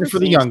 I've doing never it for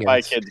the seen youngins.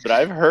 Spy Kids, but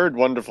I've heard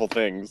wonderful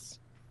things.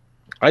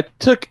 I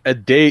took a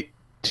date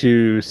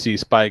to see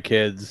Spy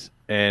Kids,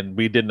 and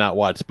we did not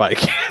watch Spy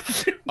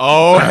Kids.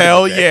 Oh,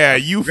 hell yeah.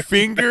 You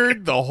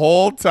fingered the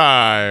whole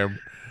time.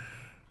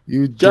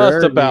 You Just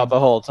dirty. about the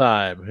whole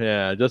time.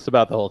 Yeah, just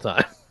about the whole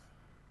time.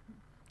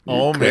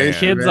 Oh, crazy, man.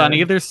 Kids man. on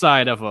either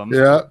side of them.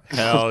 Yeah.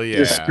 Hell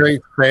Just yeah.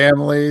 great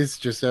families,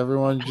 just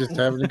everyone just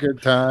having a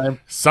good time.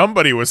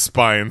 Somebody was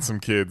spying some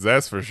kids,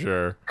 that's for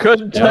sure.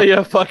 Couldn't tell you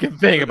a fucking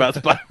thing about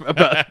about.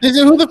 They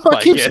said, who the fuck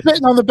Spy keeps Kids.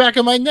 spitting on the back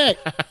of my neck?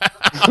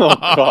 Oh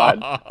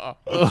God.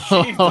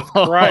 Jesus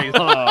Christ!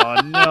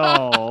 Oh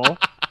no!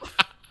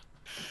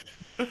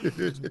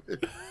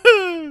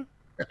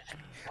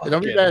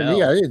 Don't be Fucking mad at me.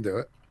 hell. I didn't do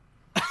it.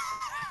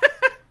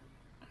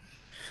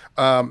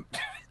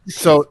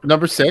 So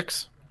number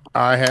 6,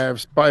 I have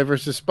Spy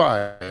versus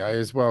Spy. I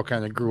as well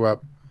kind of grew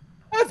up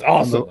That's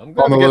awesome. I'm on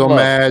glad the we get little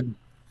love.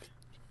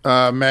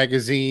 Mad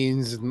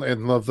magazines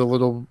and love the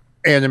little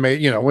anime.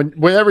 You know,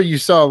 whenever you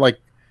saw like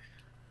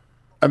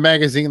a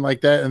magazine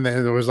like that, and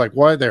then there was like,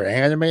 what, they're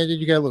animated?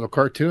 You got a little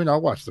cartoon? I'll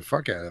watch the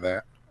fuck out of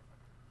that.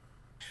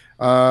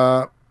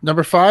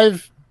 Number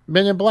 5,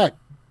 Men in Black.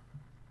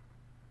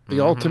 The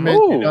ultimate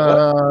Ooh,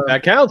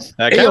 That counts.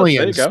 That counts. There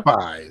alien you go.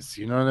 spies.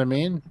 You know what I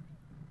mean?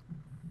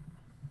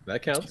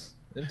 That counts.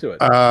 Into it.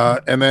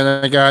 And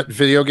then I got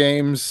video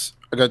games.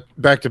 I got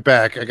back to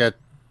back. I got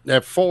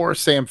at 4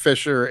 Sam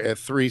Fisher, at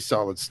 3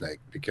 Solid Snake,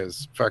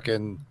 because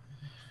fucking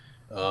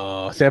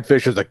Sam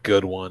Fisher's a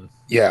good one.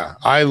 yeah,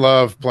 I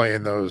love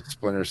playing those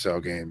Splinter Cell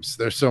games.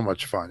 They're so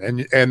much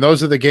fun. And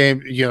those are the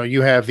games, you know,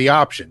 you have the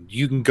option.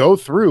 You can go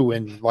through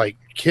and like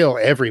kill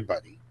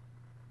everybody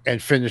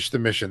and finish the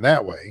mission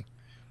that way.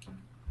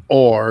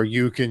 Or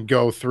you can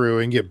go through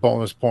and get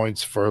bonus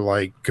points for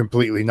like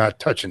completely not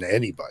touching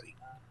anybody.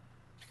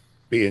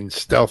 Being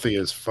stealthy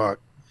as fuck.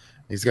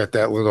 He's got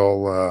that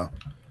little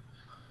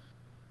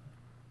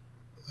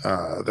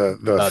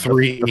the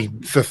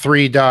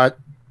 3 dot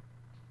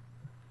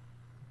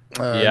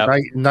Yep.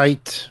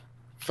 night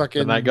fucking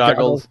The night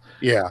goggles.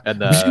 Yeah.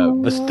 And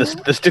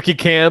the sticky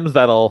cams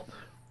that'll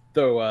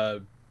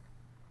throw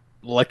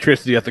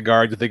electricity at the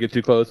guards if they get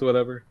too close or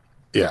whatever.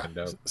 Yeah. Fucking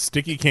dope.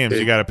 Sticky cams,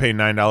 you got to pay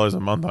 $9 a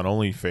month on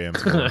OnlyFans.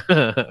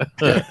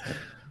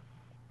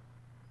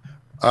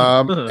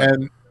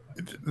 And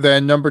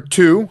then number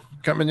 2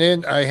 coming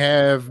in, I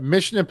have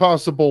Mission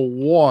Impossible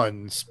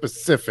 1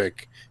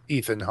 specific,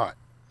 Ethan Hunt.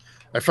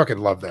 I fucking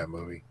love that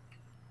movie.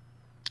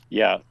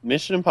 Yeah,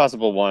 Mission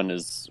Impossible 1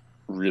 is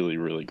really,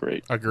 really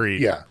great.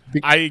 Agreed. Yeah.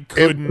 I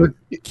couldn't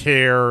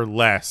care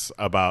less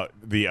about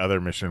the other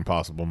Mission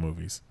Impossible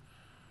movies.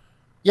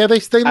 Yeah, they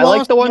I lost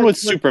like the one with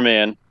like,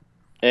 Superman,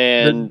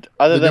 and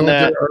other the than new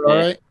ones that, are all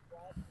right.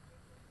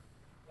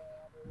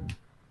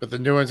 But the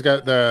new ones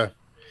got the.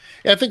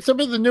 Yeah, I think some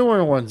of the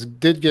newer ones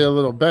did get a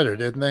little better,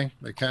 didn't they?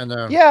 They kind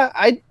of. yeah,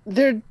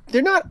 they're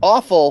not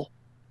awful.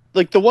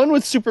 Like the one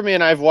with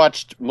Superman, I've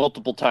watched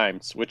multiple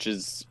times, which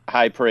is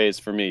high praise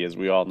for me, as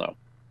we all know.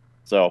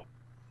 So,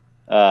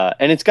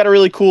 and it's got a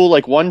really cool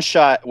like one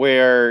shot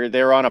where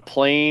they're on a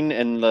plane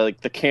and the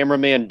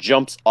cameraman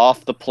jumps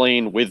off the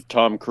plane with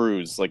Tom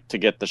Cruise like to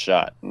get the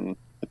shot. And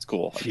it's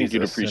cool. I think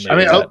you'd appreciate I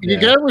mean, that. you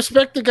gotta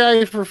respect the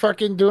guy for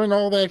fucking doing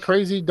all that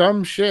crazy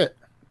dumb shit.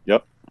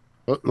 Yep.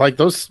 Like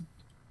those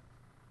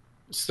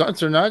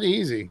stunts are not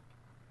easy.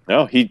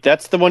 No,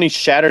 that's the one he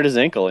shattered his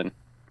ankle in.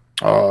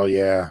 Oh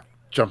yeah,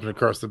 jumping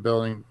across the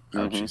building.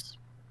 Oh Mhm. jeez.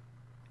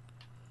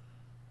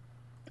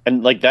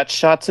 And like that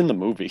shot's in the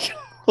movie.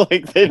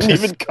 Like they didn't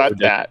even cut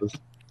that.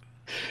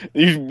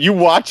 You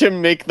watch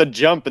him make the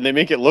jump and they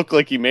make it look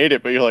like he made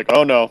it, but you're like,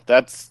 oh no,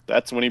 that's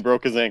when he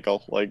broke his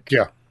ankle. Like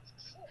Yeah.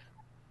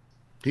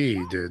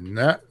 He did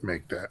not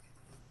make that.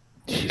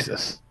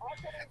 Jesus.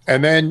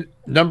 And then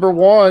number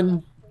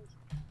 1,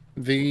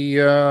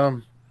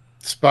 the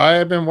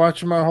spy I've been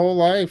watching my whole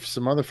life,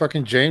 some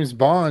motherfucking James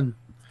Bond.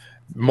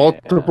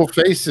 Multiple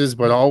faces,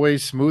 but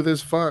always smooth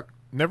as fuck.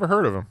 Never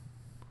heard of him.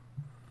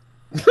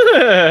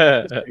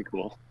 that's pretty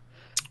cool.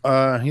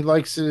 He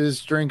likes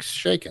his drinks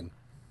shaken,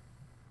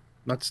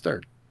 not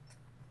stirred.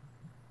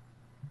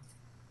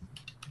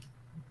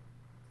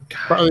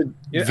 Probably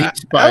Yeah, the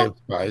spy of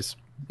spies.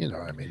 You know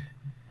what I mean?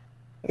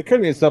 It occurred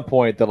to me at some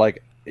point that,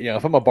 like, you know,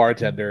 if I'm a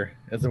bartender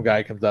and some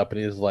guy comes up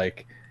and he's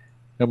like,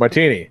 "No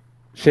martini,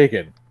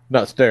 shaken,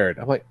 not stirred,"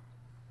 I'm like,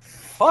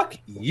 "Fuck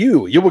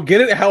you! You will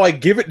get it how I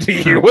give it to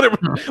you." What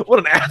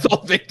an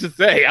asshole thing to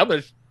say! I'm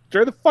gonna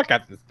stir the fuck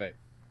out of this thing.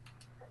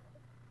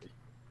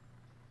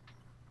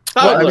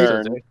 Well, I mean,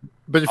 Learn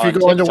but if you on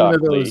go into one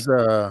of TikTok,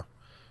 those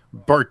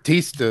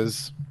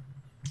Bartistas,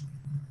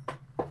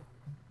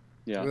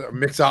 Yeah.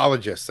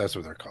 mixologists, that's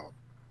what they're called.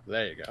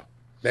 There you go.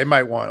 They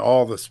might want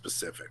all the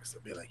specifics.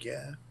 They'll be like,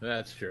 yeah.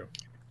 That's true.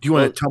 Do you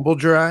want it tumble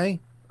dry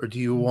or do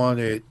you want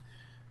it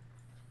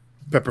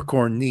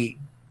peppercorn neat?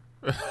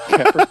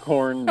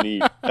 Peppercorn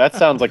neat. That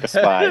sounds like a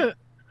spy.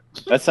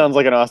 That sounds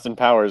like an Austin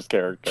Powers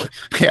character.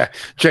 Yeah,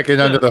 check it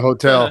under the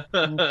hotel.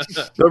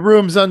 The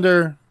room's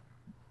under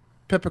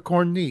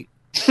peppercorn neat.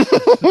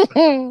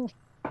 That's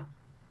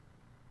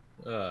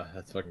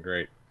fucking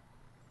great.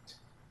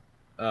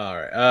 All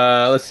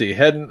right. Let's see.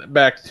 Heading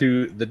back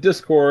to the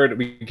Discord,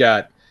 we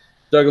got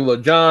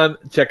Juggalo John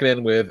checking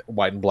in with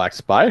White and Black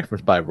Spy from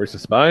Spy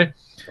vs. Spy.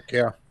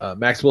 Yeah.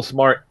 Maxwell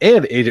Smart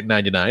and Agent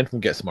 99 from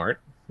Get Smart,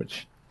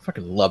 which I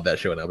fucking loved that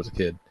show when I was a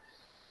kid.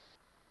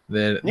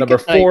 Then Nick number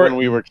at Night 4. when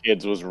we were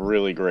kids was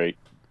really great.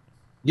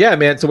 Yeah,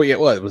 man. So it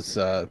was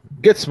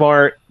Get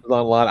Smart was on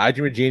a lot. I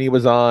Dream of Jeannie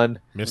was on.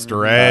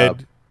 Mr.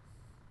 Ed.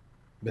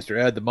 Mr.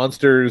 Ed, the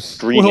Monsters.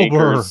 Green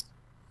Acres.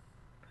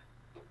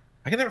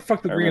 I can never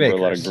fuck the I Green remember Acres.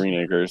 a lot of Green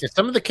Acres. Yeah,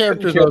 some of the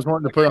characters I was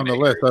wanting to put on the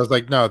list, I was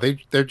like, no, they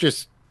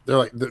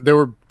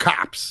were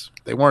cops.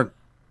 They weren't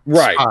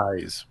Right.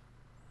 spies.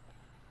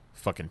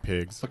 Fucking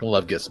pigs. Fucking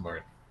love Get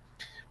Smart.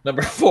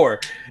 Number 4,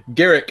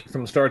 Garrick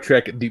from Star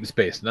Trek Deep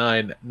Space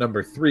Nine.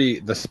 Number 3,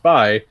 The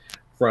Spy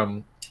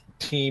from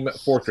Team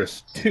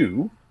Fortress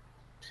 2.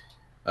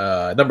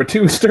 Number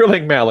 2,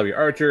 Sterling Mallory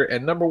Archer.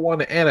 And number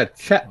 1, Anna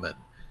Chapman.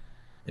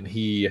 And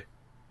he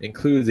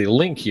includes a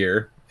link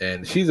here,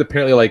 and she's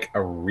apparently like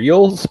a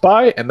real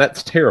spy, and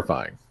that's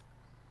terrifying.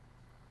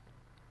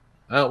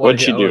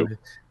 What'd she do?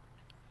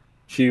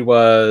 She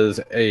was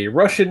a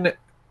Russian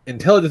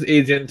intelligence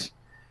agent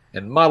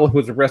and model who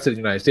was arrested in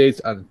the United States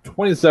on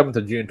 27th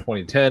of June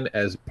 2010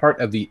 as part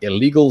of the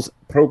illegals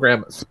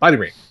program Spy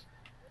Ring.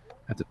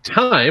 At the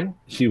time,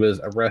 she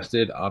was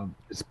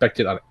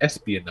suspected on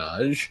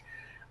espionage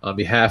on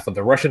behalf of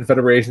the Russian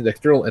Federation's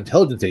external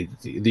intelligence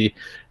agency, the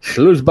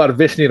Sluzhba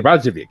Vishny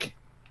Rajevik.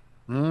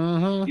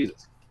 Mm-hmm.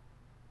 Jesus.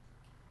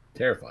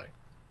 Terrifying.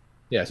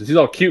 Yeah, so she's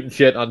all cute and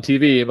shit on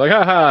TV. I'm like,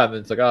 haha. And then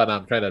it's like, oh, no,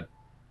 I'm trying to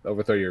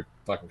overthrow your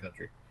fucking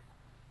country.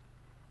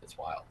 It's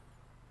wild.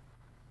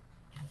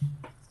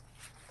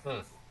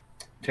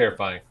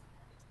 Terrifying.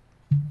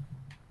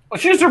 Oh,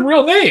 she used her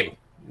real name.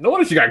 No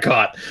wonder she got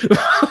caught. She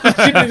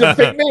used a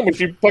fake name when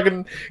she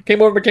fucking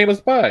came over and became a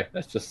spy.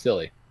 That's just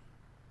silly.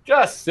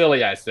 Just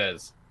silly, I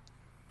says.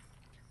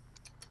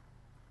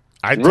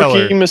 I'd tell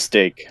Rookie her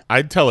mistake.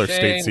 I'd tell her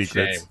Shame, state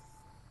secrets. shame.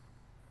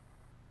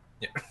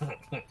 Yeah.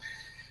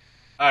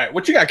 All right,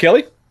 what you got,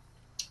 Kelly?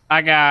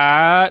 I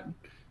got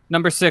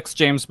number 6,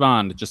 James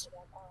Bond. Just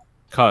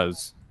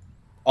cuz.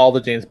 All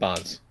the James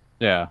Bonds.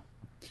 Yeah.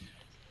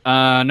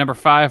 Number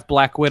 5,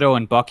 Black Widow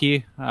and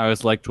Bucky. I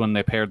always liked when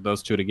they paired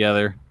those two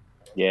together.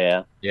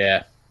 Yeah.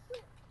 Yeah.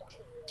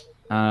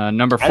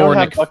 Number 4, I don't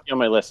have Nick. Bucky on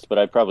my list, but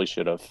I probably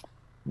should have.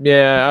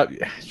 Yeah,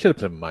 I should have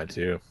put mine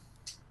too.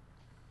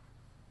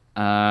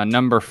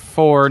 Number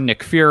 4,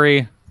 Nick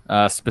Fury.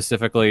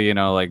 Specifically,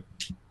 like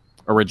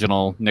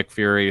original Nick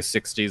Fury,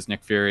 60s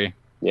Nick Fury.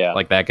 Yeah.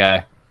 Like that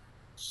guy.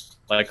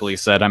 Like Lee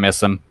said, I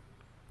miss him.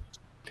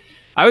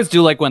 I always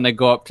do like when they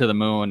go up to the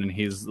moon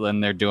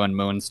and they're doing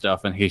moon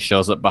stuff and he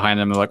shows up behind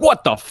them and they're like,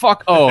 what the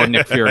fuck? Oh,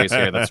 Nick Fury's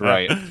here. That's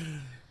right.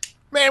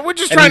 Man, we're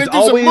just trying to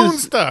do some moon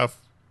stuff.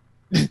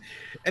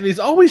 And he's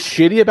always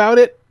shitty about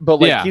it, but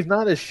Yeah. he's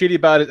not as shitty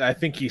about it as I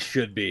think he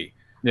should be.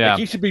 Yeah. Like,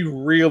 he should be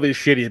really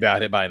shitty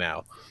about it by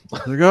now.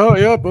 Like, oh,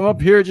 yep, I'm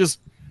up here just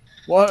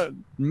what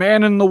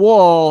man in the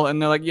wall,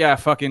 and they're like, yeah,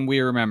 fucking,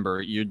 we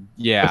remember you.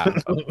 Yeah,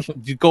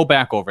 you go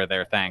back over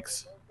there,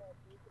 thanks.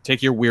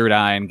 Take your weird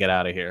eye and get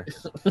out of here.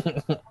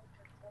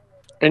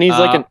 And he's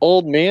like an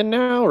old man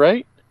now,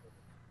 right?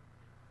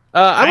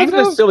 I Kind wasn't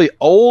of. necessarily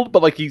old,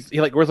 but he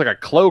wears like a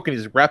cloak and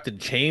he's wrapped in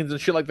chains and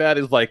shit like that.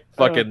 He's like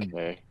fucking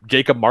Okay.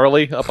 Jacob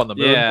Marley up on the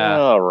moon. Yeah.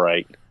 All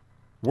right.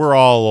 We're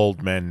all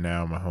old men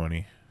now,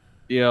 Mahoney.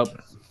 Yep.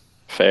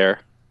 Fair.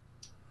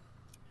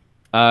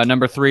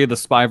 Number 3, the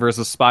Spy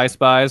versus Spy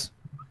Spies.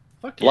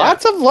 Fuck yeah.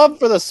 Lots of love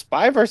for the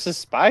Spy versus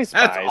Spy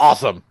Spies. That's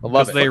awesome. I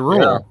love Because it. they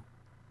rule.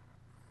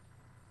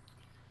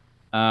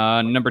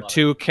 Number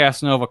 2,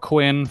 Casanova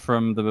Quinn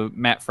from the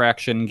Matt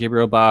Fraction,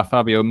 Gabriel Ba,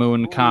 Fabio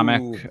Moon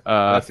comic,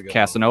 that's a good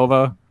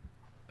Casanova.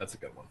 That's a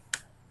good one.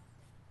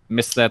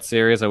 Missed that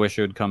series. I wish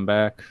it would come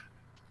back.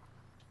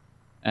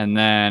 And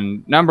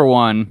then number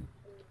 1,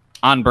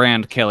 on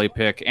brand Kelly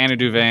pick, Anna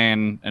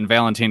Duvane and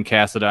Valentine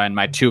Cassadine,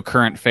 my 2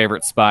 current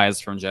favorite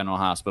spies from General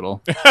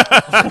Hospital. What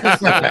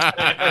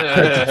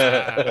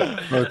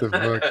the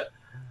fuck?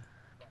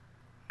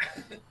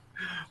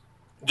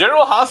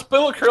 General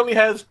Hospital currently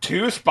has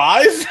 2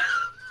 spies.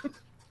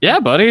 Yeah,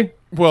 buddy.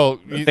 Well,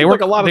 They work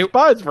a lot of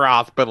spies for a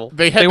hospital.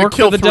 They had They to work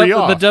kill for the, 3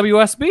 off. the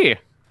WSB.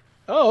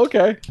 Oh,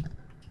 okay.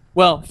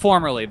 Well,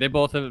 formerly, they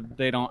both have.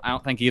 They don't. I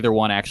don't think either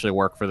one actually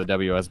work for the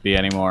WSB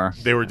anymore.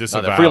 They were Oh,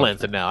 disavowed. they're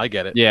freelancing now. I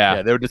get it.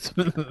 Yeah. They were just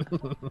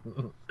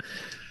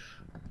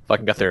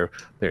fucking got their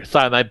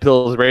cyanide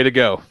pills ready to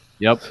go.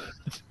 Yep.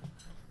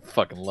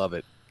 Fucking love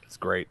it. It's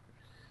great.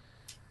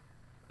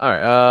 All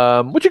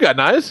right. What you got,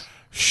 Nice?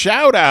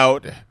 Shout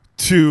out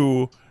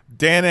to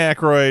Dan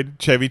Aykroyd,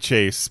 Chevy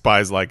Chase,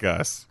 Spies Like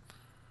Us.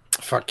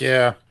 Fuck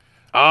yeah.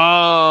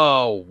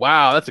 Oh,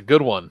 wow. That's a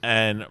good one.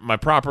 And my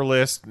proper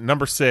list,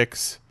 number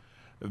 6,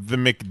 the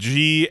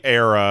McG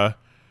era,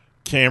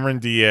 Cameron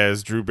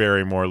Diaz, Drew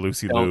Barrymore,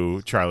 Lucy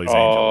Liu, Charlie's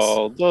Angels.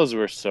 Oh, those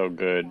were so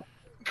good.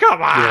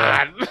 Come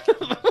on.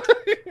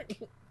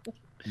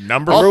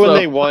 Number Remember when Also-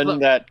 they won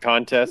that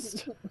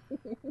contest?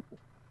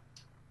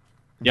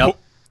 Yep.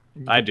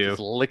 I do. Just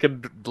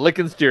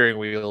licking steering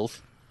wheels.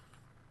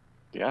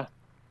 Yeah.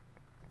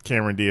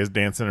 Cameron Diaz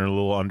dancing in her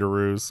little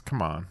underoos.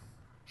 Come on.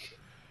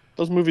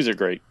 Those movies are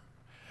great.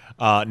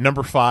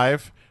 Number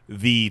 5,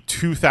 the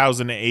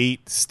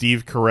 2008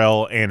 Steve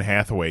Carell Anne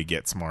Hathaway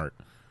Get Smart.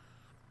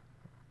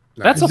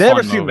 That's a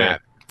Never fun seen movie.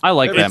 that. I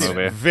like that It's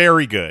movie.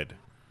 very good.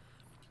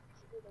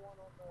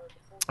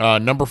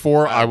 Number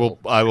 4, I will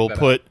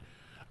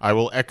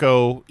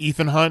echo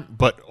Ethan Hunt,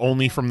 but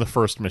only from the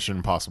first Mission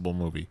Impossible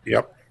movie.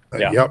 Yep.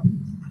 Yeah. Yep.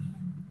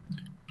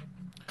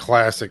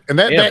 Classic. And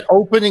that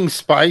opening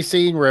spy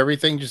scene where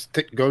everything just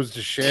goes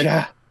to shit.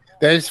 Yeah.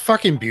 That is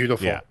fucking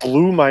beautiful. Yeah.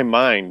 Blew my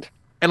mind.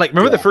 And like,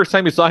 remember the first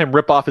time you saw him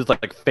rip off his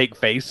like fake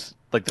face,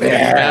 like the face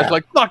mask?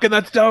 Like, fucking,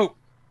 that's dope.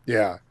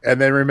 Yeah. And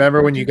then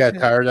remember when you got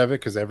tired of it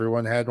because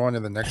everyone had one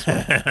in the next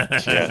one?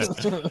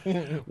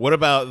 What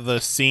about the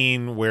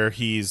scene where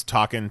he's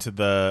talking to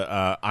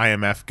the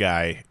IMF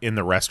guy in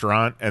the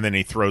restaurant, and then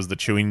he throws the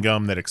chewing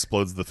gum that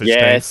explodes the fish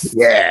tank?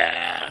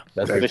 Yeah.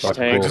 That's Fish fucking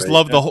tank. I cool. just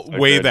love the That's so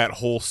way good. that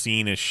whole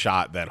scene is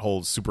shot, that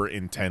whole super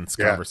intense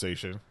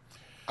conversation.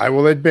 I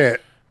will admit,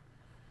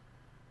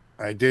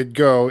 I did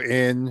go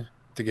in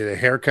to get a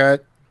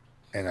haircut,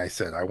 and I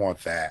said, I want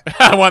that.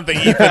 I want the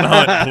Ethan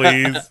Hunt,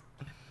 please.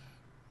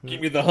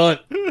 Give me the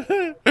Hunt.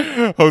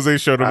 Jose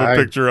showed him a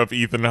picture of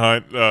Ethan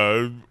Hunt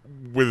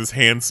with his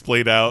hands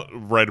splayed out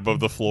right above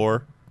the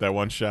floor. That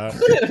one shot.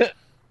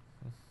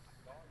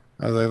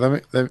 I was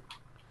like, let me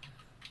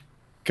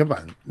come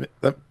on.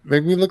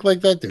 Make me look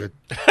like that dude.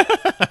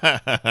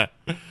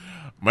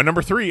 My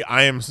number 3,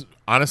 I am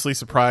honestly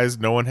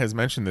surprised no one has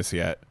mentioned this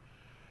yet.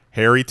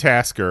 Harry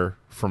Tasker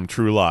from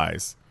True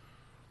Lies.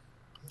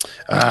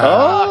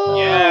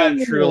 Yeah,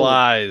 True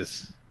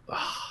Lies.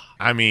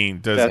 I mean,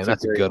 does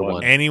That's a good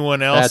one.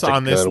 anyone else That's a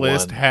on this good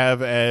list one.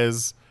 have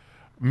as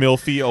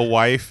Milfy a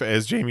wife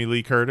as Jamie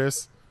Lee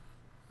Curtis?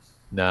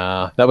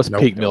 Nah, that was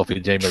peak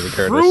Milfy, Jamie Lee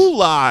Curtis. True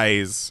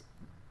Lies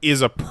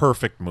is a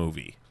perfect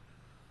movie.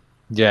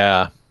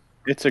 Yeah.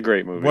 It's a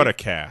great movie. What a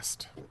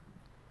cast.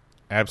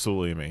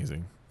 Absolutely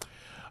amazing.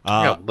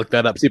 Yeah, look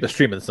that up. See if it's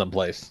streaming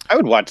someplace. I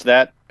would watch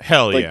that.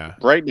 Hell like, yeah.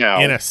 right now.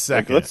 In a Like,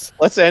 second.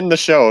 let's end the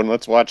show and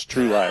let's watch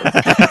True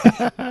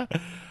Lies.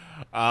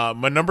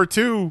 My number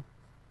 2,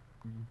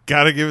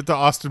 gotta give it to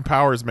Austin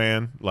Powers,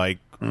 man. Like,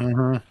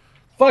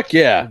 Fuck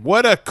yeah.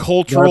 what a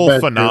cultural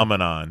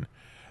phenomenon.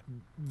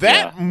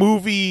 That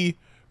movie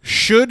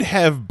should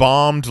have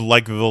bombed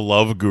like The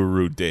Love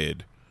Guru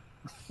did.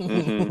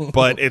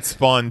 But it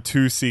spawned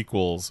 2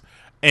 sequels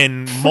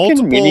and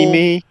multiple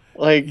Mini-Me.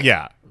 Like,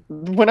 yeah.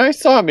 When I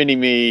saw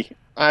Mini-Me,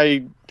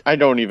 I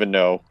don't even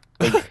know.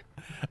 Like,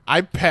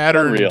 I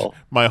patterned Unreal.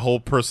 my whole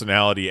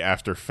personality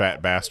after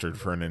Fat Bastard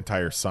for an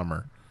entire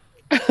summer.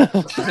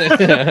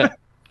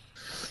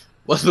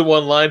 What's the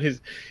one line?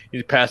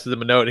 He passes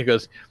him a note and he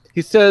goes,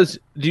 he says,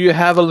 "Do you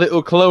have a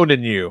little clone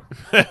in you?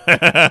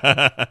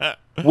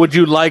 Would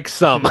you like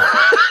some?"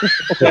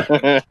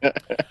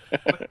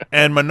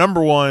 And my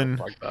number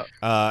 1,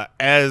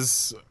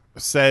 as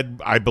said,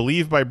 I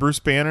believe by Bruce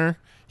Banner,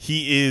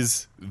 he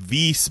is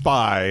the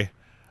spy.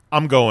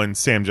 I'm going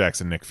Sam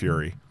Jackson, Nick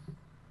Fury.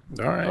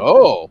 All right.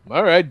 Oh,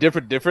 all right.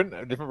 Different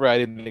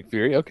variety than Nick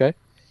Fury. Okay.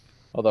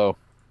 Although,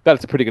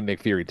 that's a pretty good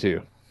Nick Fury,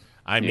 too.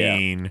 I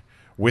mean,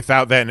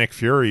 without that Nick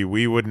Fury,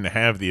 we wouldn't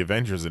have the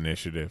Avengers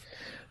Initiative.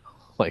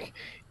 Like,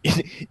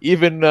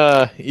 even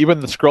the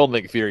Skrull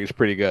Nick Fury is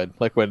pretty good.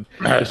 Like, when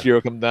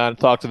Mysterio comes down and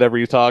talks whatever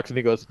he talks, and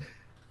he goes,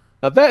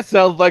 "Now that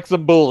sounds like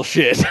some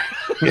bullshit."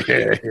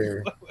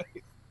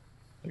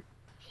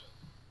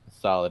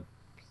 Solid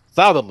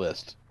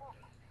list.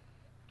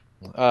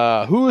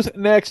 Who's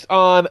next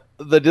on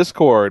the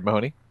Discord,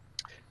 Mahoney?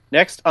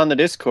 next on the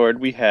Discord,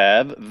 we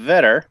have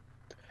Vetter,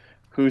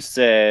 who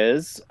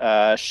says,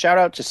 shout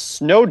out to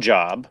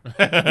Snowjob,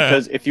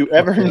 because if you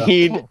ever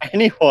need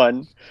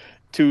anyone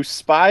to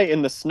spy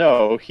in the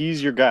snow,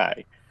 he's your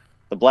guy.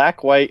 The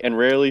black, white, and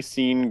rarely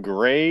seen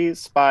gray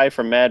spy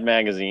from Mad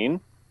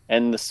Magazine,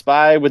 and the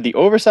spy with the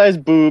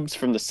oversized boobs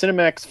from the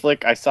Cinemax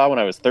flick I saw when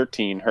I was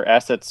 13. Her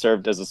assets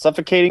served as a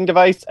suffocating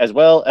device as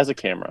well as a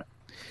camera.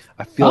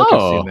 I feel like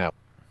I've seen that.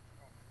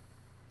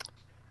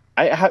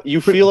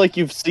 You feel like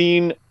you've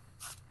seen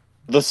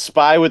the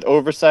spy with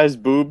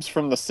oversized boobs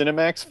from the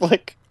Cinemax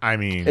flick? I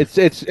mean,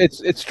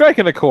 it's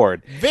striking a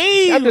chord.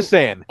 I'm just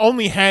saying,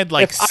 only had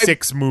like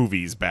 6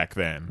 movies back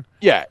then.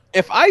 Yeah,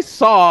 if I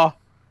saw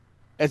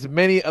as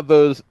many of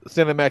those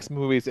Cinemax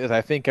movies as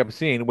I think I've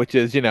seen, which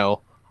is, you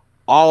know,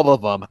 all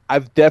of them,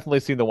 I've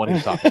definitely seen the one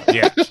he's talking about.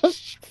 Yeah.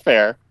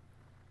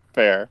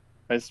 Fair.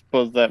 I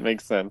suppose that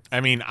makes sense.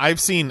 I mean, I've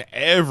seen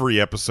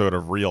every episode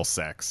of Real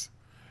Sex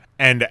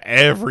and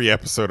every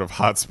episode of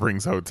Hot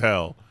Springs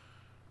Hotel.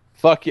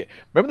 Fuck yeah.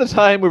 Remember the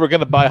time we were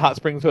going to buy Hot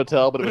Springs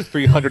Hotel, but it was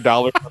 $300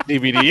 on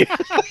DVD?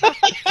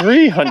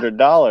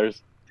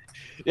 $300?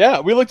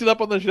 Yeah, we looked it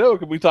up on the show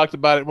because we talked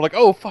about it. And we're like,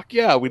 oh, fuck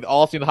yeah. We'd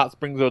all seen Hot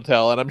Springs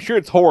Hotel, and I'm sure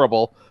it's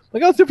horrible.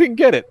 Like, let's see if we can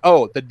get it.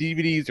 Oh, the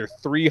DVDs are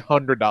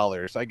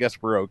 $300. I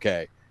guess we're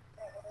okay.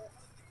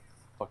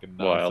 Fucking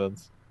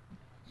nonsense.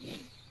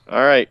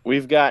 All right,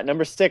 we've got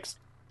number 6,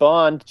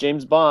 Bond,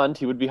 James Bond.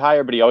 He would be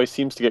higher, but he always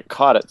seems to get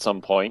caught at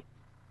some point.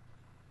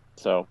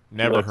 So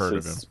Never heard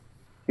of him.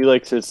 He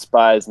likes his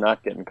spies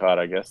not getting caught,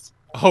 I guess.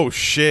 Oh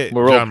shit,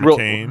 Real, John real,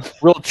 McCain.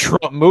 real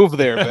Trump move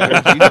there,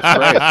 man. Jesus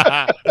Christ.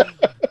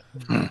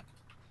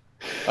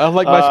 I don't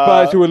like my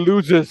spies who are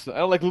losers. I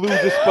don't like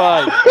loser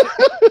spies.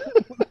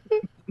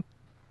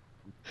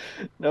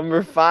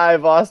 Number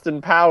 5,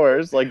 Austin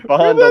Powers, like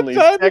Bond only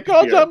Time to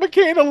call sexier. John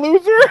McCain a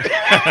loser.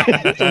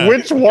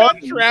 Which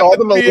one? trapped Call in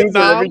them a loser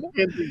Vietnam? every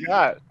chance you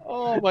got.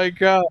 Oh my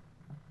god.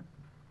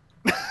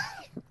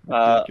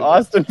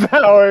 Austin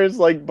Powers,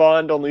 like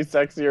Bond, only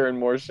sexier and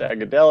more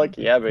shagadelic.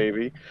 Yeah,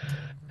 baby.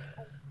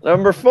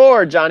 Number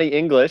 4, Johnny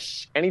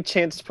English. Any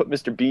chance to put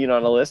Mr. Bean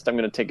on a list, I'm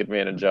going to take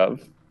advantage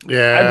of.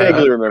 Yeah, I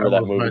vaguely remember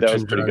that will movie. That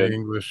was mention pretty Johnny good.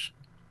 English.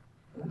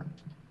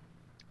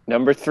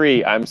 Number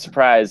 3, I'm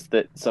surprised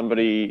that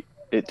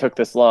it took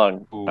this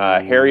long.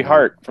 Harry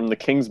Hart from The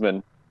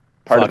Kingsman,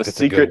 part of a Fuck, it's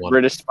a good secret one.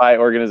 British spy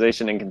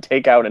organization and can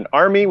take out an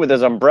army with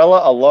his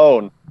umbrella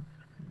alone.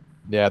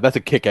 Yeah, that's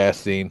a kick-ass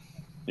scene.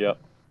 Yep.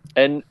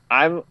 And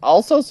I'm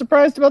also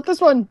surprised about this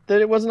one,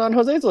 that it wasn't on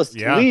Jose's list.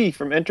 Yeah. Lee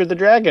from Enter the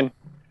Dragon.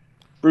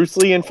 Bruce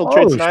Lee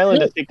infiltrates an island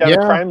to take down a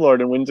crime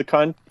lord and wins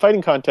a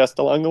fighting contest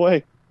along the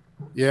way.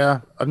 Yeah,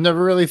 I've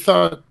never really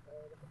thought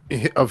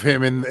of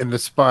him in the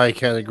spy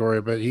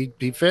category, but he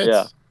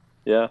fits.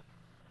 Yeah.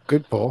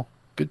 Good pull.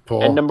 Good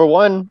pull. And number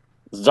 1,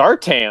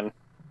 Zartan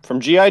from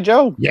G.I.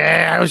 Joe.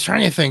 Yeah, I was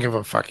trying to think of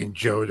a fucking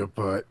Joe to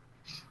put.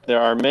 There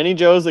are many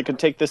Joes that could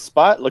take this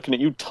spot. Looking at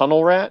you,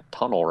 Tunnel Rat.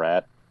 Come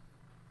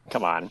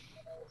on.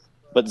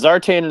 But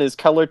Zartan and his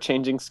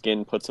color-changing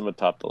skin puts him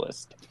atop the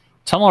list.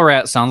 Tunnel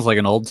Rat sounds like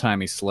an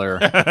old-timey slur.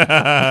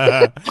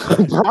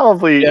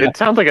 Probably. Yeah. It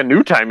sounds like a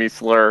new-timey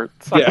slur.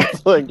 Yeah.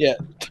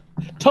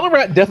 Tunnel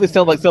Rat definitely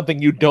sounds like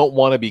something you don't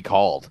want to be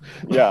called.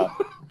 Yeah.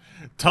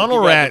 Tunnel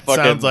Rat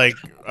sounds like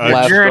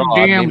you're a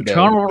damn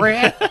Tunnel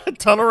Rat.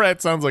 Tunnel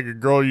Rat sounds like a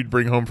girl you'd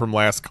bring home from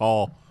last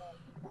call.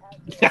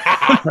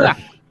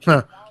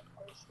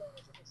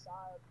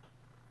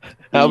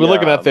 I'll be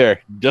looking up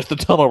there. Just the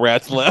Tunnel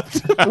Rats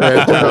left.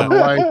 Yeah, turn on the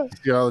light.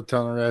 See all the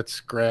Tunnel Rats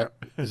scrap.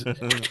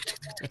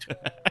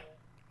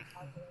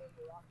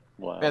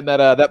 Wow. And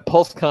that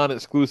PulseCon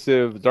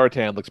exclusive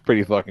Zartan looks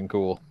pretty fucking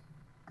cool.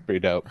 Pretty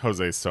dope.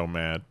 Jose's so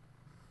mad.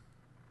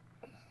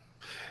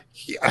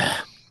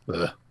 Yeah.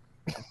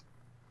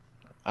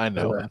 I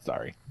know. I'm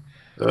sorry.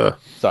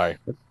 Sorry.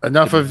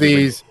 Enough of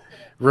these.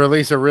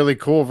 Release a really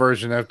cool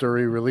version after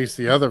we release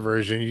the other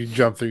version. You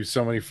jump through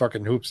so many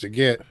fucking hoops to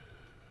get.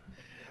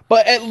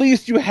 But at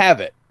least you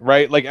have it,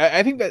 right? Like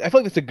I feel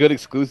like it's a good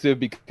exclusive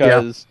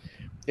because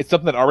it's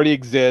something that already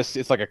exists.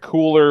 It's like a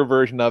cooler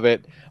version of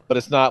it, but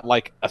it's not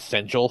like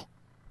essential.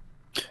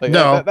 Like,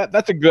 no,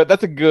 that's a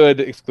good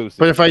exclusive.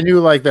 But if I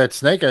knew like that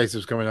Snake Eyes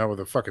was coming out with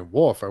a fucking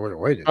wolf, I would have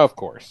waited. Of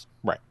course,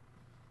 right?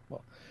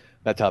 Well,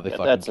 that's how they.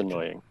 That's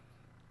annoying.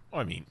 Well,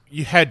 I mean,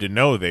 you had to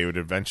know they would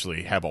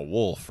eventually have a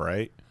wolf,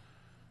 right?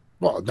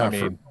 Well, not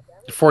for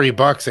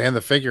 $40 and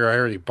the figure I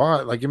already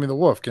bought. Like, give me the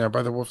wolf. Can I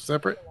buy the wolf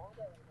separate?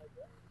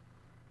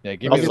 Yeah,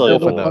 give me the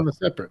wolf on the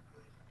separate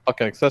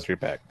fucking accessory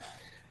pack.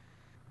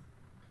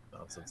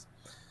 Nonsense.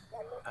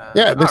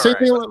 Yeah, the same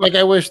thing. Like,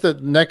 I wish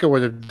that NECA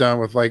would have done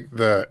with like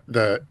the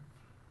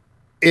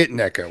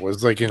NECA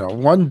was like,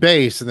 one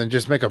base and then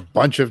just make a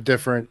bunch of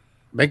different,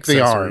 make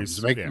the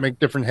arms, make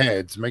different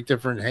heads, make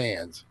different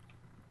hands.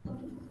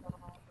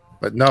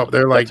 But no,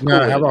 they're like, That's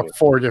cool, how about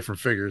 4 different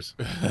figures?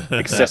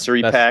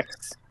 Accessory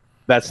packs.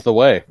 That's the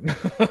way.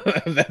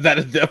 that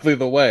is definitely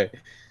the way.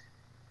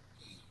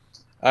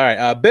 All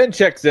right, Ben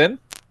checks in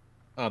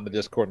on the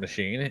Discord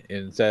machine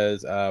and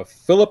says,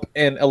 Philip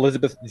and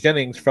Elizabeth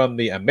Jennings from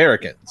The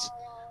Americans.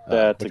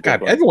 That's a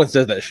good one. Everyone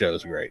says that show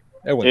is great.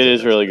 It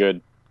is really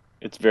good.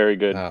 It's very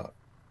good.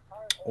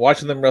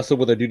 Watching them wrestle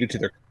with their duty to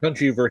their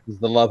country versus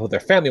the love of their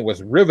family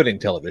was riveting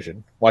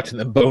television. Watching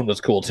them bone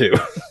was cool, too.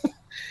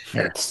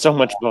 So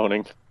much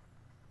boning.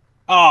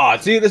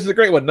 See, this is a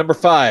great one. Number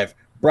 5,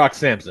 Brock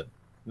Sampson.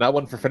 Not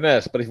one for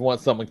finesse, but if you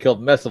want someone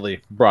killed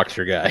messily, Brock's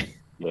your guy.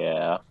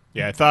 Yeah.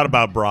 Yeah, I thought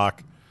about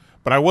Brock,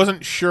 but I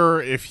wasn't sure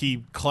if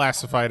he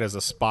classified as a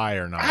spy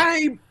or not.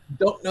 I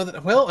don't know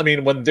that. Well, I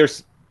mean, when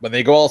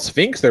they go all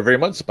Sphinx, they're very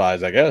much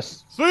spies, I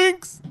guess.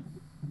 Sphinx.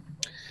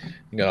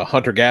 You got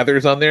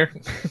hunter-gatherers on there.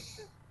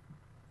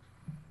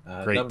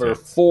 Number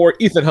tits. 4,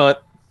 Ethan Hunt.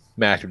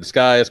 Master of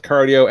disguise,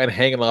 cardio, and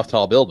hanging off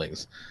tall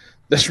buildings.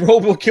 This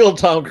role will kill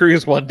Tom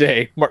Cruise one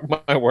day. Mark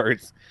my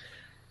words.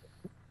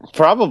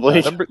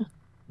 Probably.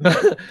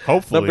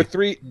 Hopefully. Number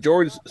 3,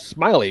 George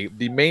Smiley,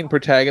 the main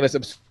protagonist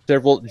of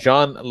several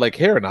John Le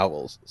Carre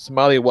novels.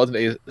 Smiley wasn't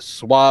a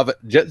suave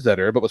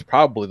jet-setter, but was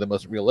probably the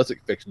most realistic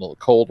fictional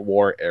Cold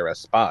War era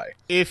spy.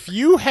 If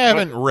you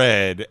haven't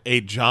read a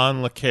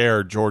John Le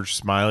Carre George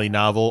Smiley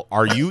novel,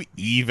 are you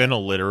even a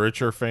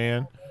literature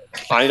fan?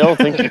 I don't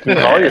think you can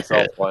call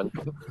yourself one.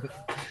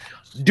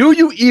 Do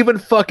you even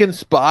fucking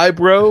spy,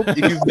 bro? If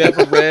you've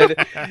never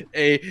read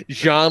a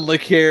Jean Le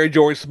Carre,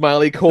 George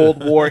Smiley,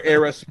 Cold War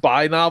era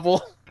spy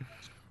novel?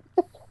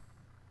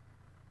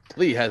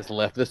 Lee has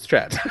left this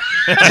chat.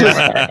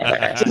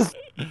 Just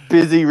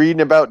busy reading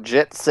about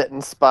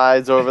jet-setting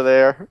spies over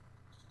there.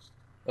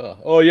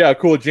 Oh yeah,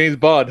 cool. James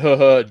Bond.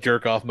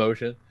 Jerk off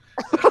motion.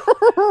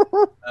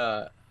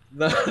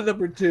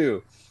 Number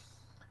 2.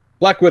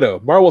 Black Widow,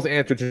 Marvel's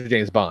answer to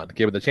James Bond.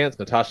 Given the chance,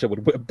 Natasha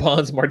would whip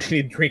Bond's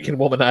martini drinking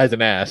womanize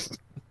an ass.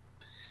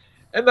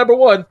 And number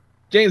 1,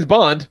 James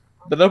Bond,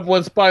 the number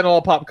 1 spy in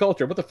all pop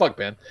culture. What the fuck,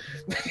 man?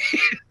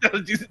 Does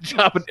a decent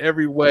job in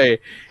every way,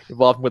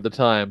 evolving with the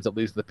times, at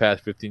least in the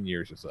past 15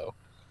 years or so.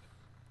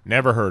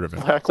 Never heard of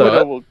it. Black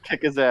Widow will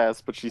kick his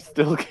ass, but she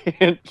still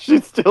can't.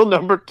 She's still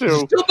number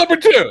 2. Still number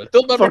 2.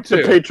 Still number Fuck 2.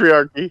 the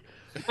patriarchy.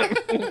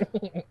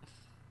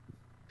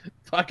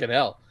 Fucking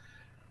hell.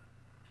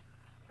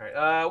 All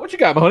right, what you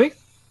got, Mahoney?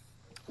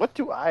 What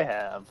do I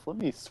have? Let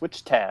me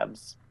switch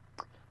tabs.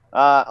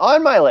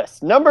 On my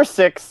list, number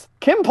 6,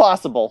 Kim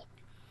Possible.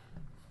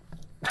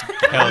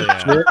 Hell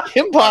yeah.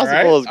 Kim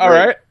Possible is great. All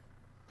right.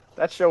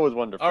 That show was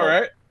wonderful. All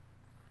right.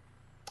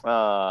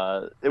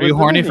 Are you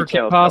horny for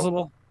Kim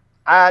Possible?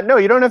 No,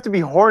 you don't have to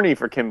be horny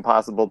for Kim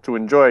Possible to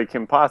enjoy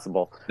Kim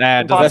Possible.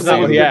 That's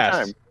not what he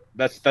asked.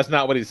 That's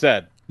not what he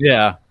said.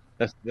 Yeah.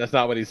 That's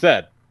not what he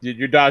said.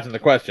 You're dodging the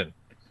question.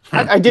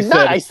 I did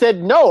not. I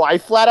said no. I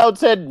flat out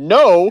said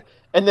no,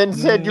 and then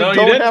said you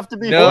don't have to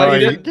be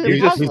horny for Kim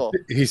Possible.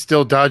 He's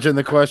still dodging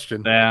the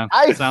question. Yeah.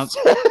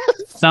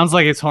 Sounds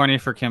like it's horny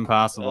for Kim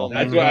Possible.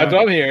 That's what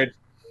I'm hearing.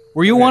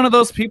 Were you one of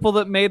those people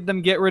that made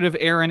them get rid of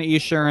Aaron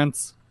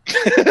Esurance?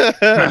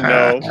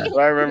 No.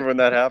 I remember when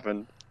that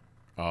happened.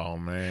 Oh,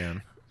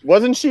 man.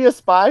 Wasn't she a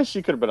spy?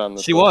 She could have been on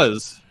this. She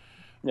was.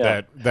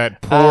 Yeah.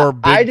 That poor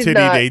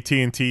big-tittied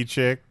AT&T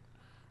chick.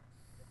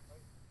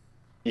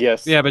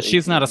 Yes. Yeah, but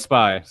she's not a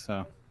spy,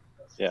 so.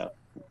 Yeah.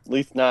 At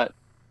least not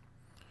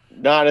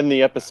in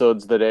the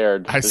episodes that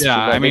aired. Yeah,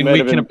 I mean,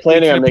 we can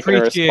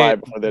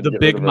appreciate the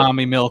big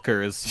mommy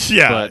milkers.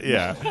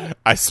 Yeah.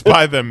 I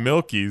spy them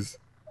milkies.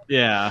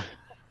 Yeah.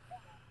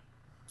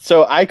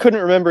 So I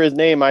couldn't remember his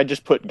name. I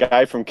just put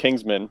guy from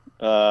Kingsman.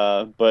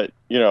 But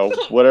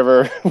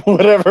whatever,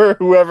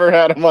 whoever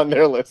had him on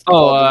their list.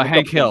 Oh,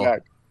 Hank Hill.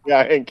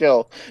 Yeah, Hank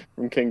Hill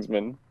from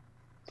Kingsman.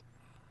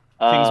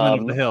 Kingsman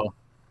of the Hill.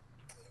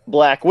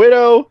 Black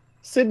Widow,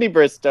 Sidney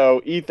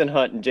Bristow, Ethan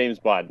Hunt, and James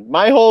Bond.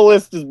 My whole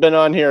list has been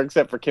on here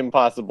except for Kim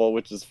Possible,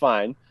 which is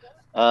fine.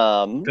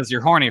 Because you're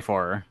horny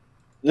for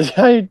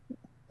her.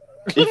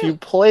 If you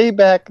play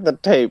back the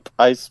tape,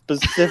 I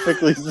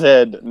specifically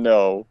said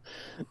no.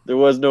 There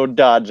was no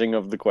dodging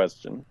of the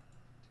question.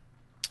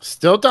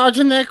 Still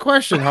dodging that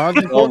question, huh?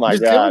 Oh my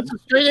God. Give us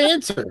a straight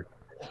answer.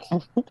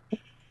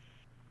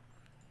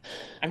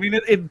 I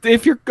mean,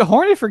 if you're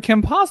horny for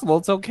Kim Possible,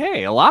 it's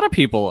okay. A lot of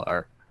people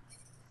are.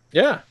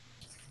 Yeah.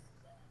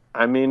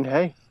 I mean,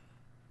 hey,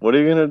 what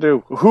are you gonna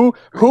do?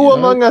 Who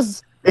among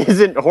us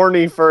isn't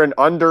horny for an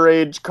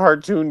underage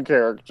cartoon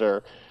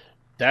character?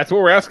 That's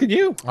what we're asking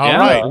you. All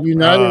right. Are you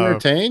not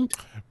entertained?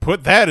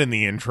 Put that in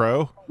the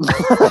intro.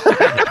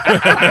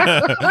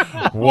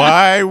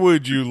 Why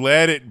would you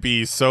let it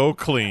be so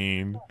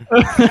clean?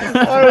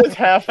 I was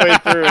halfway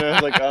through and I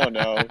was like, oh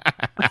no.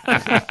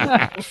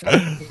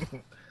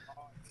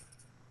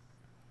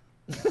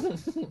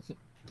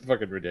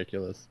 Fucking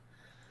ridiculous.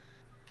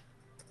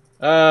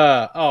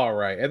 All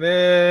right, and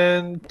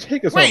then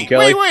take us home,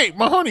 Kelly. Wait,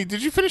 Mahoney,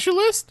 did you finish your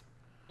list?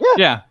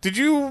 Yeah. Did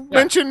you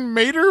mention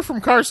Mater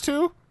from Cars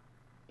 2?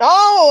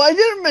 Oh, I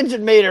didn't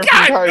mention Mater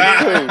from Cars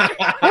 2.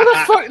 What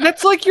the fuck?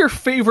 That's like your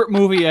favorite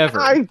movie ever.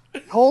 I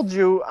told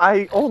you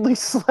I only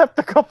slept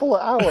a couple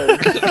of hours.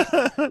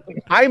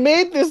 I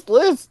made this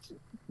list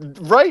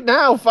right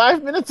now,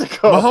 5 minutes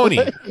ago. Mahoney,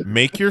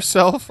 make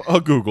yourself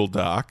a Google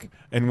Doc,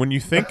 and when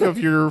you think of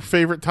your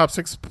favorite top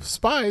 6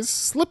 spies,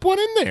 slip one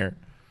in there.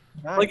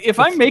 Like, if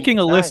I'm making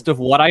a list of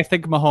what I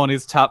think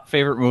Mahoney's top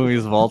favorite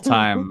movies of all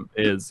time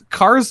is,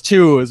 Cars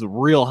 2 is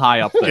real high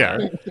up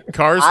there. Yeah,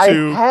 Cars 2.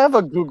 I have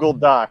a Google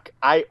Doc.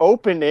 I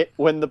open it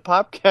when the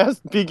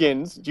podcast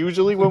begins,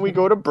 usually when we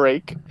go to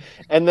break,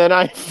 and then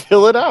I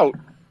fill it out.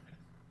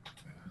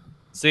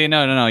 See,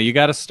 no. You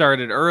got to start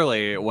it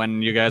early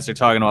when you guys are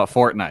talking about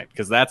Fortnite,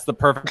 because that's the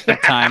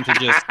perfect time to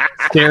just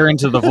stare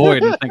into the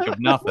void and think of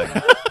nothing.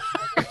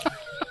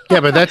 Yeah,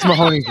 but that's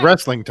Mahoney's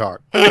wrestling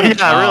talk.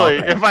 Yeah, really.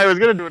 If I was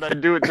going to do it,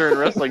 I'd do it during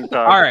wrestling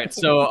talk. All right,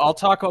 so I'll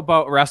talk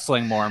about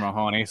wrestling more,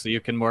 Mahoney, so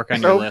you can work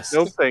on your list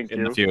in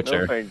the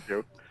future. No, thank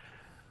you.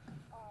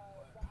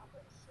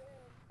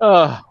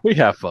 We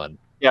have fun.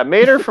 Yeah,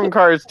 Mater from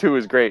Cars 2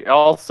 is great.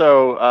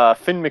 Also,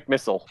 Finn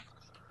McMissile.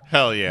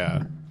 Hell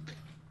yeah.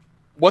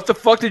 What the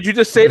fuck did you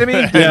just say to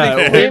me?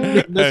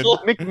 Finn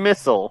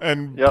McMissile.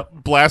 And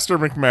Blaster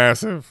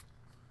McMassive.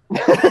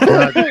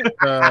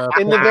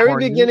 In the very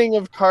beginning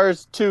of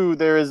Cars 2,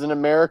 there is an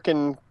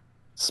American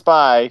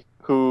spy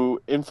who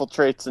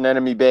infiltrates an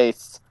enemy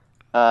base,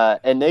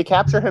 and they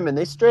capture him and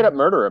they straight up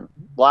murder him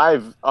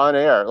live on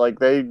air. Like,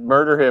 they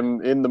murder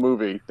him in the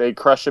movie. They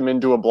crush him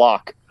into a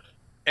block.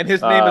 And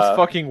his name is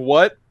fucking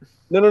what?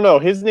 No.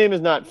 His name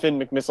is not Finn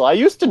McMissile. I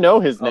used to know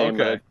his name,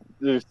 okay.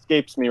 but it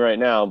escapes me right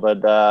now.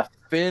 But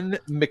Finn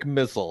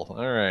McMissile. All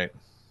right.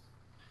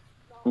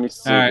 Let me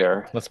see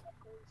here.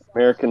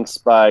 American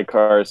Spy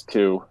Cars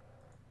 2.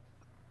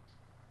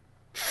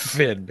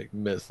 Finn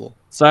McMissile.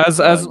 So as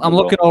I'm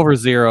looking over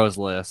Zero's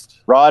list.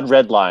 Rod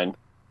Redline.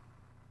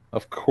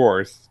 Of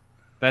course.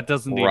 That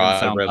doesn't even Right,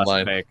 sound red less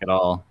line. fake at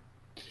all.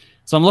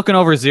 So I'm looking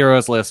over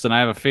Zero's list, and I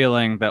have a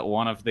feeling that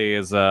one of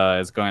these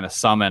is going to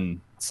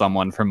summon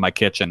someone from my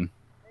kitchen.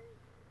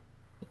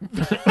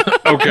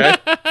 Okay.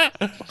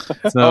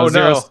 So Oh,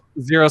 no.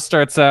 Zero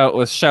starts out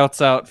with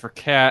shouts out for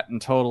Cat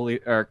and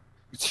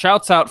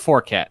shouts out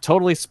for Cat,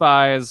 Totally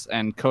Spies,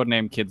 and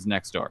Codename Kids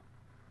Next Door.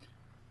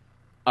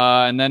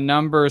 And then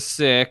number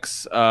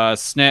 6,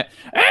 Snit.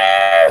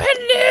 Oh,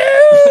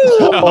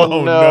 hello!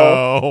 Oh,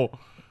 no.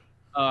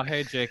 Oh,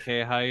 hey,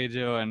 JK, how you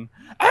doing?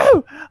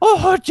 Oh, I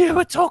heard you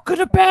were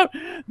talking about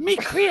me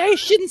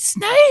creation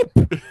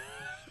Snape.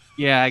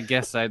 Yeah, I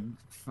guess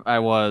I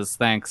was.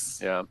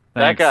 Thanks. Yeah,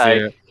 Thanks, that guy.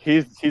 Zero.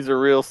 He's a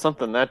real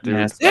something. That dude.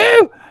 Yes.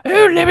 Oh,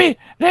 let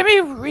me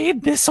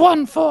read this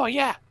one for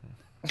you.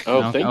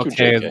 Oh, No, thank you,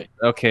 okay, JK.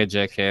 Okay,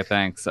 JK,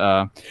 thanks.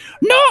 Not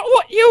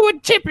what you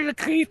would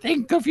typically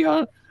think of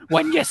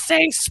when you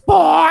say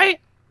spy,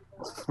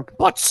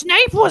 but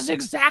Snape was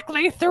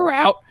exactly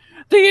throughout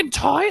the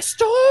entire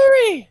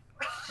story.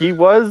 He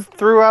was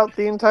throughout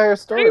the entire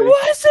story. He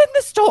was in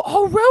the story.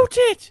 Who wrote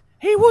it?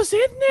 He was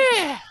in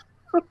there.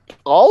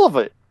 All of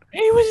it.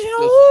 He was in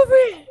all of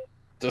it.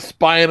 Just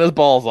spying his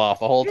balls off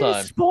the whole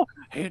time.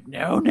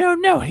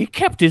 No. He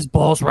kept his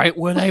balls right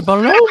where they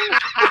belong. That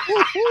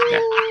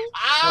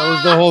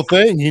was the whole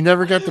thing. He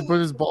never got to put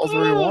his balls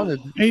where he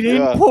wanted. He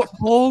didn't put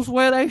balls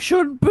where they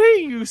shouldn't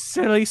be, you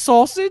silly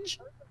sausage.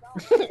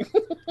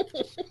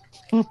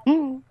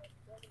 Oh,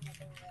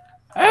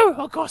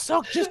 I guess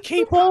I'll just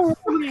keep on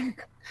reading.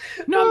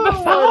 Number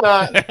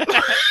 5.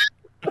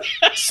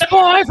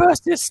 Spy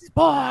versus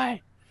Spy.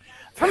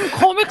 From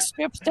comic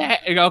strips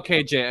to...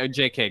 Okay,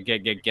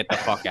 JK, get the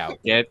fuck out.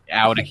 Get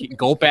out of here.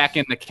 Go back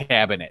in the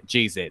cabinet.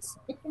 Jesus.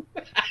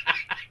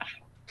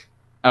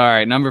 All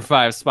right, number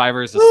 5, Spy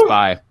versus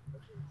Spy.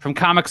 From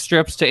comic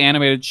strips to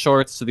animated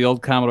shorts to the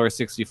old Commodore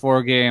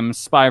 64 games,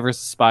 Spy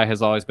versus Spy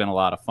has always been a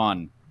lot of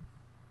fun.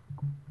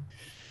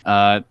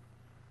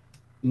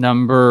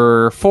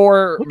 Number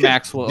 4,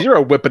 Maxwell.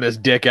 Zero whipping his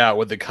dick out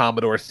with the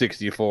Commodore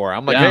 64.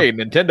 I'm like, hey,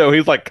 Nintendo,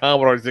 he's like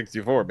Commodore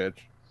 64, bitch.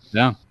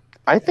 Yeah.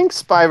 I think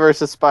Spy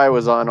versus Spy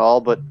was on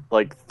all but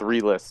like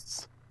 3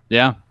 lists.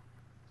 Yeah.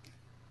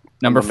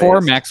 Number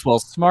 4, Maxwell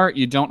Smart.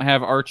 You don't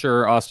have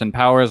Archer or Austin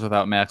Powers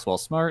without Maxwell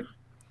Smart.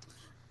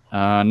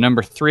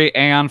 Number 3,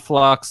 Aeon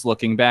Flux.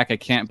 Looking back, I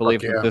can't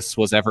believe that this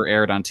was ever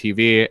aired on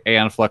TV.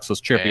 Aeon Flux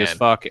was trippy as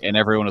fuck, and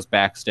everyone was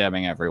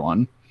backstabbing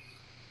everyone.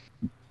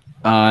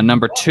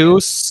 Number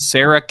 2,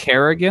 Sarah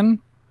Kerrigan.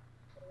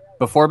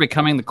 Before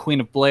becoming the Queen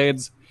of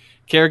Blades,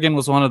 Kerrigan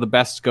was one of the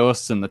best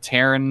ghosts in the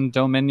Terran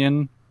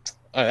Dominion.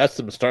 Oh, that's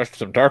some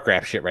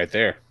Starcraft shit right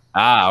there.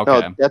 Ah,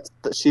 okay. No,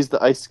 she's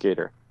the ice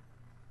skater.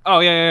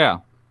 Oh, yeah.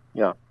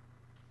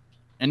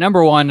 And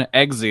number 1,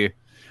 Eggsy.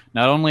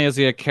 Not only is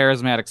he a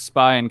charismatic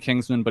spy in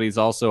Kingsman, but he's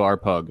also our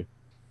pug.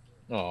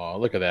 Oh,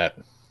 look at that.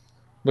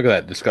 Look at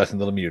that disgusting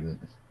little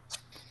mutant.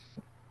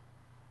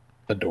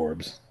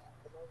 Adorbs.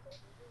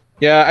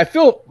 Yeah, I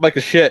feel like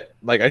a shit.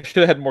 Like, I should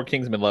have had more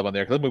Kingsman love on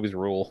there, because that movie's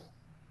rule.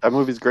 That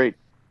movie's great.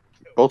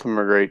 Both of them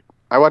are great.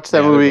 I watch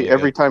that movie really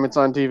every time it's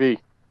on TV.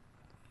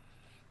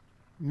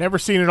 Never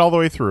seen it all the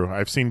way through.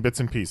 I've seen bits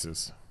and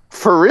pieces.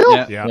 For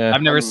real? Yeah.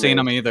 I've never seen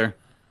them either.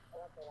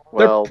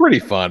 They're pretty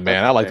fun,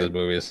 man. I like those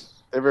movies.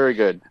 They're very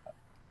good.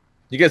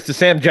 You get to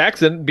Sam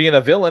Jackson being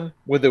a villain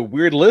with a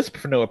weird lisp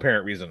for no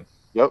apparent reason.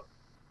 Yep.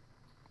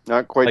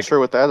 Not quite sure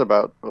what that's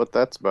about.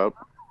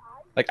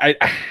 Like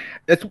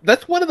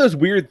that's one of those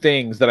weird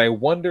things that I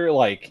wonder,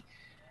 like,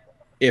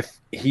 if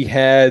he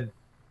had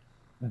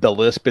the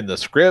lisp in the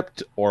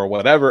script or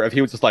whatever, if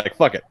he was just like,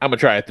 fuck it, I'm gonna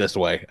try it this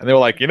way. And they were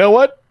like, you know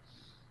what?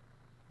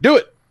 Do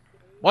it.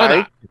 Why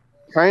not? I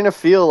kind of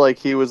feel like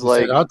he was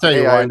like, I'll tell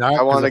you why not.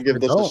 I want to give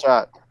this a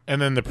shot.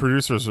 And then the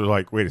producers were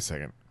like, wait a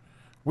second.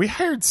 We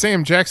hired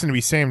Sam Jackson to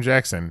be Sam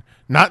Jackson,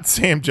 not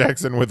Sam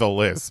Jackson with a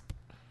lisp.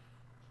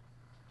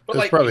 But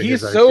like,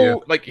 he's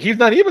so like, he's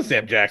not even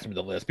Sam Jackson with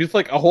a lisp. He's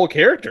like a whole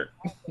character.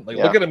 Like,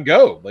 look at him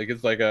go. Like,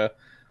 it's like a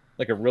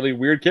really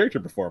weird character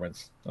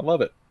performance. I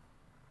love it.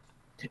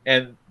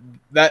 And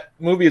that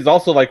movie is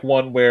also like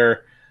one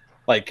where,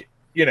 like,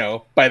 you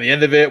know, by the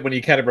end of it, when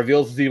he kind of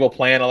reveals his evil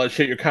plan, all that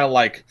shit, you're kind of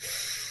like,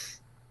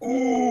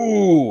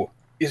 ooh,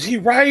 is he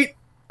right?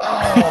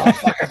 Oh,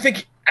 fuck,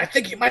 I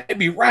think he might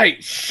be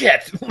right.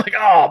 Shit. Like,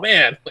 oh,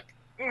 man.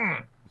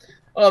 Like,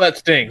 oh, that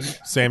stings.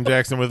 Sam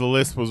Jackson with a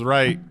lisp was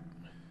right.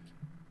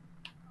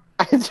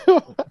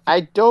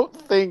 I don't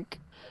think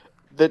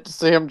that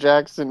Sam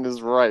Jackson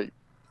is right,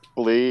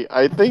 Lee.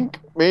 I think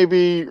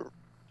maybe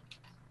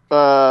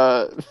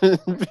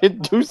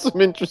do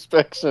some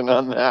introspection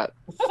on that.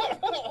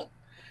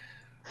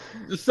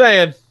 Just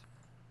saying.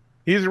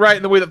 He's right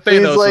in the way that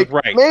Thanos like,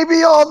 was right.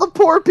 Maybe all the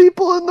poor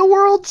people in the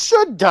world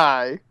should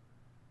die.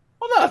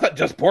 Well, no, it's not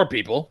just poor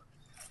people.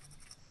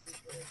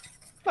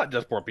 Not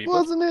just poor people.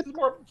 Wasn't it?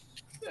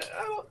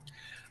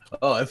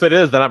 Oh, if it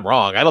is, then I'm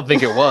wrong. I don't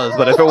think it was,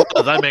 but if it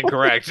was, I'm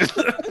incorrect.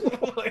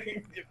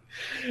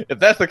 If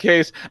that's the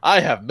case, I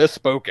have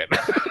misspoken.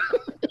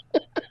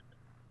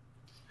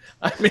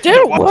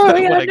 Don't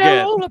worry, I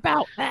know all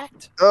about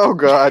that. Oh,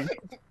 God.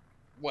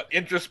 What,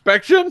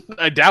 introspection?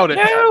 I doubt it.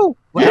 No!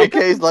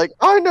 KK's like,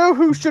 I know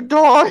who should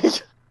die.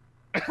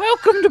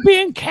 Welcome to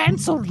being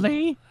cancelled,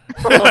 Lee.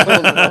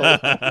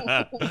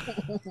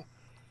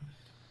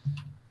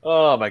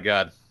 Oh my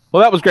god.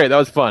 Well, that was great. That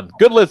was fun.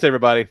 Good list,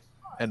 everybody.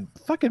 And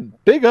fucking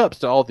big ups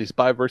to all these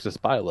Spy versus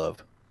Spy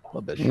love.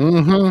 Love that shit.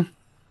 Mm-hmm.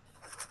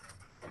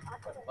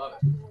 Love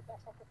it.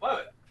 Love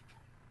it.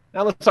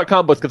 Now let's talk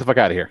comic books. Get the fuck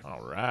out of here.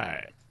 All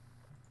right.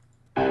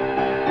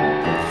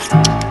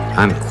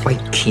 I'm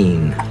quite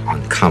keen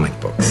on comic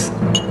books,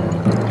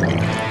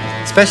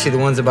 especially the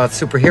ones about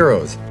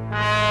superheroes.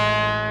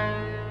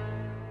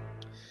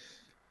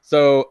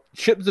 So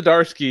Chip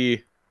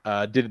Zdarsky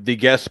did the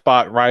guest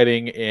spot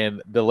writing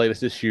in the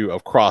latest issue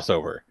of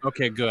Crossover.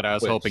 Okay, good. I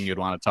was hoping you'd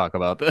want to talk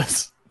about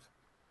this.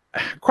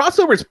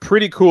 Crossover is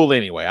pretty cool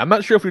anyway. I'm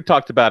not sure if we've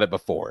talked about it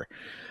before,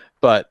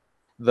 but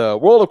the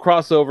world of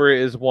Crossover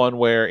is one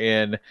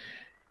wherein,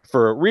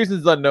 for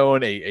reasons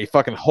unknown, a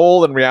fucking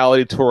hole in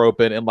reality tore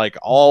open and like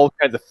all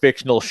kinds of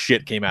fictional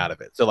shit came out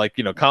of it. So like,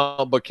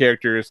 comic book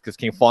characters just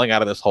came falling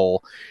out of this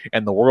hole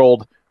and the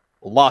world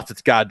lost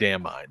its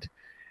goddamn mind.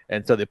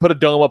 And so they put a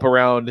dome up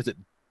around,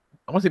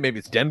 I want to say maybe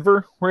it's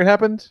Denver where it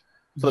happened?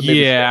 So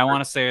Yeah, I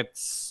want to say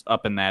it's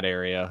up in that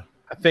area.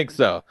 I think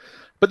so.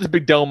 Put this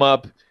big dome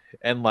up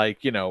and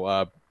like, every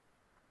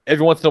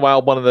once in a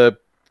while one of the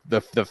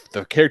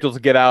characters will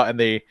get out and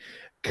they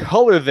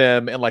color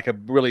them in like a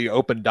really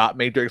open dot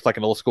matrix, like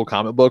an old school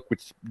comic book,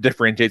 which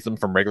differentiates them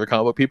from regular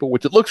comic book people,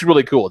 which it looks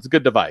really cool. It's a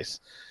good device.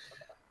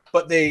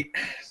 But they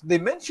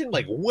mentioned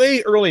like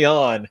way early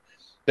on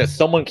that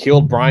someone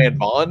killed Brian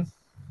Vaughn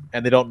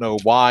and they don't know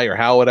why or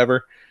how,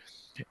 whatever.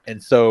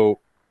 And so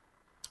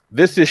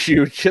this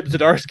issue, Chip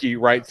Zdarsky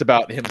writes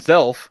about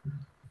himself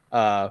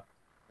and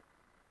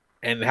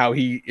how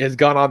he has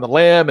gone on the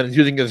lam and is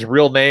using his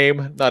real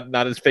name,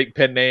 not his fake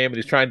pen name, and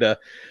he's trying to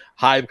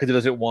hide because he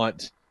doesn't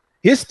want.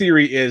 His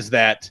theory is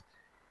that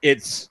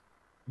it's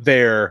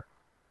their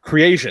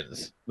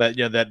creations,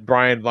 that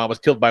Brian Vaughn was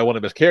killed by one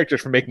of his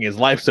characters for making his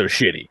life so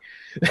shitty.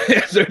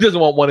 So he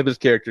doesn't want one of his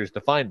characters to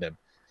find him.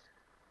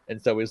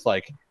 And so he's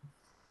like,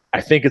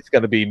 I think it's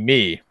going to be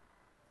me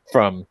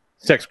from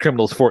Sex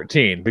Criminals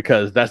 14,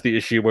 because that's the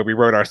issue where we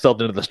wrote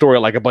ourselves into the story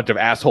like a bunch of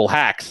asshole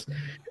hacks.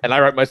 And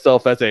I write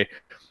myself as a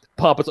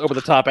pompous,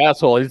 over-the-top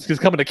asshole. He's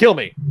coming to kill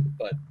me.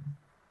 But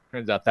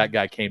turns out that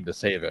guy came to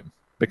save him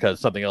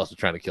because something else is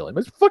trying to kill him.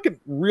 It's fucking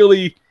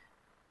really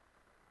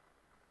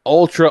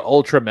ultra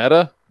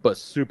meta, but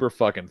super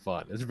fucking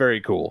fun. It's very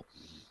cool.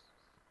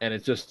 And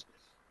it's just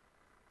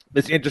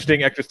this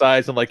interesting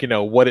exercise in like,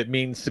 what it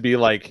means to be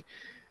like,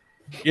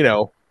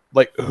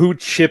 like who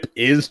Chip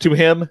is to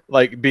him,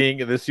 like being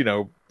this,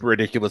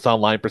 ridiculous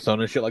online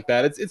persona and shit like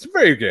that. It's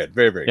very good.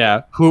 Very, very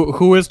good.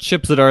 Who is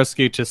Chip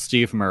Zdarsky to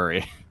Steve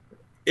Murray?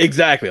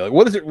 Exactly. Like,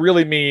 what does it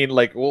really mean?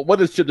 Like, what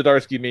does Chip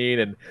Zdarsky mean?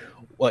 And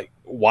like,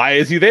 why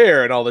is he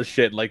there? And all this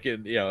shit. Like,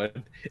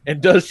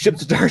 and does Chip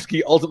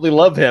Zdarsky ultimately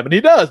love him? And he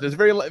does. It's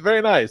very,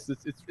 very nice.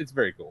 It's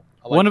very cool.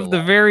 One of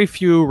the very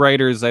few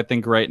writers I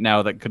think right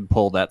now that could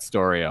pull that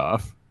story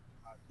off.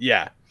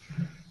 Yeah.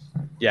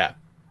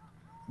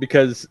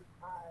 Because,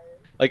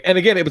 like, and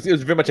again, it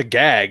was very much a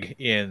gag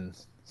in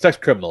Sex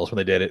Criminals when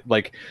they did it.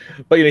 Like,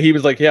 but he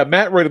was like, yeah,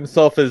 Matt wrote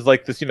himself as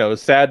like this,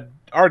 sad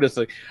artist.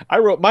 Like, I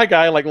wrote my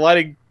guy like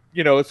lighting,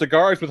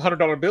 cigars with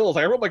 $100 bills.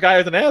 I wrote my guy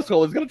as an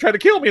asshole. He's gonna try to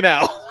kill me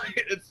now.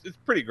 It's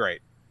pretty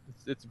great.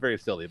 It's very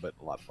silly, but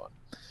a lot of fun.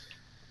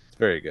 It's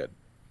very good.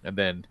 And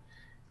then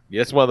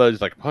it's one of those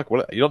like, fuck,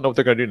 what, you don't know what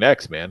they're gonna do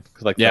next, man.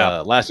 Because like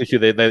last issue,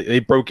 they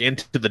broke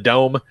into the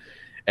dome,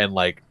 and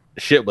like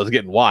shit was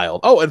getting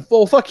wild. Oh, and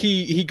fuck,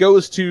 he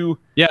goes to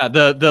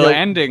the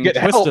ending twist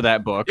help. of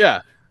that book.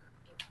 Yeah,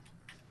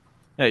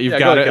 you've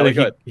got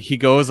it. He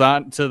goes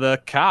on to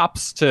the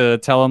cops to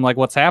tell him like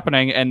what's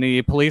happening, and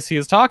the police he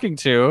is talking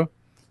to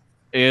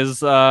is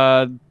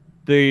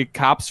the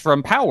cops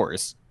from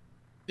Powers.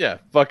 Yeah,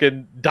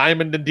 fucking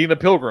Diamond and Dina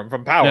Pilgrim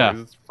from Powers.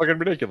 Yeah. It's fucking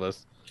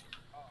ridiculous.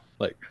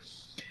 Like,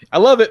 I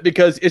love it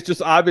because it's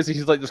just obvious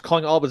he's like just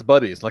calling all of his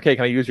buddies. Like, hey,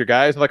 can I use your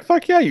guys? I'm like,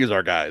 fuck yeah, use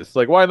our guys.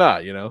 Like, why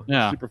not? Yeah.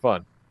 It's super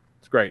fun.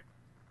 It's great.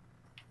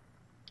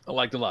 I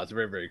liked it a lot. It's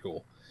very, very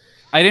cool.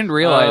 I didn't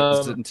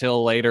realize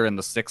until later in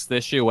the 6th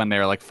issue when they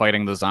were like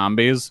fighting the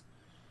zombies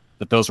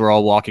that those were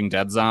all Walking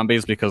Dead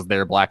zombies because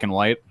they're black and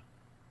white.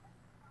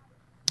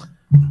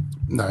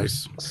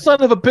 Nice.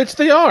 Son of a bitch,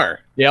 they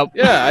are. Yep.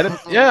 Yeah, I didn't.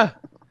 Yeah.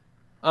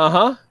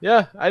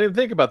 Yeah, I didn't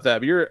think about that,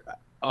 but you're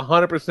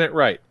 100%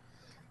 right.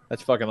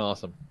 That's fucking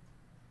awesome.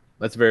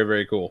 That's very,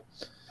 very cool.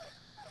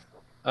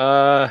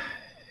 And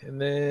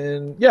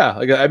then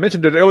like I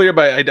mentioned it earlier,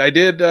 but I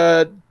did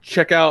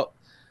check out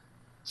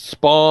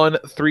Spawn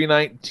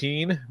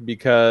 319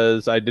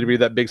 because I did read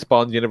that big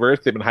Spawn universe.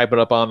 They've been hyping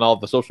up on all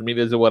the social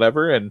medias or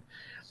whatever, and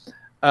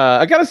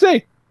I gotta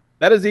say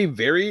that is a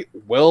very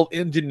well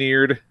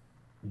engineered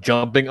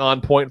jumping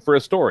on point for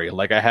a story.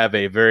 Like, I have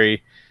a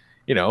very,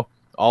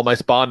 all my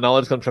Spawn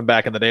knowledge comes from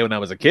back in the day when I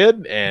was a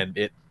kid, and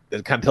it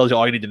kind of tells you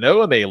all you need to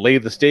know, and they lay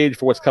the stage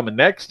for what's coming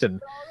next,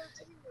 and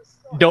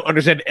don't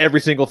understand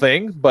every single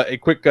thing, but a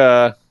quick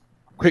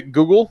quick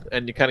Google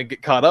and you kind of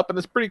get caught up, and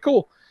it's pretty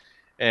cool.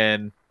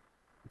 And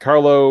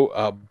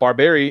Carlo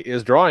Barberi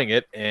is drawing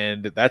it,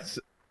 and that's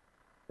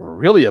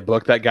really a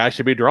book that guy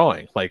should be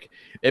drawing. Like,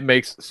 it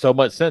makes so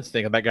much sense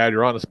thinking that guy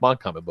drawing a Spawn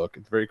comic book.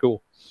 It's very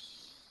cool.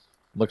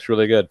 Looks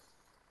really good.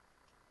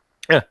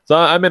 Yeah, so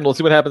I'm in. We'll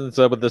see what happens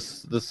with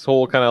this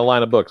whole kind of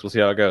line of books. We'll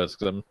see how it goes.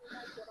 Because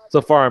so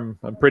far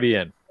I'm pretty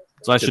in.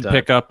 So I should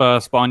pick up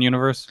Spawn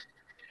Universe.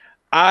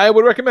 I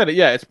would recommend it.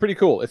 Yeah, it's pretty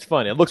cool. It's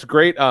fun. It looks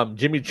great.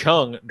 Jimmy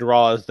Chung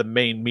draws the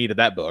main meat of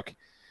that book.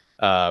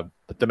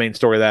 But the main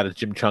story of that is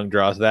Jim Chung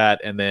draws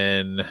that, and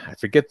then I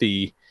forget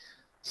the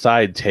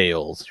side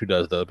tales who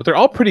does those, but they're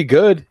all pretty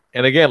good.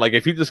 And again, like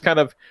if you just kind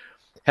of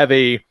have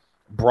a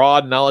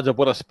broad knowledge of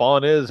what a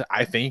Spawn is,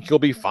 I think you'll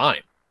be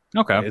fine.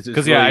 Okay,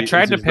 because I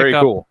tried to pick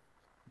up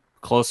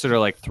closer to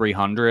like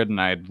 300, and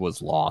I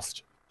was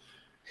lost.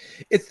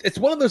 It's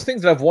one of those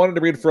things that I've wanted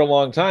to read for a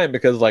long time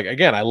because, like,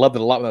 again, I loved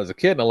it a lot when I was a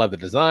kid, and I love the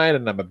design,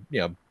 and I'm a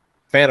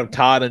fan of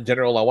Todd in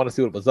general. I want to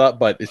see what was up,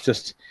 but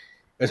it's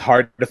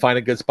hard to find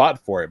a good spot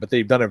for it. But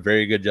they've done a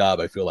very good job,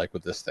 I feel like,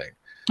 with this thing.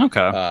 Okay,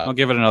 I'll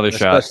give it another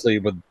shot. Especially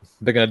with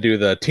they're going to do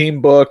the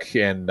team book,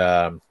 and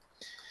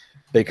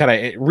they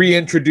kind of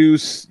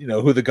reintroduce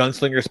who the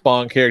Gunslinger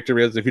Spawn character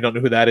is if you don't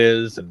know who that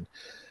is, and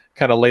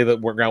kind of lay the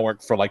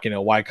groundwork for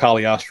why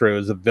Cagliostro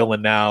is a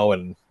villain now,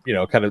 and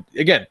kind of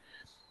again.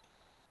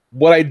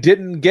 What I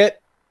didn't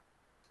get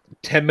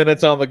 10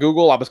 minutes on the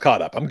Google, I was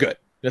caught up. I'm good.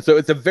 And so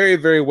it's a very,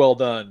 very well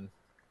done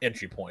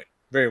entry point.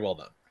 Very well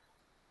done.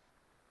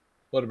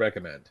 Would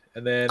recommend.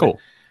 And then, cool.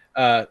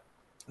 Not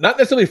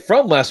necessarily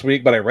from last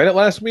week, but I read it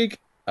last week.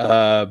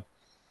 I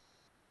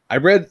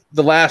read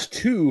the last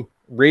 2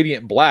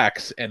 Radiant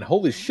Blacks, and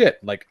holy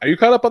shit! Like, are you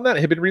caught up on that?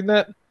 Have you been reading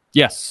that?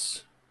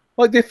 Yes.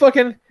 Like they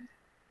killed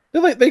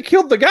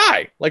the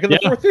guy. Like in the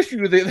 4th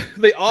issue,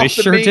 they off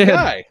the main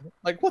guy.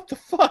 Like what the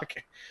fuck?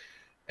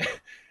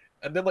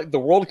 And then the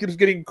world keeps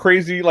getting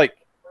crazy,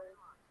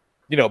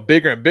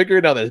 bigger and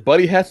bigger. Now his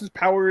buddy has his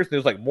powers.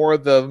 There's more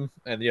of them,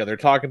 and they're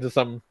talking to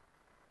some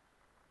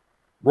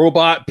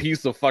robot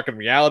piece of fucking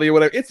reality or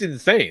whatever. It's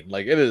insane.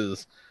 Like it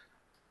is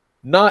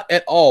not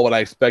at all what I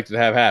expected to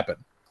have happen.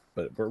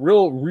 But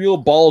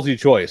real ballsy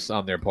choice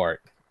on their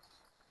part.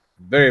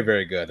 Very,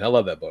 very good. I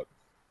love that book.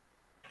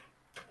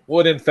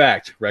 Would in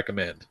fact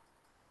recommend.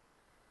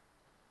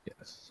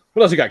 Yes.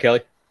 What else you got,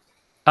 Kelly?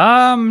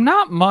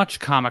 Not much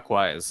comic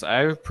wise.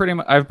 I've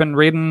been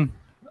reading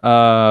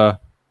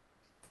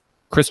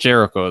Chris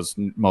Jericho's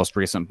most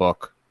recent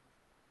book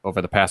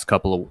over the past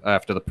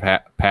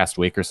past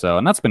week or so,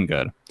 and that's been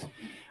good.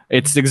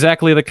 It's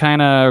exactly the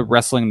kind of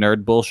wrestling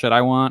nerd bullshit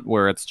I want,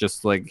 where it's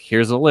just like,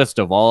 here's a list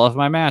of all of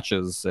my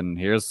matches, and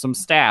here's some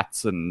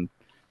stats and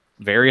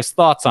various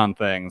thoughts on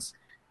things.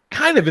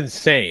 Kind of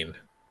insane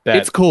that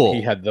it's cool.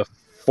 He had the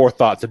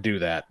forethought to do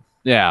that.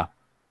 Yeah.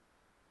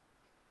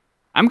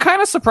 I'm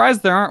kind of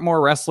surprised there aren't more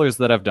wrestlers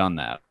that have done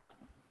that.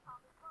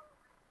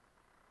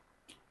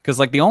 Because,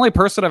 the only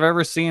person I've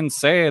ever seen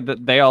say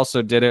that they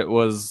also did it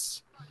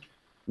was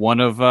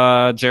one of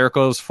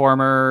Jericho's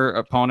former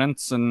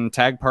opponents and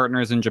tag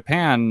partners in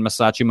Japan,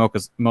 Masashi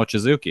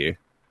Mochizuki,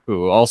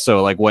 who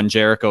also, when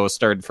Jericho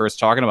started first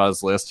talking about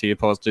his list, he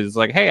posted, he's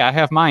like, hey, I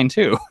have mine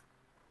too.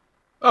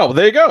 Oh, well,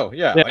 there you go.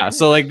 Yeah. Yeah,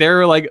 so,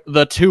 they're,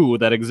 the 2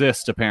 that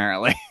exist,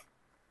 apparently.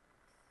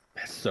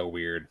 That's so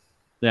weird.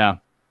 Yeah.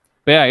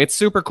 But yeah, it's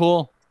super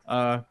cool.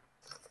 A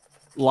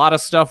lot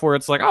of stuff where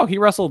it's like, oh, he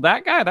wrestled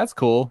that guy? That's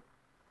cool.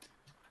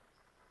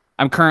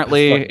 I'm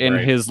currently in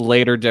his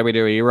later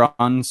WWE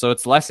run, so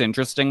it's less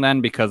interesting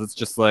then because it's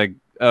just like,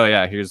 oh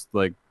yeah, here's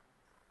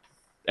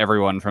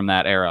everyone from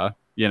that era,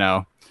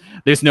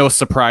 There's no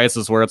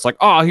surprises where it's like,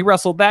 oh, he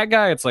wrestled that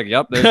guy. It's like,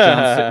 yep,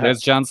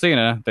 there's John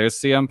Cena, there's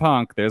CM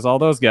Punk, there's all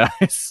those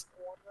guys.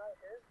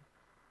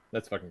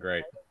 That's fucking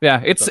great.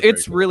 Yeah,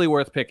 it's really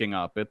worth picking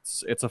up.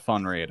 It's a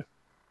fun read.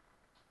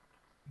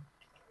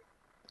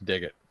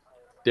 Dig it.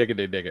 Dig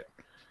it.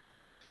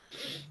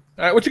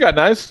 All right, what you got,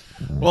 Knives?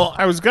 Well,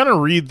 I was going to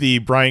read the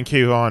Brian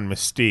K. Vaughan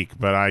Mystique,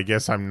 but I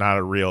guess I'm not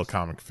a real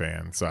comic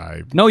fan,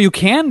 so No, you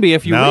can be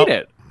if you read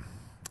it.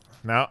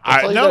 No,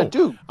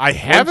 I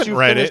haven't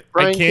read it.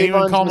 I can't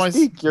even call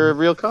myself... You're a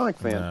real comic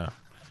fan. No.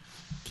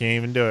 Can't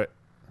even do it.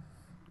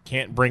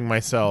 Can't bring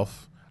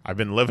myself. I've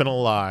been living a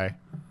lie.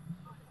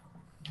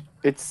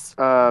 It's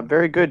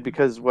very good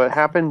because what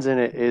happens in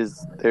it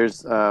is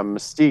there's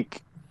Mystique,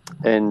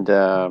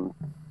 and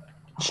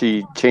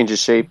she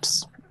changes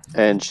shapes,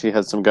 and she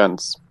has some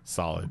guns.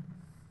 Solid.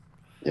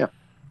 Yeah.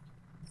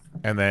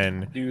 And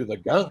then... Do the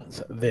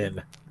guns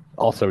then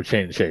also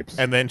change shapes?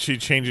 And then she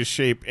changes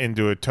shape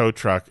into a tow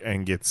truck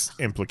and gets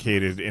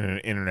implicated in an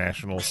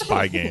international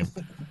spy game.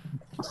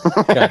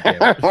 God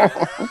damn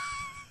it.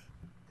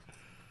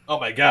 Oh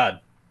my god.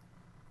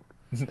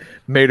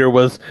 Mater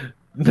was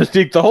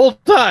Mystique the whole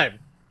time.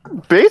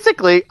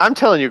 Basically, I'm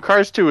telling you,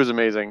 Cars 2 is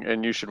amazing,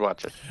 and you should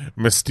watch it.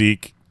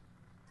 Mystique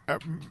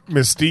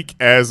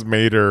as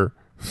Mater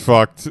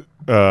fucked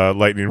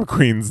Lightning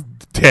McQueen's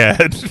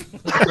dad.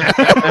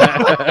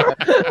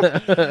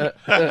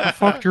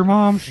 Fucked your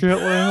mom,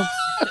 shitlabs.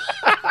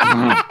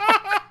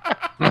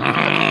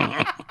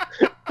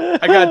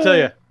 I gotta tell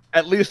you,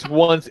 at least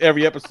once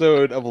every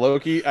episode of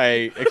Loki,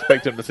 I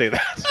expect him to say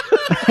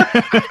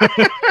that.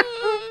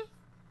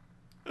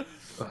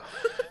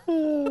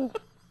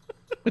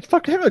 Which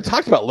fuck, I haven't really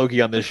talked about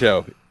Loki on this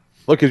show.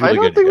 Loki's really I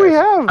don't good. think you we guys.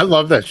 have. I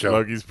love that show.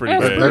 Loki's pretty Yeah,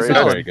 good. it's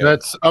Very good.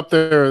 That's up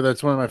there.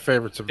 That's one of my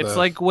favorites of It's the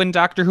like when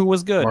Doctor Who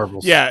was good.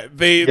 Marvels. Yeah,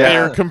 Yeah.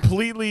 they're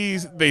completely.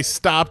 They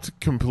stopped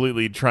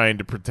completely trying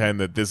to pretend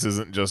that this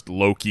isn't just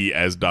Loki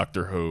as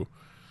Doctor Who.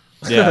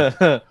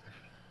 Yeah.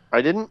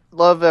 I didn't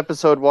love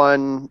episode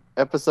 1.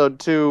 Episode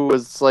 2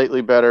 was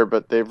slightly better,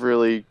 but they've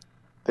really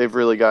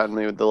gotten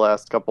me with the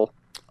last couple.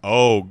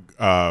 Oh,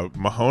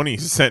 Mahoney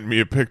sent me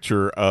a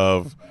picture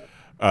of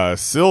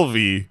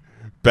Sylvie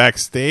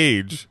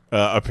backstage.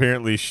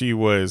 Apparently, she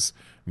was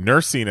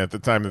nursing at the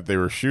time that they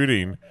were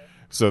shooting,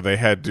 so they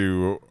had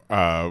to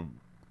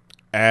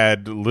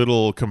add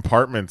little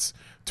compartments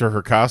to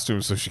her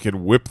costume so she could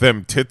whip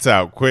them tits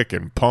out quick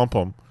and pump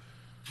them.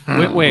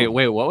 Wait,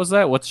 what was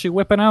that? What's she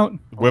whipping out?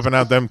 Whipping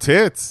out them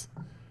tits.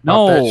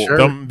 No.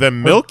 Them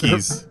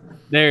milkies.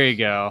 There you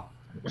go.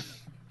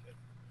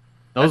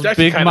 Those That's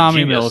actually big kind of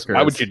mommy genius. milkers.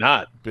 Why would you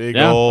not? Big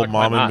Yeah. old Fuck,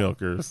 why mommy not?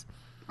 milkers.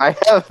 I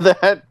have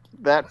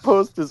that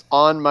post is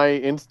on my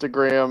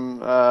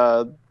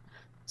Instagram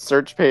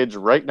search page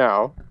right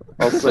now.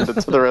 I'll send it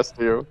to the rest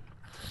of you.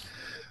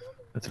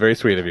 That's very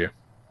sweet of you.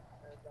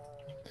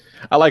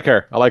 I like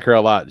her. I like her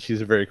a lot.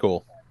 She's very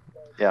cool.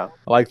 Yeah.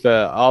 I like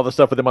all the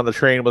stuff with them on the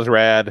train was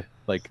rad.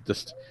 Like,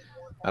 just,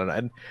 I don't know.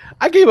 And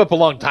I gave up a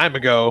long time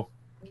ago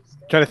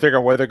trying to figure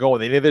out where they're going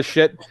with any of this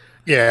shit.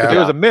 Yeah. But there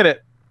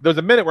was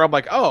a minute where I'm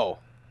like, oh,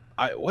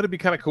 would it be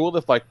kind of cool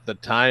if like the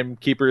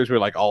timekeepers were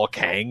like all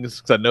Kangs?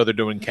 Because I know they're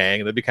doing Kang.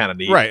 That'd be kind of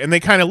neat. Right, and they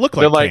kind of look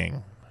They're like like-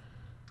 Kang.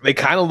 They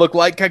kind of look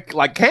like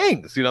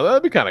Kangs. You know,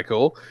 that'd be kind of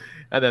cool.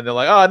 And then they're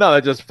like, oh no,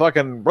 they're just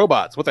fucking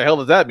robots. What the hell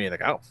does that mean?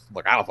 Like, I don't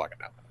fucking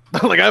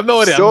know. Like, I have no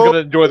idea. So I'm gonna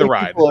enjoy the many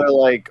ride. People are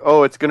like,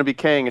 "Oh, it's gonna be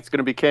Kang. It's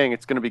gonna be Kang.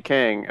 It's gonna be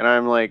Kang," and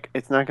I'm like,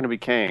 "It's not gonna be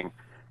Kang.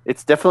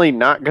 It's definitely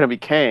not gonna be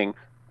Kang.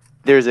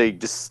 There's a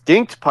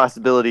distinct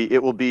possibility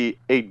it will be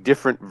a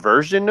different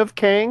version of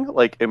Kang,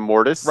 like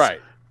Immortus, Right.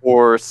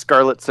 or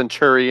Scarlet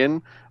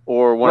Centurion,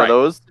 or one Right. of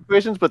those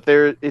situations. But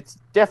it's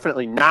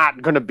definitely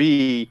not gonna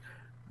be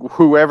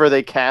whoever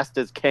they cast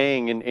as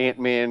Kang in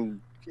Ant-Man,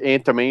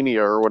 Antimania,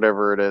 or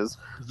whatever it is.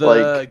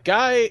 The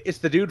guy, it's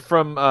the dude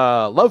from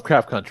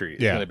Lovecraft Country is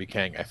Yeah. going to be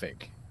Kang, I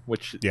think,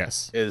 which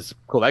Yes. is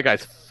cool. That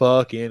guy's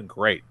fucking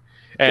great.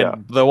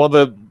 And one of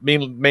the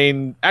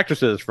main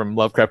actresses from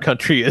Lovecraft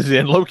Country is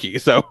in Loki,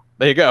 so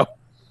there you go.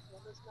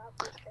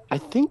 I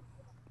think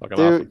Fucking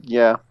there, awesome.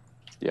 yeah.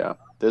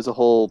 There's a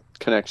whole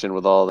connection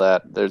with all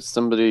that. There's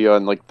somebody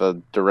on like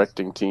the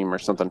directing team or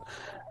something.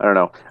 I don't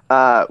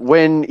know.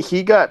 When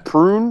he got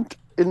pruned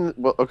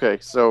okay,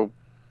 so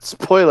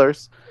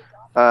spoilers.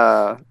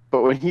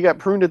 But when he got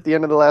pruned at the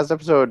end of the last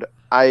episode,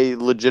 I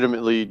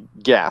legitimately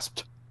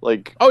gasped.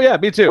 Like, oh yeah,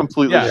 me too.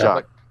 Completely Yeah, shocked.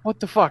 like, what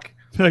the fuck?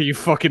 You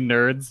fucking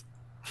nerds.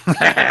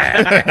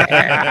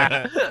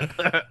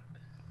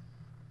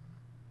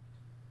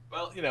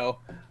 Well, you know,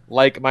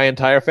 like my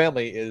entire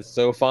family is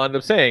so fond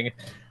of saying,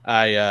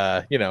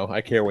 I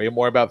care way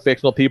more about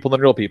fictional people than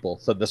real people.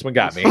 So this one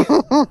got me.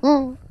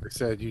 I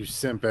said, you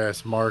simp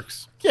ass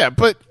marks. Yeah,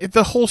 but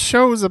the whole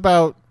show is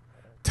about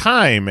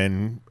time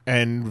and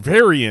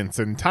variance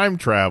and time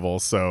travel,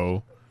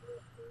 so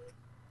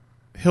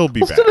he'll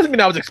be back. Still doesn't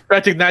mean I was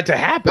expecting that to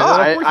happen. No, Of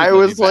course he's I gonna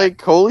was be back.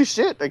 like, holy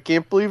shit, I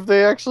can't believe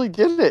they actually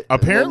did it.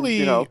 Apparently,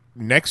 And then,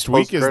 next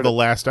week is post-credit. the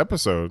last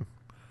episode.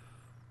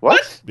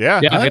 What?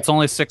 Yeah. Yeah, it's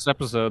only 6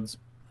 episodes.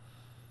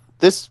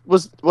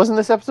 Wasn't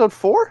this episode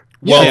 4?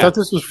 Well, I thought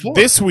this was 4.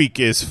 This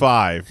week is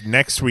 5.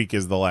 Next week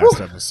is the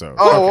last episode.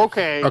 Oh,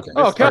 okay. Okay.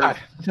 Oh god.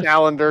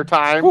 Calendar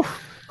time.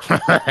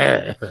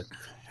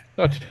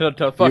 Don't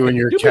You fucking and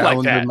your do me like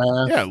calendar that.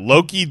 math. Yeah,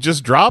 Loki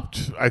just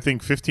dropped, I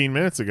think, 15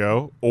 minutes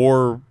ago,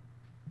 or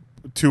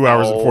 2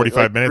 hours and 45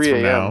 like minutes 3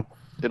 from a.m.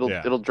 now.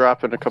 It'll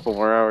drop in a couple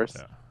more hours.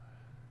 Yeah.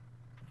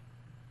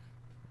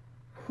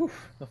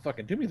 Don't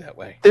fucking do me that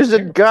way. There's a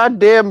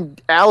goddamn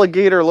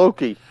alligator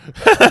Loki.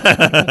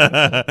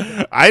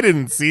 I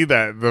didn't see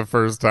that the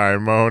first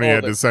time. Mahoney Oh,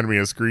 had to send me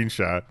a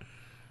screenshot.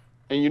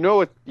 And you know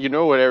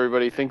what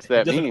everybody thinks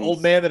that Just means. an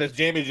old man that has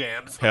jammy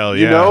jams. Hell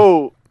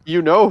yeah.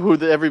 You know who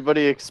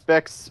everybody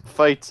expects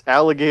fights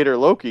alligator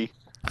Loki.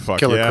 Fuck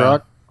Killer yeah.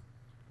 Croc.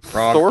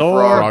 Frog Thor.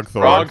 Frog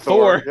Thor. Frog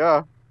Thor.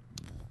 Yeah.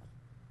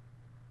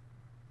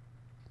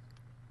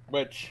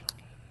 Which,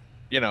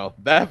 you know,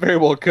 that very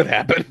well could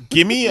happen.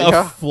 Give me a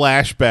Yeah.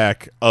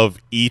 flashback of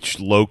each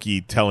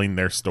Loki telling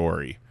their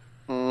story.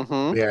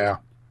 Mm-hmm. Yeah.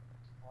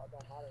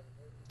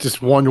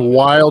 Just one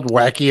wild,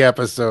 wacky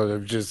episode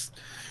of just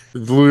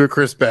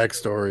ludicrous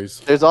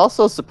backstories. There's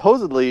also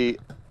supposedly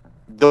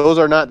those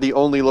are not the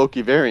only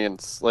Loki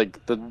variants. Like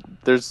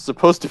there's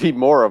supposed to be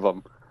more of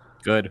them.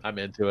 Good. I'm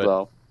into it.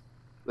 So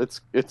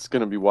it's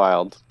gonna be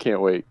wild.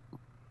 Can't wait.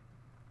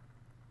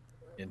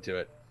 Into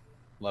it.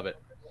 Love it.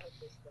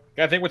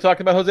 Got anything we're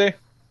talking about, Jose?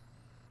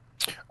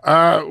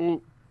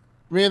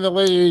 Me and the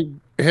lady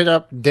hit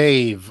up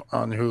Dave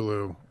on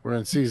Hulu. We're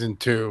in season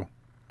 2.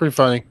 Pretty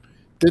funny.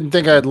 Didn't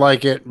think I'd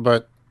like it,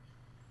 but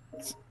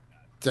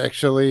it's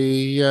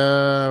actually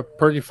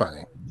pretty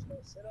funny.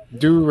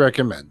 Do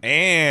recommend.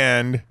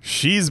 And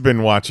she's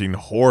been watching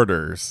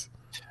Hoarders.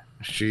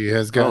 She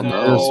has gotten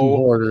into some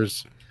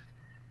Hoarders.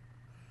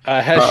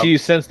 Has she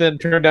since then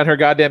turned down her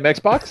goddamn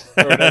Xbox?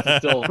 Or is it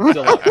still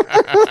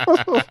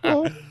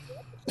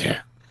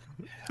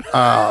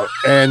up?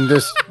 And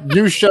this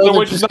new show So that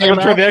we're just just not came going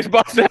to turn the out.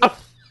 Xbox down?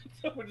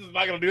 We're just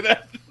not going to do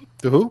that?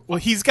 To who? Well,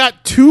 he's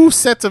got 2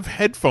 sets of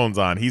headphones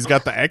on. He's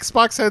got the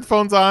Xbox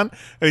headphones on,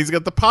 and he's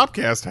got the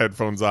Popcast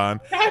headphones on.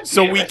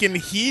 So we can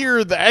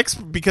hear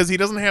the because he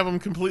doesn't have them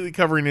completely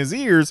covering his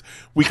ears.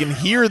 We can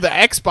hear the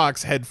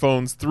Xbox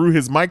headphones through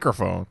his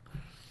microphone.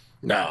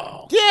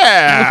 No.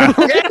 Yeah.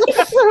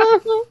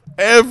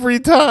 Every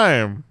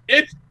time.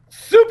 It's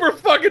super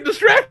fucking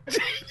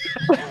distracting.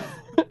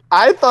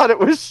 I thought it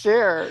was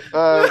Cher.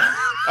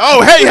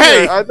 Oh,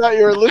 hey! I thought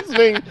you were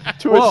listening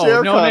to a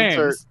Cher no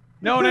concert. names.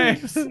 No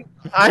names.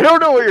 I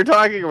don't know what you're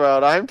talking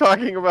about. I'm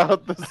talking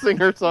about the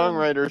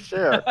singer-songwriter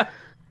Cher.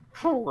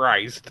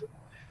 Christ.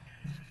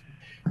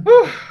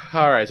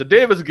 All right, so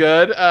Dave is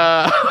good.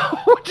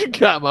 What you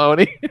got,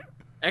 Mahoney?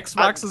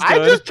 Xbox is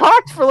good. I just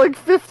talked for like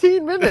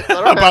 15 minutes. I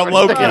don't About have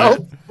Loki. anything else.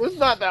 There's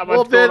not that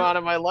much going on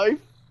in my life.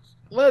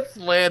 Let's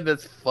land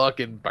this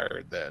fucking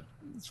bird then.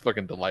 It's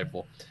fucking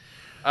delightful.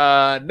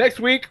 Next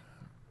week,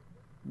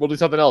 we'll do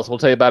something else. We'll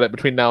tell you about it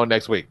between now and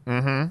next week.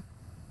 Mm-hmm.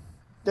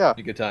 Yeah.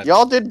 Be a good time.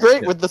 Y'all did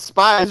great with the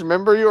Spies.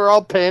 Remember you were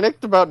all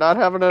panicked about not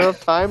having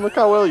enough time? Look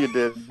how well you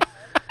did.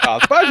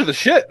 Spies are the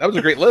shit. That was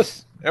a great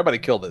list. Everybody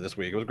killed it this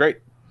week. It was great.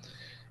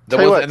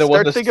 Tell you what,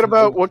 start thinking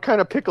about what kind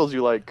of pickles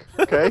you like,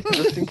 okay?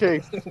 Just in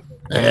case.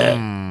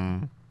 Yeah,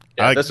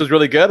 this was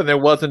really good, and there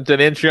wasn't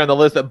an entry on the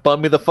list that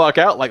bummed me the fuck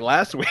out like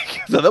last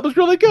week. So that was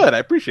really good. I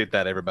appreciate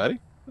that, everybody. It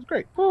was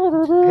great.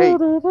 Hey,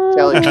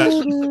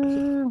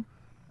 Kelly.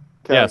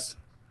 Yes.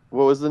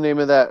 What was the name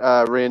of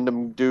that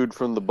random dude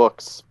from the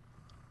books?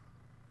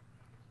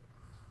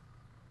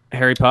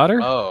 Harry Potter?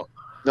 Oh.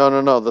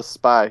 No, the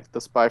spy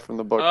from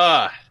the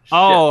books.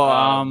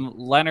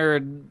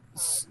 Leonard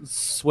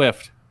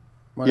Swift.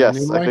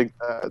 Yes, I think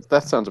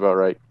that sounds about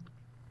right.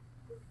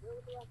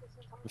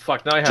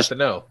 Fuck, now I have to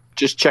know.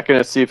 Just checking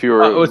to see if you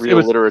were a real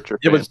literature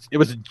fan. It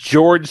was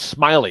George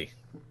Smiley.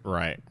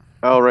 Right.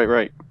 Oh,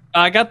 right.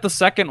 I got the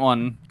second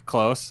one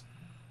close.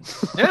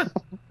 Yeah,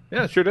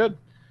 sure did.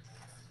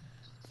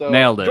 So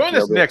Nailed it. Join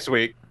us next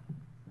week.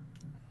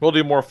 We'll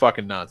do more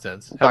fucking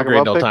nonsense. Have Talk a great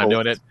about time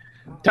pickles. doing it.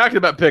 Talking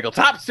about pickles.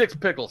 Top 6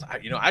 pickles.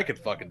 I could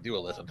fucking do a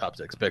list of top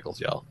 6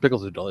 pickles, y'all.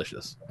 Pickles are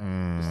delicious.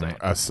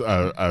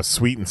 A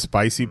sweet and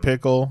spicy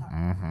pickle.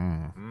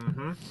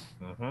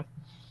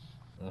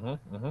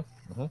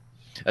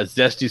 A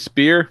zesty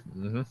spear.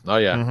 Oh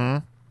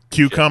yeah.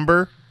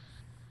 Cucumber.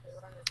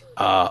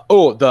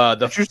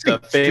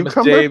 The famous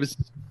cucumber? Dave's.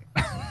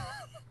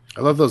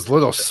 I love those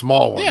little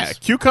small ones. Yeah,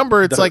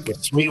 cucumber. It's like the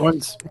sweet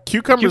ones.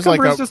 Cucumber's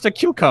Cucumber like is just a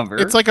cucumber.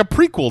 It's like a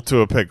prequel to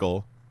a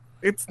pickle.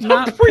 It's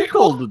not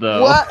pickled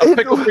though. What? A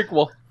pickle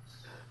prequel.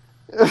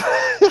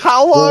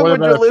 How long what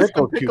would your about a list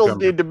pickled of pickles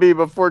cucumber? need to be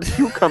before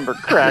cucumber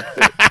cracked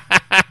it?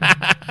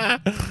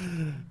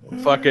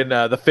 Fucking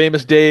the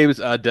famous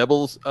Dave's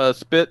Devil's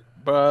Spit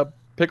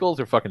pickles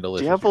are fucking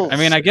delicious. Devil's I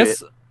mean, I spit.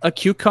 guess a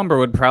cucumber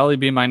would probably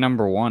be my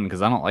number one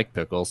because I don't like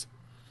pickles.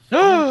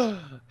 For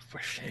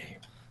shame.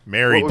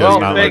 Mary Well, does Well,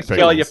 not thanks, like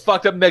Kelly. You pickles.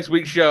 fucked up next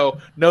week's show.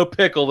 No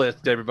pickle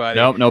list, everybody.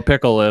 Nope, no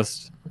pickle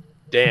list.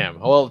 Damn.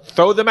 Well,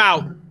 throw them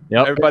out.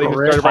 Yep. Everybody who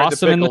started writing Toss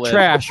them in the pickle list.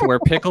 trash where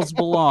pickles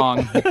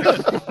belong.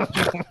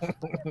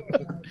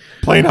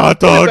 Plain hot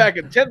Put it dog. back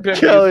at 10 p.m.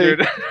 Kelly,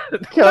 Eastern.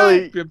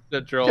 Kelly, 9 p.m.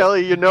 Central.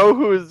 Kelly, you know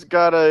who's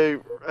got a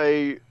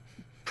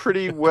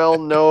pretty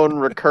well-known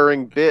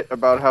recurring bit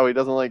about how he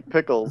doesn't like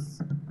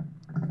pickles?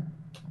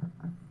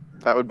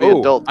 That would be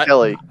adult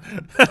Kelly.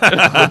 God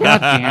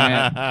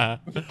damn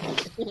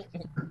it.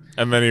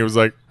 And then he was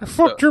like, I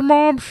fucked your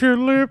mom, shit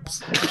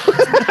lips.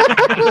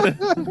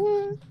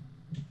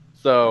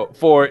 So,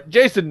 for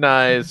Jason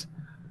Nyes,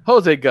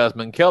 Jose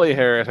Guzman, Kelly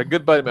Harris, our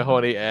good buddy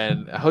Mahoney,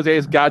 and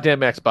Jose's goddamn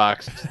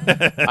Xbox,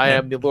 I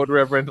am the Lord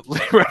Reverend Lee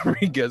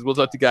Rodriguez. We'll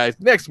talk to you guys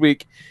next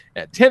week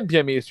at 10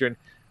 p.m. Eastern,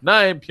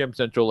 9 p.m.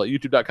 Central at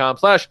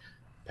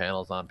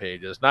youtube.com/panels on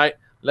pages. Night.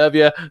 Love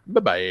ya.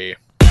 Bye-bye.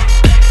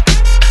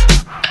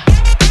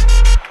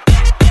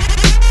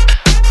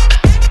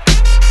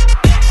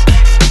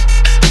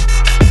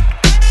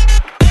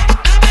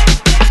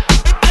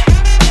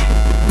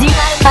 Do you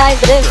mind if I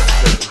live?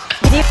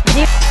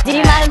 Do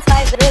you mind if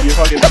I live? You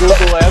fucking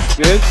Google ass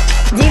bitch.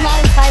 Do you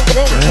mind if I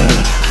live?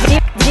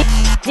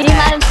 Do you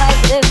mind if I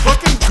live?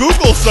 Fucking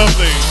Google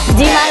something.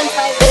 Do you mind if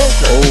I live?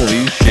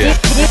 Holy shit.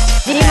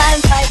 Do you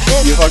mind if I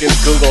live? You fucking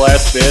Google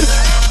ass bitch.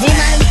 Do you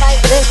mind if I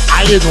live?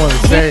 I didn't want to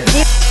say it.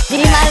 Do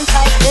you mind if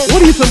I live?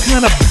 What are you, some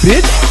kind of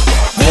bitch?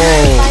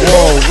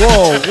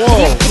 Whoa.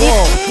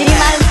 Do you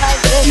mind if I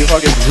live? You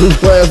fucking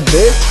Google ass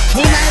bitch. Do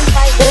you mind if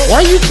I live?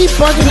 Why you keep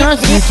bugging us,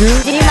 you two?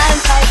 Do you mind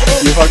if I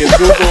live? You fucking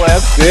Google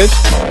ass bitch.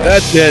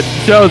 That's it.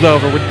 Show's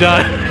over. We're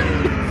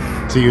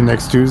done. See you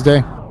next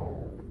Tuesday.